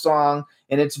phenomenal song.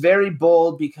 And it's very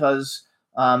bold because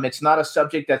it's not a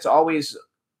subject that's always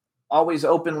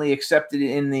openly accepted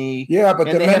in the but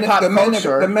the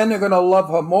men are going to love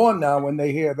her more now when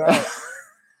they hear that.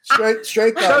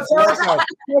 Straight guys. So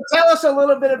tell us a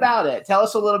little bit about it.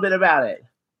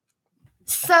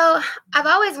 So I've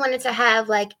always wanted to have,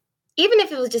 like, even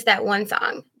if it was just that one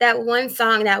song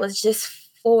that was just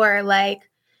for, like,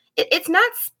 it's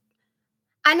not,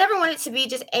 I never wanted to be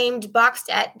just boxed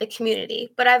at the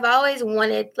community, but I've always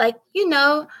wanted, like, you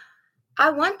know,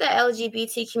 I want the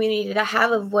LGBT community to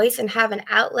have a voice and have an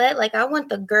outlet. Like, I want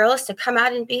the girls to come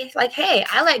out and be like, hey,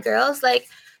 I like girls. Like,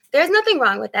 there's nothing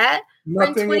wrong with that.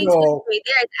 Nothing at all. There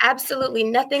is absolutely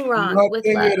nothing wrong with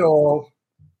love. Nothing at all.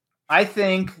 I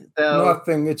think though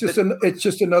nothing. It's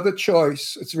just another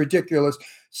choice. It's ridiculous.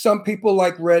 Some people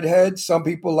like redheads, some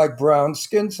people like brown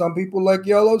skin, some people like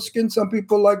yellow skin, some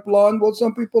people like blonde. Well,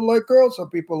 some people like girls, some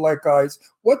people like guys.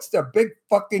 What's the big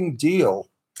fucking deal?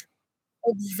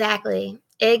 Exactly.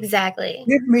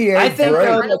 Give me a I think break.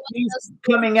 though, that you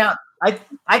coming out.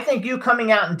 I think you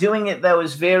coming out and doing it though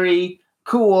is very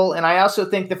cool, and I also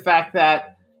think the fact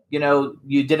that, you know,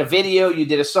 you did a video, you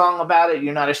did a song about it,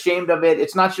 you're not ashamed of it.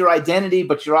 It's not your identity,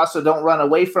 but you also don't run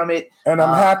away from it. And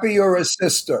I'm happy you're a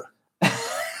sister.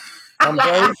 I'm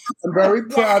very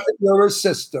proud that you're a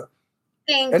sister.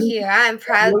 Thank you. I'm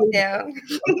proud too.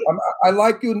 I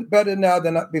like you better now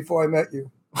than before I met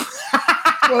you.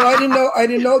 Well, I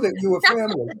didn't know that you were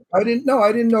family. I didn't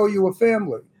know you were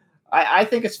family. I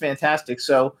think it's fantastic.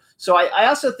 So I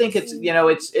also think it's, you know,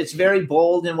 it's very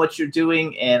bold in what you're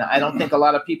doing, and I don't think a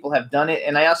lot of people have done it.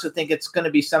 And I also think it's going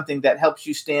to be something that helps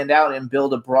you stand out and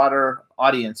build a broader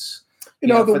audience, you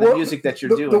know, for the music that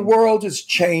you're doing. The world is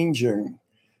changing.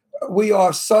 We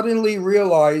are suddenly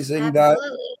realizing that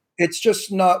it's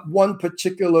just not one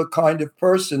particular kind of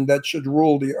person that should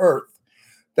rule the earth.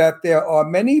 That there are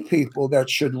many people that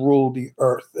should rule the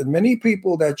earth, and many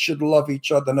people that should love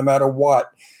each other no matter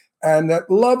what. And that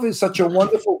love is such a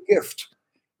wonderful gift.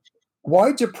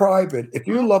 Why deprive it? If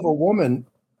you love a woman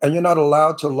and you're not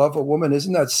allowed to love a woman,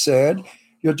 isn't that sad?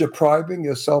 You're depriving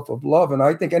yourself of love. And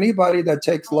I think anybody that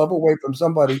takes love away from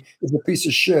somebody is a piece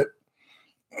of shit.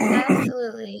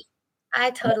 Absolutely. I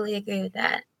totally agree with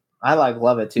that. I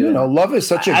love it too. You know, love is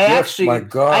such a gift. My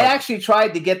God. I actually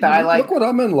tried to get that. Look what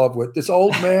I'm in love with, this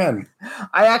old man.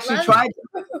 I actually tried.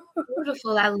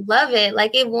 Beautiful. I love it.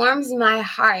 Like, it warms my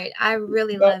heart. I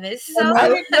really love it. So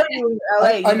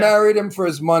I married him for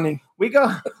his money. We go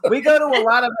to a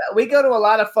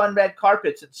lot of fun red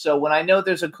carpets. And so when I know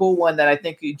there's a cool one that I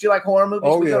think, do you like horror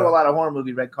movies? We go to a lot of horror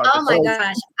movie red carpets. Oh my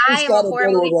gosh. I am a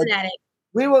horror movie fanatic.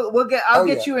 I'll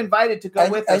get you invited to go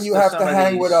with us. And you have to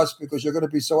hang with us because you're going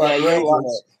to be so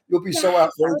outrageous. You'll be so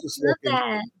outrageous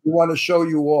looking. We want to show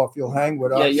you off. You'll hang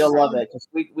with us. Yeah, you'll love it because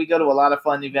we go to a lot of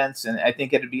fun events, and I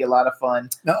think it'd be a lot of fun.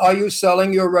 Now, are you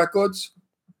selling your records?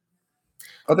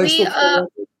 Are they still?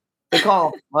 They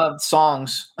call them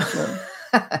songs.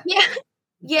 Yeah.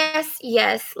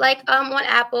 Yes. Like on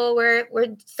Apple,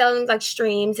 we're selling like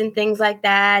streams and things like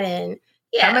that, and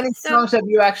yeah. How many songs have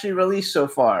you actually released so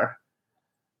far?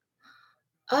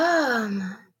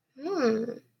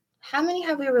 How many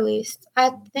have we released?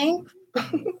 I think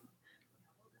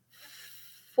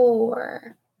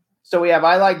 4. So we have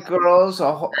I Like Girls,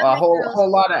 a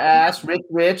whole lot of ass,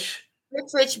 Rich,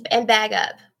 and Bag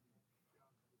Up.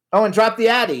 Oh, and Drop the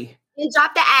Addy.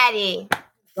 Drop the Addy.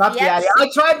 The Addy. I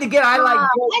tried to get I Like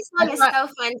Girls. That song is so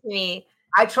fun to me.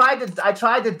 I tried to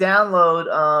download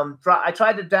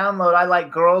I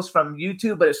Like Girls from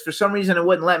YouTube, but for some reason it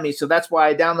wouldn't let me. So that's why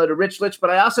I downloaded Rich, but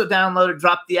I also downloaded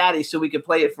Drop the Addy so we could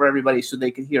play it for everybody so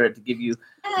they could hear it, to give you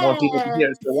more people to hear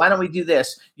it. So why don't we do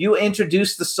this? You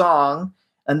introduce the song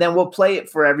and then we'll play it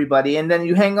for everybody, and then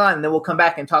you hang on and then we'll come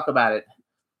back and talk about it.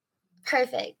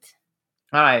 Perfect.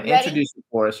 All right, ready? Introduce it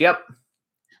for us. Yep.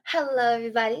 Hello,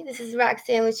 everybody. This is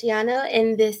Roxanne Luciano,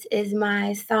 and this is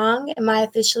my song and my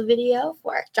official video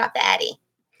for Drop the Addy.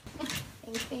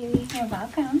 Thanks, baby. You're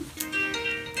welcome.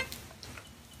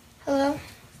 Hello?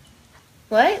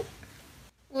 What?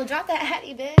 Well, drop that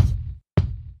Addy, bitch.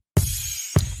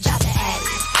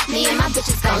 Addy. Me and my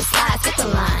bitches gon' slide, skip the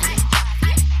line.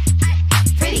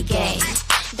 Pretty gay.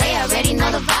 They already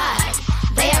know the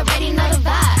vibe. They already know the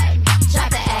vibe. Drop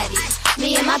the Addy.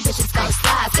 Me and my bitches gon'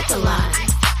 slide, skip the line.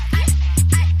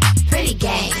 Pretty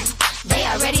gay. They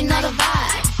already know the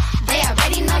vibe. They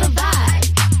already know the vibe.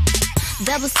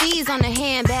 Double C's on the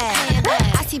handbag.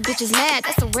 I see bitches mad,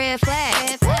 that's a red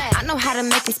flag. I know how to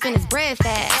make him spin his bread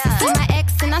fast. See my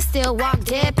ex and I still walk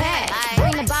dead past.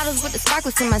 Bring the bottles with the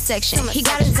sparklers in my section. He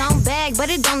got his own bag, but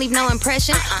it don't leave no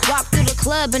impression. Walk through the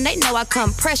club and they know I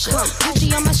come pressure.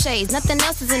 Gucci on my shades, nothing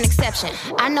else is an exception.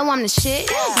 I know I'm the shit,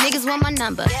 niggas want my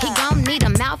number. He gon' need a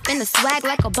mouth and a swag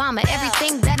like Obama.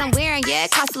 Everything that I'm wearing, yeah,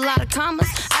 it costs a lot of commas.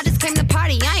 I just came to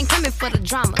party, I ain't coming for the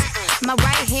drama. My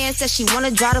right hand says she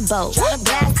wanna draw the boat.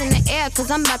 Blast in the air,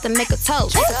 cause I'm about to make a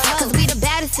toast. Cause we the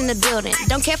baddest in the building.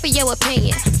 Don't care for your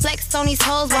opinion. Flex on these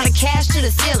hoes, wanna cash to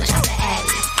the ceiling.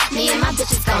 Me and my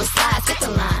bitches gon' slide, skip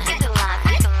the line.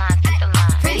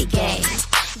 Pretty gay.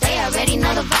 They already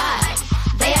know the vibe.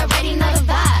 They already know the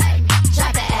vibe.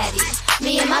 Drop the Addy.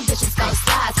 Me and my bitches gon'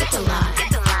 slide, skip the line.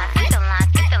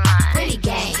 Pretty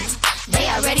gay. They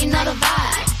already know the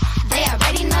vibe. They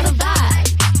already know the vibe.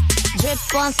 Drip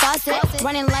on faucet,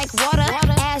 running like water.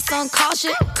 Ass on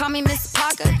caution, call me Miss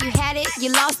Parker. You had it,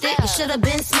 you lost it, you should've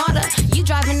been smarter. You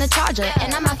driving the Charger,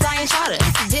 and I'm a flying charter.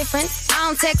 It's the difference. I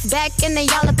don't text back, and they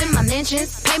all up in my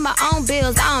mentions. Pay my own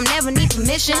bills, I don't never need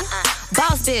permission.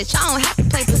 Boss bitch, I don't have to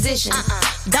play position.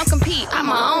 Don't compete, I'm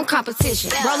my own competition.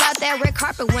 Roll out that red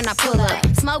carpet when I pull up.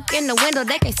 Smoke in the window,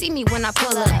 they can see me when I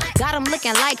pull up. Got them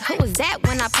looking like, who is that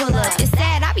when I pull up? It's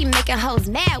sad, I be making hoes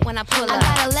mad when I pull up.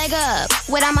 I got a leg up,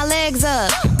 without my legs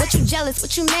up. What you jealous,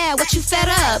 what you mad, what you fed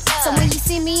up? So when you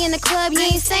see me in the club, you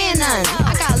ain't saying nothing.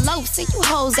 I got loafs and you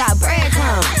hoes got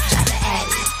breadcrumbs. Drop the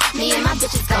Addy. Me and my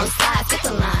bitches gon' slide, skip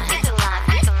the line.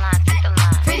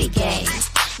 Pretty gay.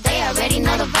 They already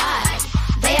know the vibe.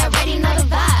 They already know the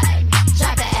vibe.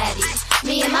 Drop the Addy.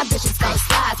 Me and my bitches gon'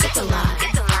 slide, skip the line.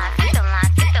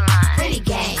 Pretty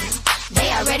gay.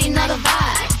 They already know the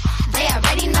vibe. They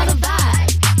already know the vibe.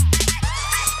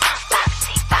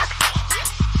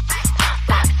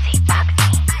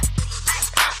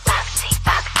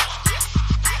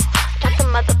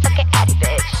 Motherfucking Addy,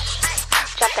 bitch.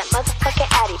 Drop that motherfucking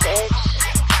Addy, bitch.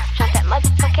 Drop that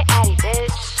motherfucking Addy,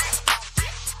 bitch.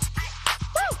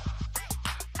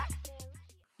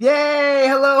 Yay!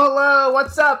 Hello.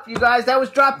 What's up, you guys? That was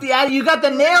Drop the Addy. You got the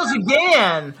nails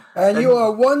again. And you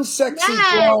are one sexy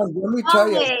blonde. Let me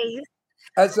tell you,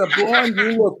 as a blonde,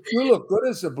 you look good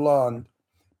as a blonde.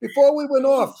 Before we went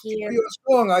off your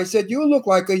song, I said you look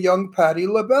like a young Patti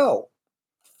LaBelle.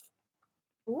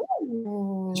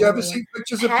 Ooh. Did you ever see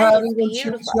pictures of Patti when she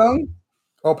was young?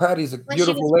 Oh, Patty's a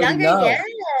beautiful lady younger, now.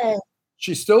 Yes.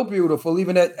 She's still beautiful,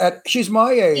 even at she's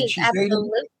my age.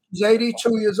 She's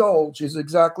 82 years old. She's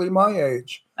exactly my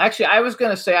age. Actually, I was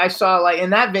going to say I saw, like, in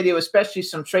that video, especially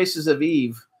some traces of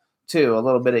Eve, too. A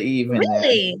little bit of Eve in there.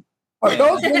 Really?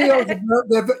 Those videos,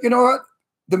 you know what?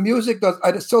 The music does.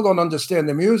 I still don't understand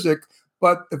the music,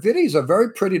 but the videos are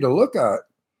very pretty to look at.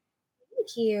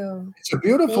 Thank you. It's a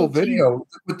beautiful video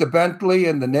with the Bentley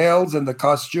and the nails and the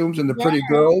costumes and the pretty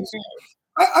girls.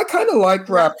 I kind of like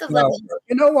rap now.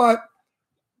 You know what?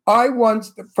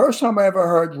 The first time I ever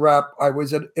heard rap, I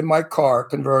was in my car,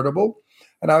 convertible,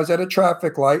 and I was at a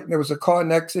traffic light, and there was a car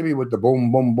next to me with the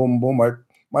boom, boom, boom, boom.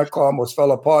 My car almost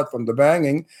fell apart from the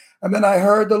banging. And then I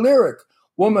heard the lyric,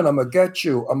 "Woman, I'm going to get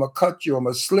you, I'm going to cut you, I'm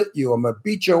going to slit you, I'm going to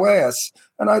beat your ass."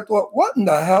 And I thought, what in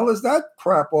the hell is that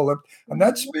crap all of? And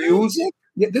that's music?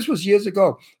 Yeah, this was years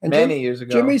ago. And Many years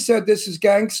ago. Jimmy said this is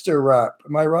gangster rap.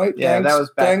 Am I right? Yeah, that was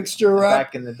gangster rap.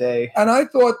 Back in the day. And I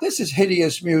thought, this is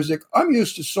hideous music. I'm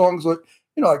used to songs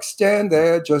like "Stand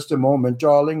There Just a Moment,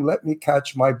 Darling, Let Me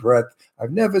Catch My Breath.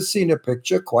 I've never seen a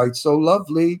picture quite so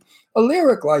lovely." A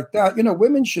lyric like that,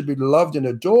 women should be loved and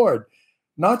adored.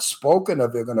 Not spoken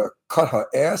of, they're going to cut her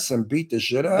ass and beat the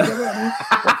shit out of her. I mean,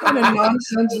 what kind of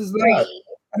nonsense is that?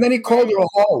 And then he called her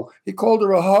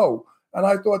a hoe. And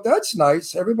I thought, that's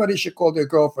nice. Everybody should call their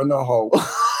girlfriend a hoe.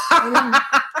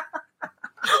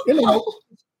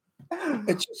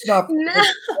 It's just not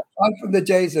I'm from the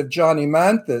days of Johnny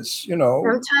Mathis,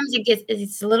 Sometimes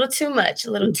it's a little too much,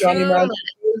 Johnny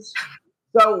Mathis.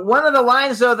 So one of the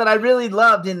lines, though, that I really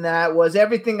loved in that was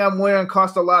 "Everything I'm wearing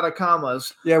cost a lot of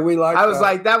commas." Yeah, we like that. I was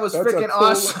like, that was freaking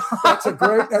awesome.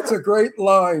 That's a great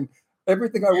line.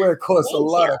 Everything I wear costs a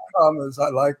lot of commas. I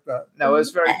like that. No,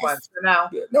 it's very fun. So now,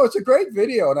 no, it's a great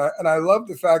video, and I love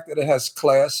the fact that it has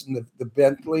class and the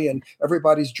Bentley, and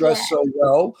everybody's dressed so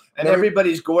well, and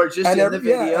everybody's gorgeous in the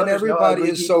video, and everybody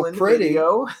is so pretty.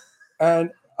 And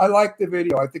I like the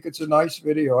video. I think it's a nice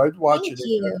video. I'd watch Thank it.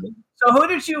 you. So who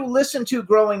did you listen to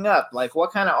growing up? Like,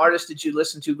 what kind of artists did you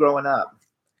listen to growing up?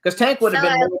 Because Tank would have So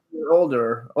been more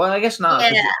older. Well, I guess not.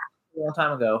 'cause Yeah. it was a long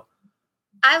time ago.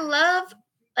 I love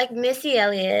like Missy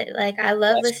Elliott. Like I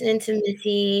love listening to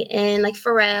Missy and like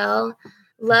Pharrell.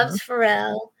 Loves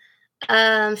Pharrell.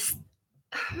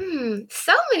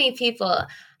 So many people.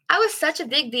 I was such a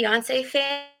big Beyonce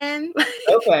fan.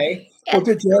 Okay. Well,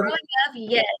 did you Growing up,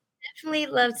 yes, definitely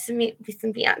loved some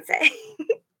Beyonce.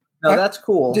 No, that's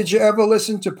cool. Did you ever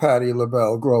listen to Patti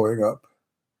LaBelle growing up?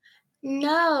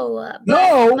 No, but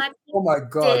No. my Oh my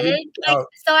God! did. Like,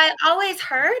 so I always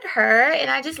heard her, and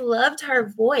I just loved her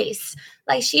voice.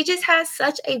 Like she just has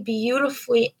such a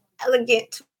beautifully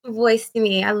elegant voice to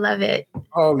me. I love it.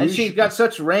 Oh, And she's got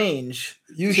such range.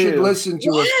 You too. should listen to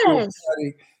a few of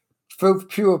Yes.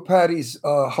 few of Patty's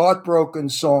heartbroken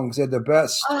songs. They're the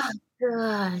best. Oh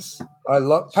gosh. I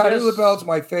love Patti Just- LaBelle's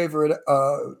my favorite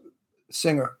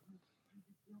singer.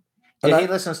 Yeah, And he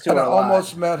listens to and her I a lot.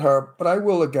 almost met her, but I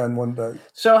will again one day.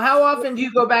 So how often do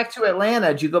you go back to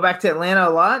Atlanta? Do you go back to Atlanta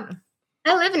a lot?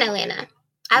 I live in Atlanta.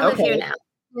 I live Okay. here now.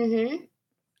 Mm-hmm.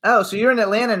 Oh, so you're in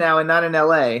Atlanta now and not in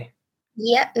LA.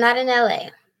 Yep, not in LA.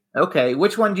 Okay.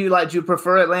 Which one do you like? Do you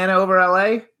prefer Atlanta over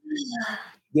LA?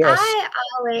 Yes.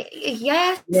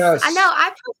 Yes. Yes. I know.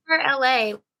 I prefer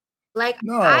LA. Like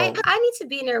No. I need to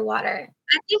be near water.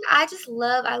 I think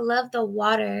I love the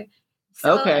water.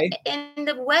 So, Okay. And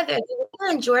the weather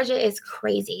in Georgia is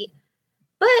crazy,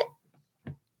 but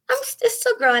it's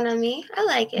still growing on me. I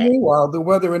like it. Meanwhile, the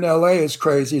weather in LA is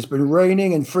crazy. It's been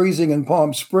raining and freezing in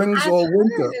Palm Springs I've all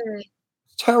winter. heard.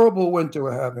 Terrible winter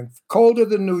we're having. Colder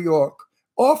than New York.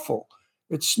 Awful.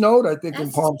 It snowed, I think, in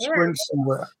That's Palm terrible. Springs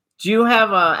somewhere. Do you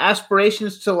have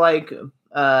aspirations to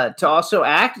to also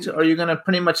act, or are you gonna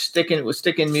pretty much stick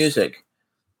in music?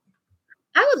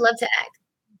 I would love to act.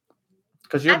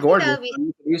 Because you're I think that gorgeous. would be-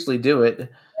 You can easily do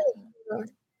it.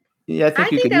 Yeah, I I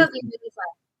think you think could. that would be really fun.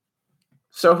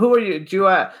 So who are you? Do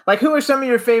you who are some of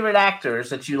your favorite actors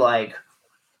that you like?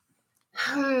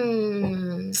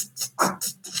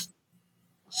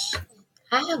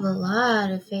 I have a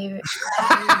lot of favorites.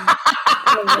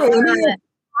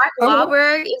 Mark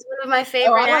Wahlberg is one of my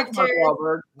favorite I like Mark actors.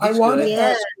 Wahlberg. I He's want good. to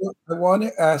Yeah.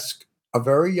 ask a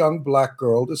very young black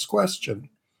girl this question.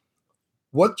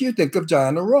 What do you think of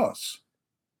Diana Ross?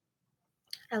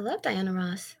 I love Diana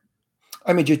Ross.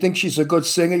 I mean, do you think she's a good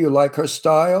singer? You like her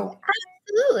style?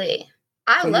 Absolutely.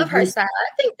 I So you love her think- style.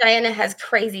 I think Diana has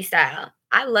crazy style.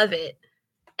 I love it.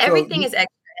 Everything you- is extra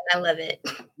and I love it.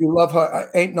 You love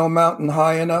her. Ain't no mountain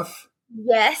high enough.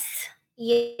 Yes.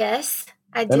 Yes.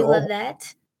 I do And love all-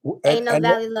 that. And- Ain't no and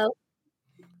valley low.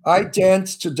 I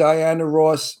danced to Diana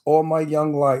Ross all my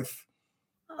young life.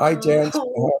 I danced to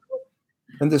Oh. her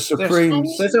and the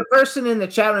Supremes. There's a person in the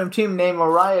chat room team named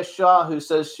Mariah Shaw who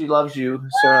says she loves you.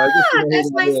 So I just know who That's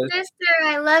that my is. sister.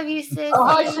 I love you, sis. Oh,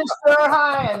 hi, sister.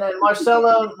 Hi. And then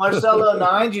Marcelo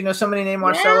 9. Do you know somebody named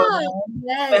Marcelo? Yeah. 9?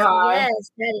 Yes, Say hi.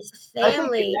 yes. That is I think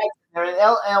family. they're in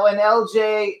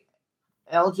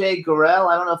LJ Gorell.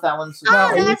 I don't know if that one's. Oh,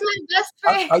 Now, that's my best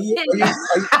friend. Are you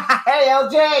Hey,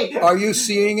 LJ. are you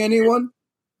seeing anyone?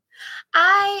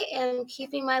 I am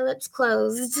keeping my lips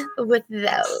closed with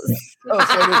those.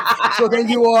 So then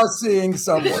you are seeing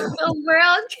someone. The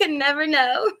world can never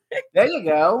know. There you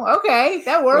go. Okay,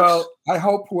 that works. Well, I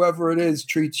hope whoever it is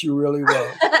treats you really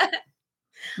well.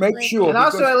 Make Like- sure. And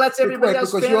also because- it lets everybody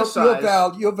else because you're,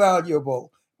 fantasize. you're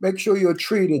valuable. Make sure you're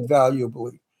treated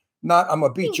valuably. Not, I'm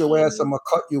going to beat your ass, I'm going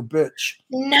to cut you, bitch.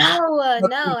 No, I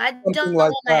something don't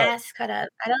like want my that. ass cut up.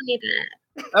 I don't need that.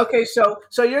 Okay, so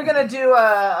you're gonna do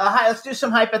let's do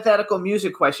some hypothetical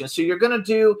music questions. So you're gonna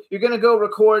go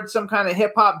record some kind of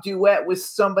hip hop duet with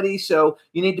somebody. So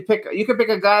you need to you can pick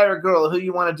a guy or a girl who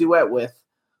you want to duet with.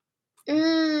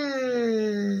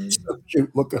 So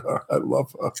cute. Look at her. I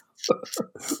love her.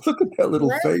 Look at that little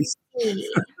Let's face. see.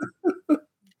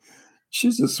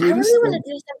 She's the I sweetest really want thing. to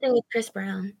do something with Chris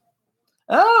Brown.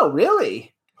 Oh,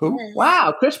 really? Who? Yes.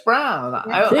 Wow, Chris Brown.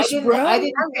 Chris Brown? I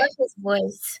love his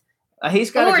voice.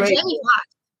 He's got Or a great. Jamie Foxx.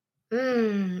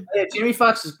 Mm. Yeah,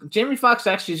 Jamie Foxx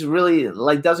actually is really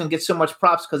doesn't get so much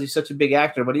props because he's such a big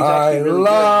actor, but he's I actually really good in the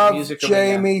love music arena.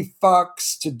 Jamie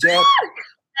Foxx to death.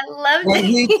 I love When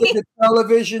he did it. the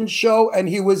television show and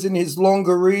he was in his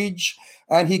longer reach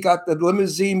and he got the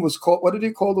limousine was called, what did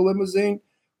he call the limousine?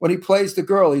 When he plays the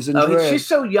girl, he's in drag. She's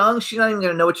so young, she's not even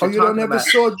going to know what you're you talking never about.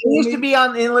 saw He used to Jamie? be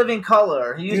on In Living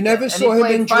Color. You never saw him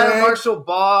in Fire drag? Marshal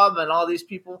Bob and all these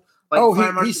people. Fire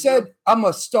He Marshal said, Bob. I'm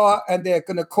a star and they're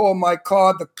going to call my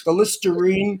car the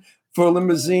Listerine for a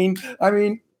limousine. I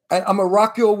mean, I'm a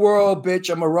rock your world, bitch.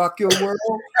 I'm a rock your world.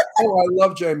 Oh, I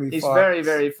love Jamie Foxx. He's very,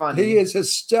 very funny. He is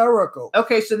hysterical.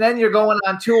 Okay, so then you're going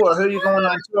on tour. Who are you going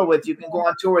on tour with? You can go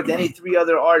on tour with any 3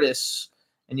 other artists,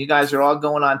 and you guys are all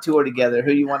going on tour together.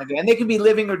 Who you want to go? And they can be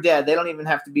living or dead. They don't even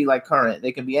have to be like current.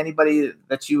 They can be anybody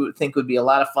that you think would be a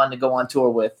lot of fun to go on tour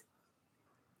with.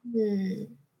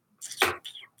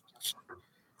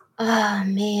 Oh,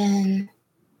 man.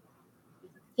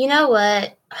 You know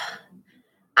what?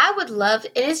 I would love,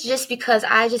 and it's just because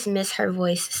I just miss her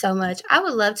voice so much. I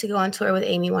would love to go on tour with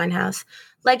Amy Winehouse.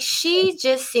 Like, she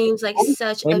just seems like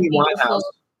such Amy a beautiful, Winehouse.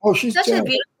 Oh, she's such dead. a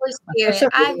beautiful spirit.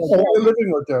 Oh,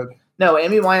 living with that. No,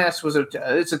 Amy Winehouse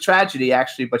it's a tragedy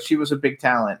actually, but she was a big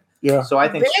talent. Yeah. So I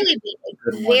think Really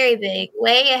big, very big,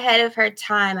 way ahead of her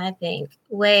time. I think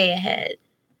way ahead.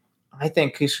 I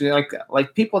think she's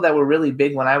like people that were really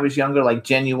big when I was younger, like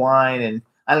Genuine, and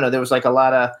I don't know. There was like a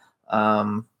lot of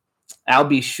I'll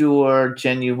Be Sure,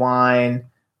 Genuine,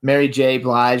 Mary J.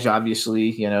 Blige.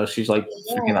 Obviously, she's like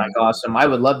freaking like awesome. I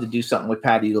would love to do something with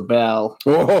Patti LaBelle.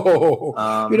 Oh,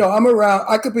 I'm around.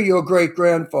 I could be your great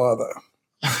grandfather.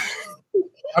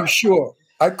 I'm sure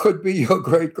I could be your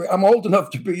great. I'm old enough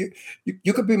to be.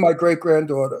 You could be my great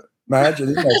granddaughter. Imagine,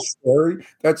 isn't that scary?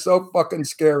 That's so fucking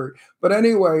scary. But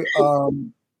anyway,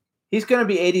 he's going to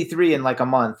be 83 in like a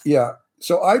month. Yeah.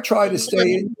 So I try to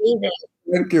stay in.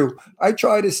 Thank you. I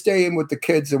try to stay in with the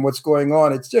kids and what's going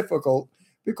on. It's difficult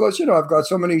because I've got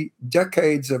so many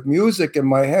decades of music in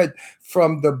my head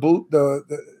from the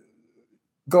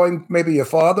going. Maybe your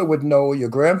father would know, your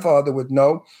grandfather would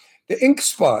know, the Ink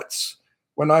Spots.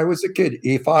 When I was a kid,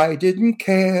 if I didn't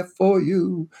care for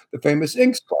you, the famous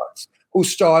Ink Spots, who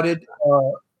started,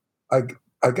 I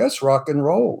guess, rock and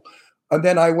roll. And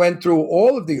then I went through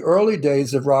all of the early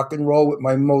days of rock and roll with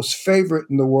my most favorite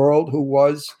in the world, who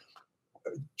was,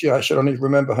 gosh, I don't even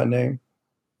remember her name.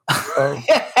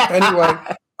 Anyway,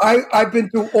 I've been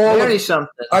through all Mary something.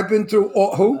 I've been through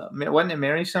all, who? Wasn't it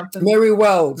Mary something? Mary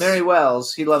Wells. Mary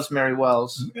Wells. He loves Mary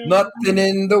Wells. Nothing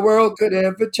in the world could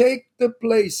ever take the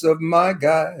place of my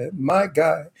guy,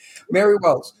 Mary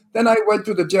Wells. Then I went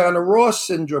through the Diana Ross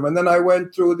syndrome, and then I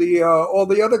went through the all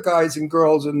the other guys and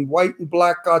girls, and white and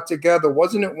black got together.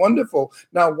 Wasn't it wonderful?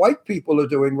 Now white people are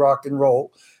doing rock and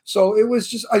roll. So it was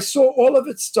just, I saw all of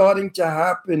it starting to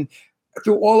happen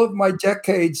through all of my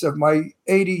decades of my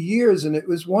 80 years, and it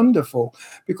was wonderful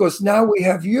because now we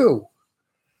have you,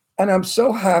 and I'm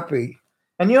so happy.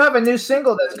 And you have a new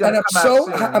single that's going to come out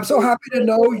soon. I'm so happy to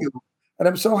know you, and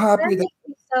I'm so happy that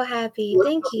so happy.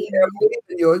 Thank you.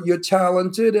 You're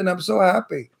talented, and I'm so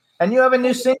happy. And you have a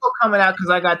new single coming out because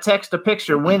I got text a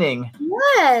picture. Winning.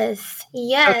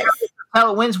 Yes.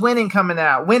 Tell when's Winning coming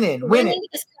out? Winning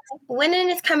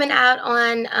is coming out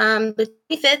on the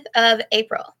 25th of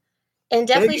April. And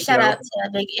definitely shout out to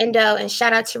Big Endo and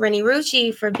shout out to Rennie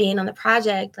Rucci for being on the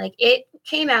project. Like, it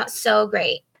came out so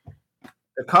great.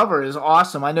 The cover is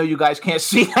awesome. I know you guys can't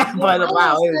see that, but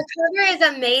wow. The cover is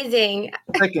amazing.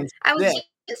 I was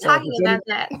just talking about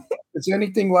that. If it's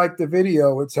anything like the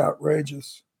video, it's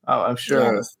outrageous. Oh, I'm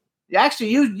sure. Yes. Actually,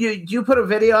 you put a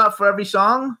video out for every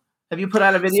song? Have you put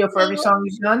out a video for every song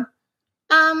you've done?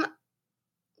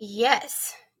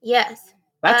 Yes.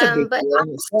 That's a big but deal.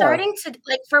 I'm starting to,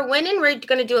 like, for Winning, we're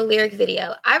going to do a lyric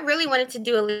video. I really wanted to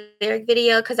do a lyric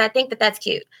video because I think that that's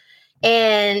cute.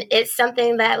 And it's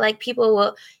something that, like, people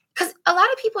will, because a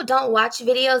lot of people don't watch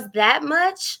videos that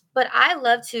much, but I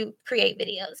love to create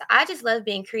videos. I just love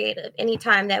being creative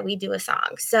anytime that we do a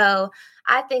song. So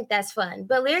I think that's fun.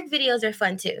 But lyric videos are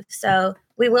fun too. So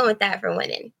we went with that for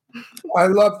Winning. I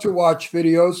love to watch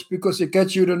videos because it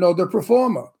gets you to know the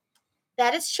performer.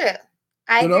 That is true.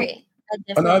 I agree.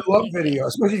 And I love videos,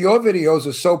 especially your videos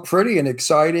are so pretty and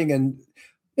exciting, and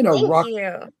Thank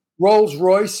you. Rolls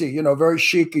Royce, very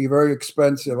chicy, very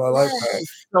expensive. I like that.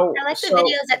 I like the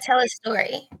videos that tell a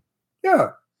story.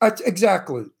 Yeah,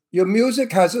 exactly. Your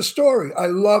music has a story. I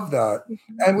love that,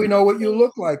 and we know what you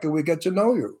look like, and we get to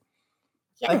know you.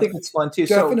 Yes. I think it's fun too.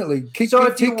 Definitely. Keep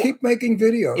making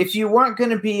videos. If you weren't going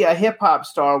to be a hip hop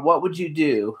star, what would you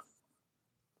do?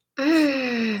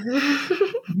 Be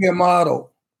a model.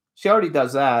 She already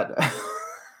does that.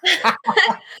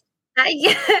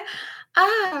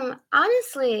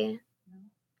 Honestly,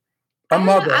 a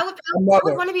mother. I would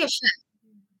want to be a chef.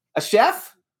 A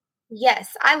chef?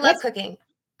 Yes, I love cooking.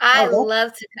 I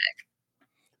love to cook.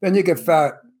 Then you get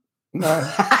fat. No,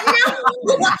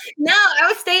 I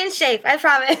would stay in shape. I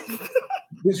promise.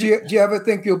 Do you ever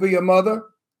think you'll be a mother?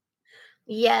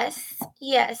 Yes,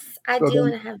 I do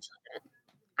want to have children.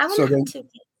 I want to have 2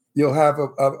 kids. You'll have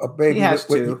a baby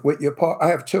with your partner. I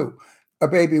have 2. A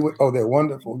baby with, they're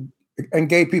wonderful. And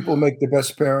gay people make the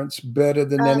best parents, better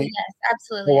than any. Yes,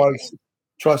 absolutely.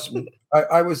 Trust me.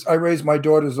 I raised my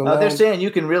daughters alone. Oh, they're saying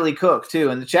you can really cook too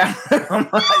in the chat room.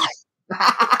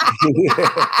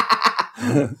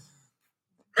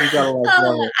 You gotta love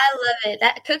it. I love it.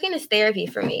 That cooking is therapy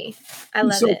for me. I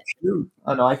love so it. cute.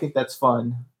 Oh no, I think that's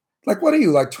fun. Like, what are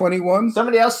you, like 21?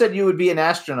 Somebody else said you would be an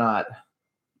astronaut.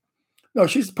 No,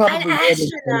 she's probably An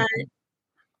astronaut.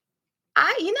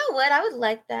 You know what? I would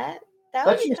like that. That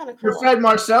would be kind of Your cool. friend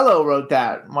Marcelo wrote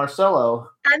that. Marcelo.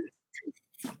 I'm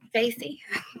Facey.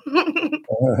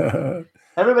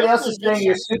 Everybody else is saying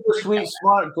you're super sweet,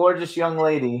 smart, gorgeous young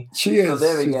lady. She is. So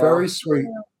there we She's go. very sweet.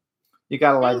 You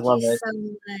gotta Thank love you it. so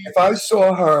much. If I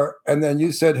saw her and then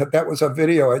you said that was her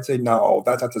video, I'd say, no,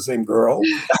 that's not the same girl.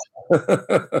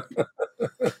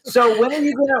 So have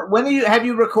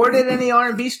you recorded any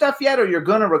R&B stuff yet, or you're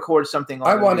gonna record something?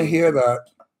 I want to hear that.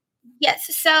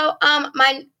 Yes. So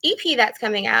my EP that's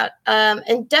coming out,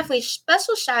 and definitely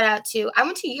special shout out to, I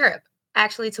went to Europe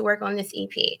actually to work on this EP.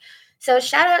 So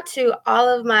shout out to all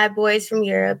of my boys from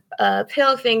Europe,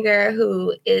 Pillfinger,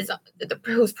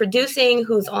 who's producing,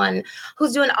 who's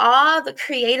doing all the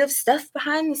creative stuff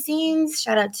behind the scenes.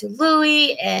 Shout out to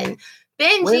Louie and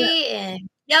Benji and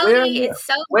Yogi. It's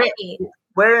so funny.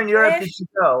 Where in Europe did you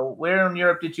go? Where in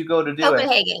Europe did you go to do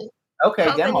Copenhagen. it? Okay,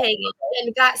 Copenhagen.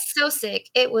 And got so sick.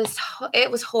 It was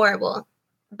horrible,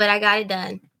 but I got it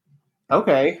done.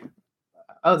 Okay.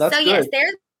 Oh, that's so good. Yes,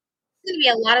 there's going to be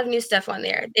a lot of new stuff on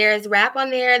there. There's rap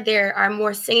on there. There are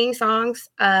more singing songs.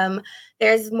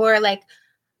 There's more like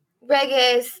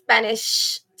reggae,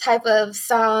 Spanish type of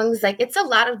songs. Like it's a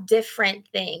lot of different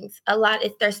things.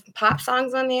 There's pop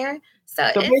songs on there. So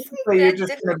basically, you're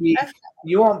just going to be.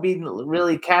 You won't be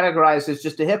really categorized as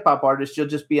just a hip hop artist. You'll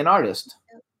just be an artist.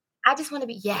 I just want to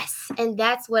be, yes, and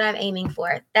that's what I'm aiming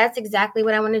for. That's exactly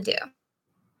what I want to do.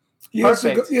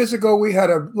 Years ago, we had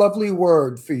a lovely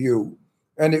word for you,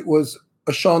 and it was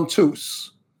a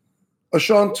chanteuse. A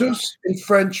chanteuse in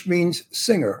French means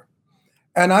singer.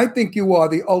 And I think you are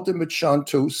the ultimate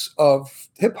chanteuse of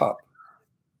hip-hop.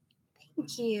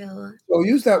 Thank you. So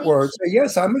use that word. Say,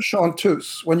 yes, I'm a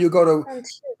chanteuse. When you go to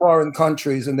foreign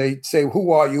countries and they say,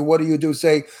 who are you? What do you do?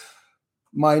 Say,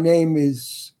 my name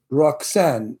is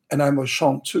Roxanne, and I'm a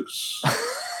chanteuse.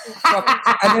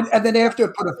 and then after,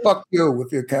 put a fuck you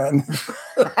if you can.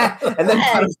 And then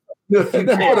put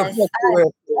a fuck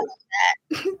you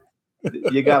after.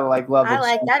 You gotta love it. I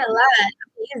like that a lot.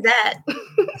 Use that.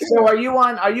 So are you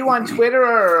on Twitter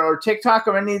or TikTok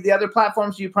or any of the other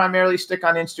platforms? You primarily stick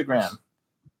on Instagram?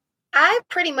 I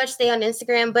pretty much stay on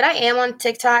Instagram, but I am on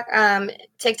TikTok.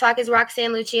 TikTok is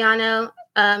Roxanne Luciano.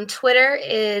 Twitter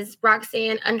is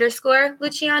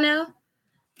Roxanne_Luciano.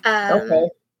 Okay.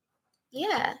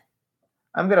 Yeah.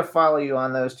 I'm gonna follow you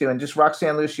on those two, and just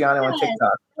Roxanne Luciano on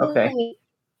TikTok. Okay.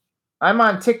 I'm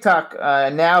on TikTok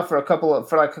now for a couple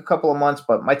of months,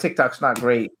 but my TikTok's not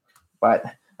great. But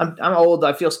I'm old.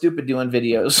 I feel stupid doing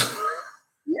videos.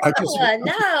 No,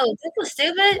 this was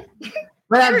stupid.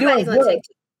 But I'm doing good.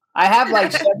 I have I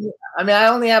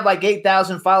only have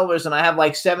 8,000 followers, and I have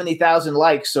 70,000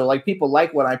 likes. So people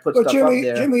like when I put stuff up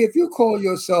there. Jimmy, if you call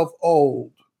yourself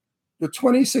old, you're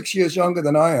 26 years younger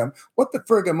than I am. What the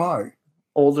frig am I?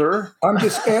 Older. I'm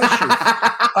just ashes.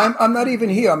 I'm not even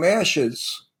here. I'm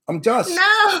ashes. I'm dust.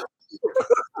 No.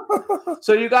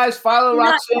 So you guys follow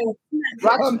Roxanne.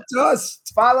 I'm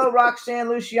dust. Follow Roxanne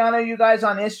Luciano. You guys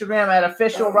on Instagram at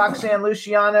official Roxanne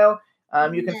Luciano.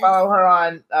 You can follow her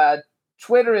on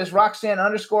Twitter is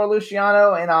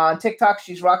Roxanne_Luciano, and on TikTok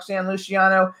she's Roxanne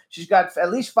Luciano. She's got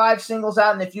at least 5 singles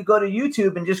out, and if you go to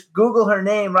YouTube and just Google her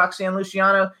name, Roxanne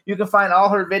Luciano, you can find all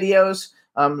her videos.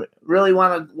 Really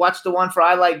want to watch the one for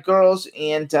I Like Girls,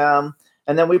 and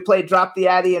then we played Drop the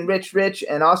Addy and Rich Rich,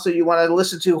 and also you want to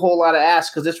listen to a Whole Lot of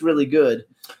Ass because it's really good.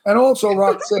 And also,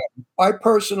 Roxanne, I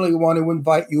personally want to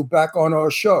invite you back on our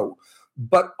show,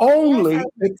 but only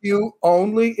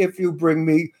if you bring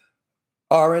me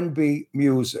R&B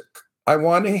music. I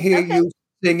want to hear you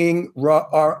singing.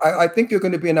 I think you're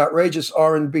going to be an outrageous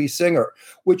R&B singer,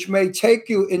 which may take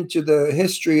you into the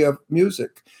history of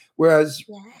music, whereas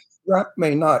rap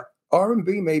may not.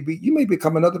 R&B may be. You may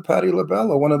become another Patti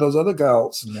LaBelle or one of those other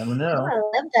gals. You never know.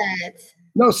 I love that.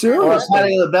 No, seriously. Or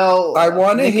Patti LaBelle. I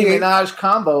want to Nicki hear Minaj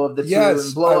combo of the two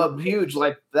and blow up huge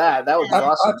like that. That would be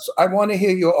awesome. I want to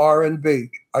hear your R&B.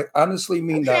 I honestly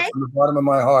mean that from the bottom of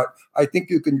my heart. I think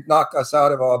you can knock us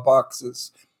out of our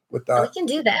boxes with that. We can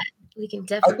do that. We can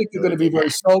definitely. I think you're going to be very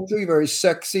sultry, very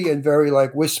sexy, and very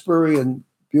whispery and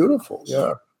beautiful.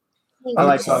 Yeah. I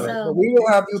like that. We will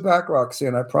have you back,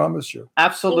 Roxanne. I promise you.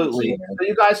 Absolutely. So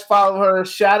you guys follow her.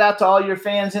 Shout out to all your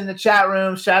fans in the chat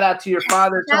room. Shout out to your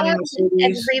father, Shout Tony out to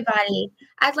Mercedes. everybody.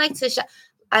 I'd like to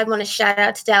I want to shout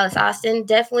out to Dallas Austin.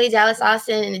 Definitely Dallas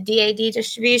Austin and the DAD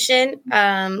distribution.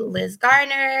 Liz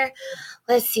Garner.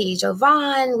 Let's see,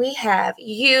 Jovan. We have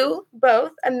you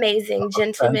both, amazing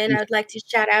gentlemen. I would like to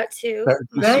shout out to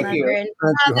my mother and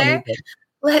father.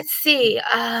 Let's see.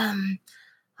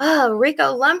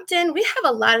 Rico Lumpton. We have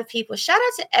a lot of people. Shout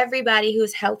out to everybody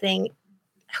who's helping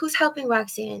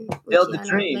Roxanne Build the Luciano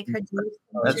dream. make her dreams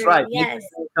come That's true. right. Yes.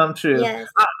 Come true. Yes.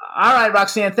 All right,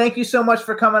 Roxanne. Thank you so much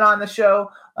for coming on the show.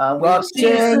 We'll see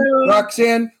you soon.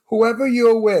 Roxanne, whoever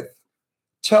you're with,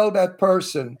 tell that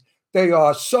person they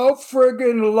are so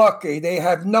friggin' lucky. They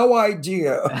have no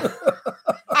idea.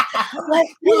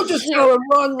 You just know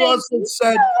Ron Russell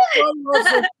said,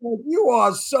 you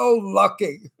are so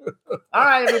lucky. All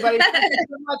right, everybody. Thank you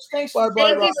so much. Thanks. Bye-bye,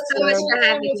 Thank you so much Roxanne. for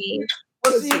having me.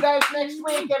 We'll see you guys next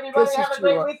week, everybody. This Have is a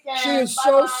great true. weekend. She is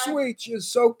Bye-bye. so sweet. She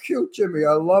is so cute, Jimmy.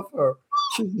 I love her.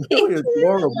 She's really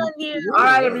adorable. Love you. She really All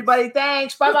right, is. everybody.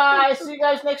 Thanks. Bye-bye. See you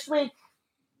guys next week.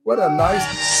 What a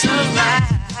nice...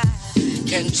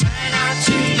 Can turn out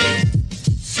to be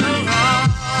so wrong.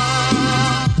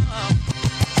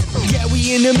 Yeah,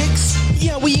 we in the mix.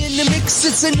 Yeah, we in the mix.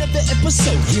 It's another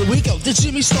episode. Here we go. The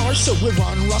Jimmy Star Show with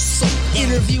Ron Russell.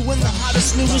 Interviewing the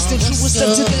hottest, newest, and truest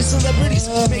of today's celebrities.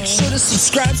 Make sure to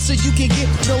subscribe so you can get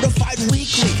notified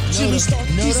weekly. Jimmy Star,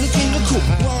 he's the king of cool.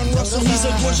 Ron Russell, he's a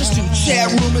gorgeous dude.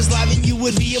 Chat room is live and you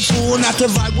would be a fool not to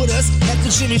vibe with us at the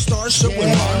Jimmy Star Show with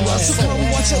Ron Russell. Come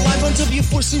watch it live on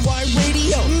W4CY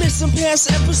Radio. Miss some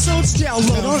past episodes?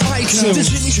 Download on iTunes. The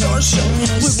Jimmy Star Show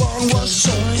with Ron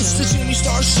Russell. It's the Jimmy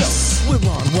Star Show with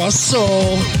Ron Russell.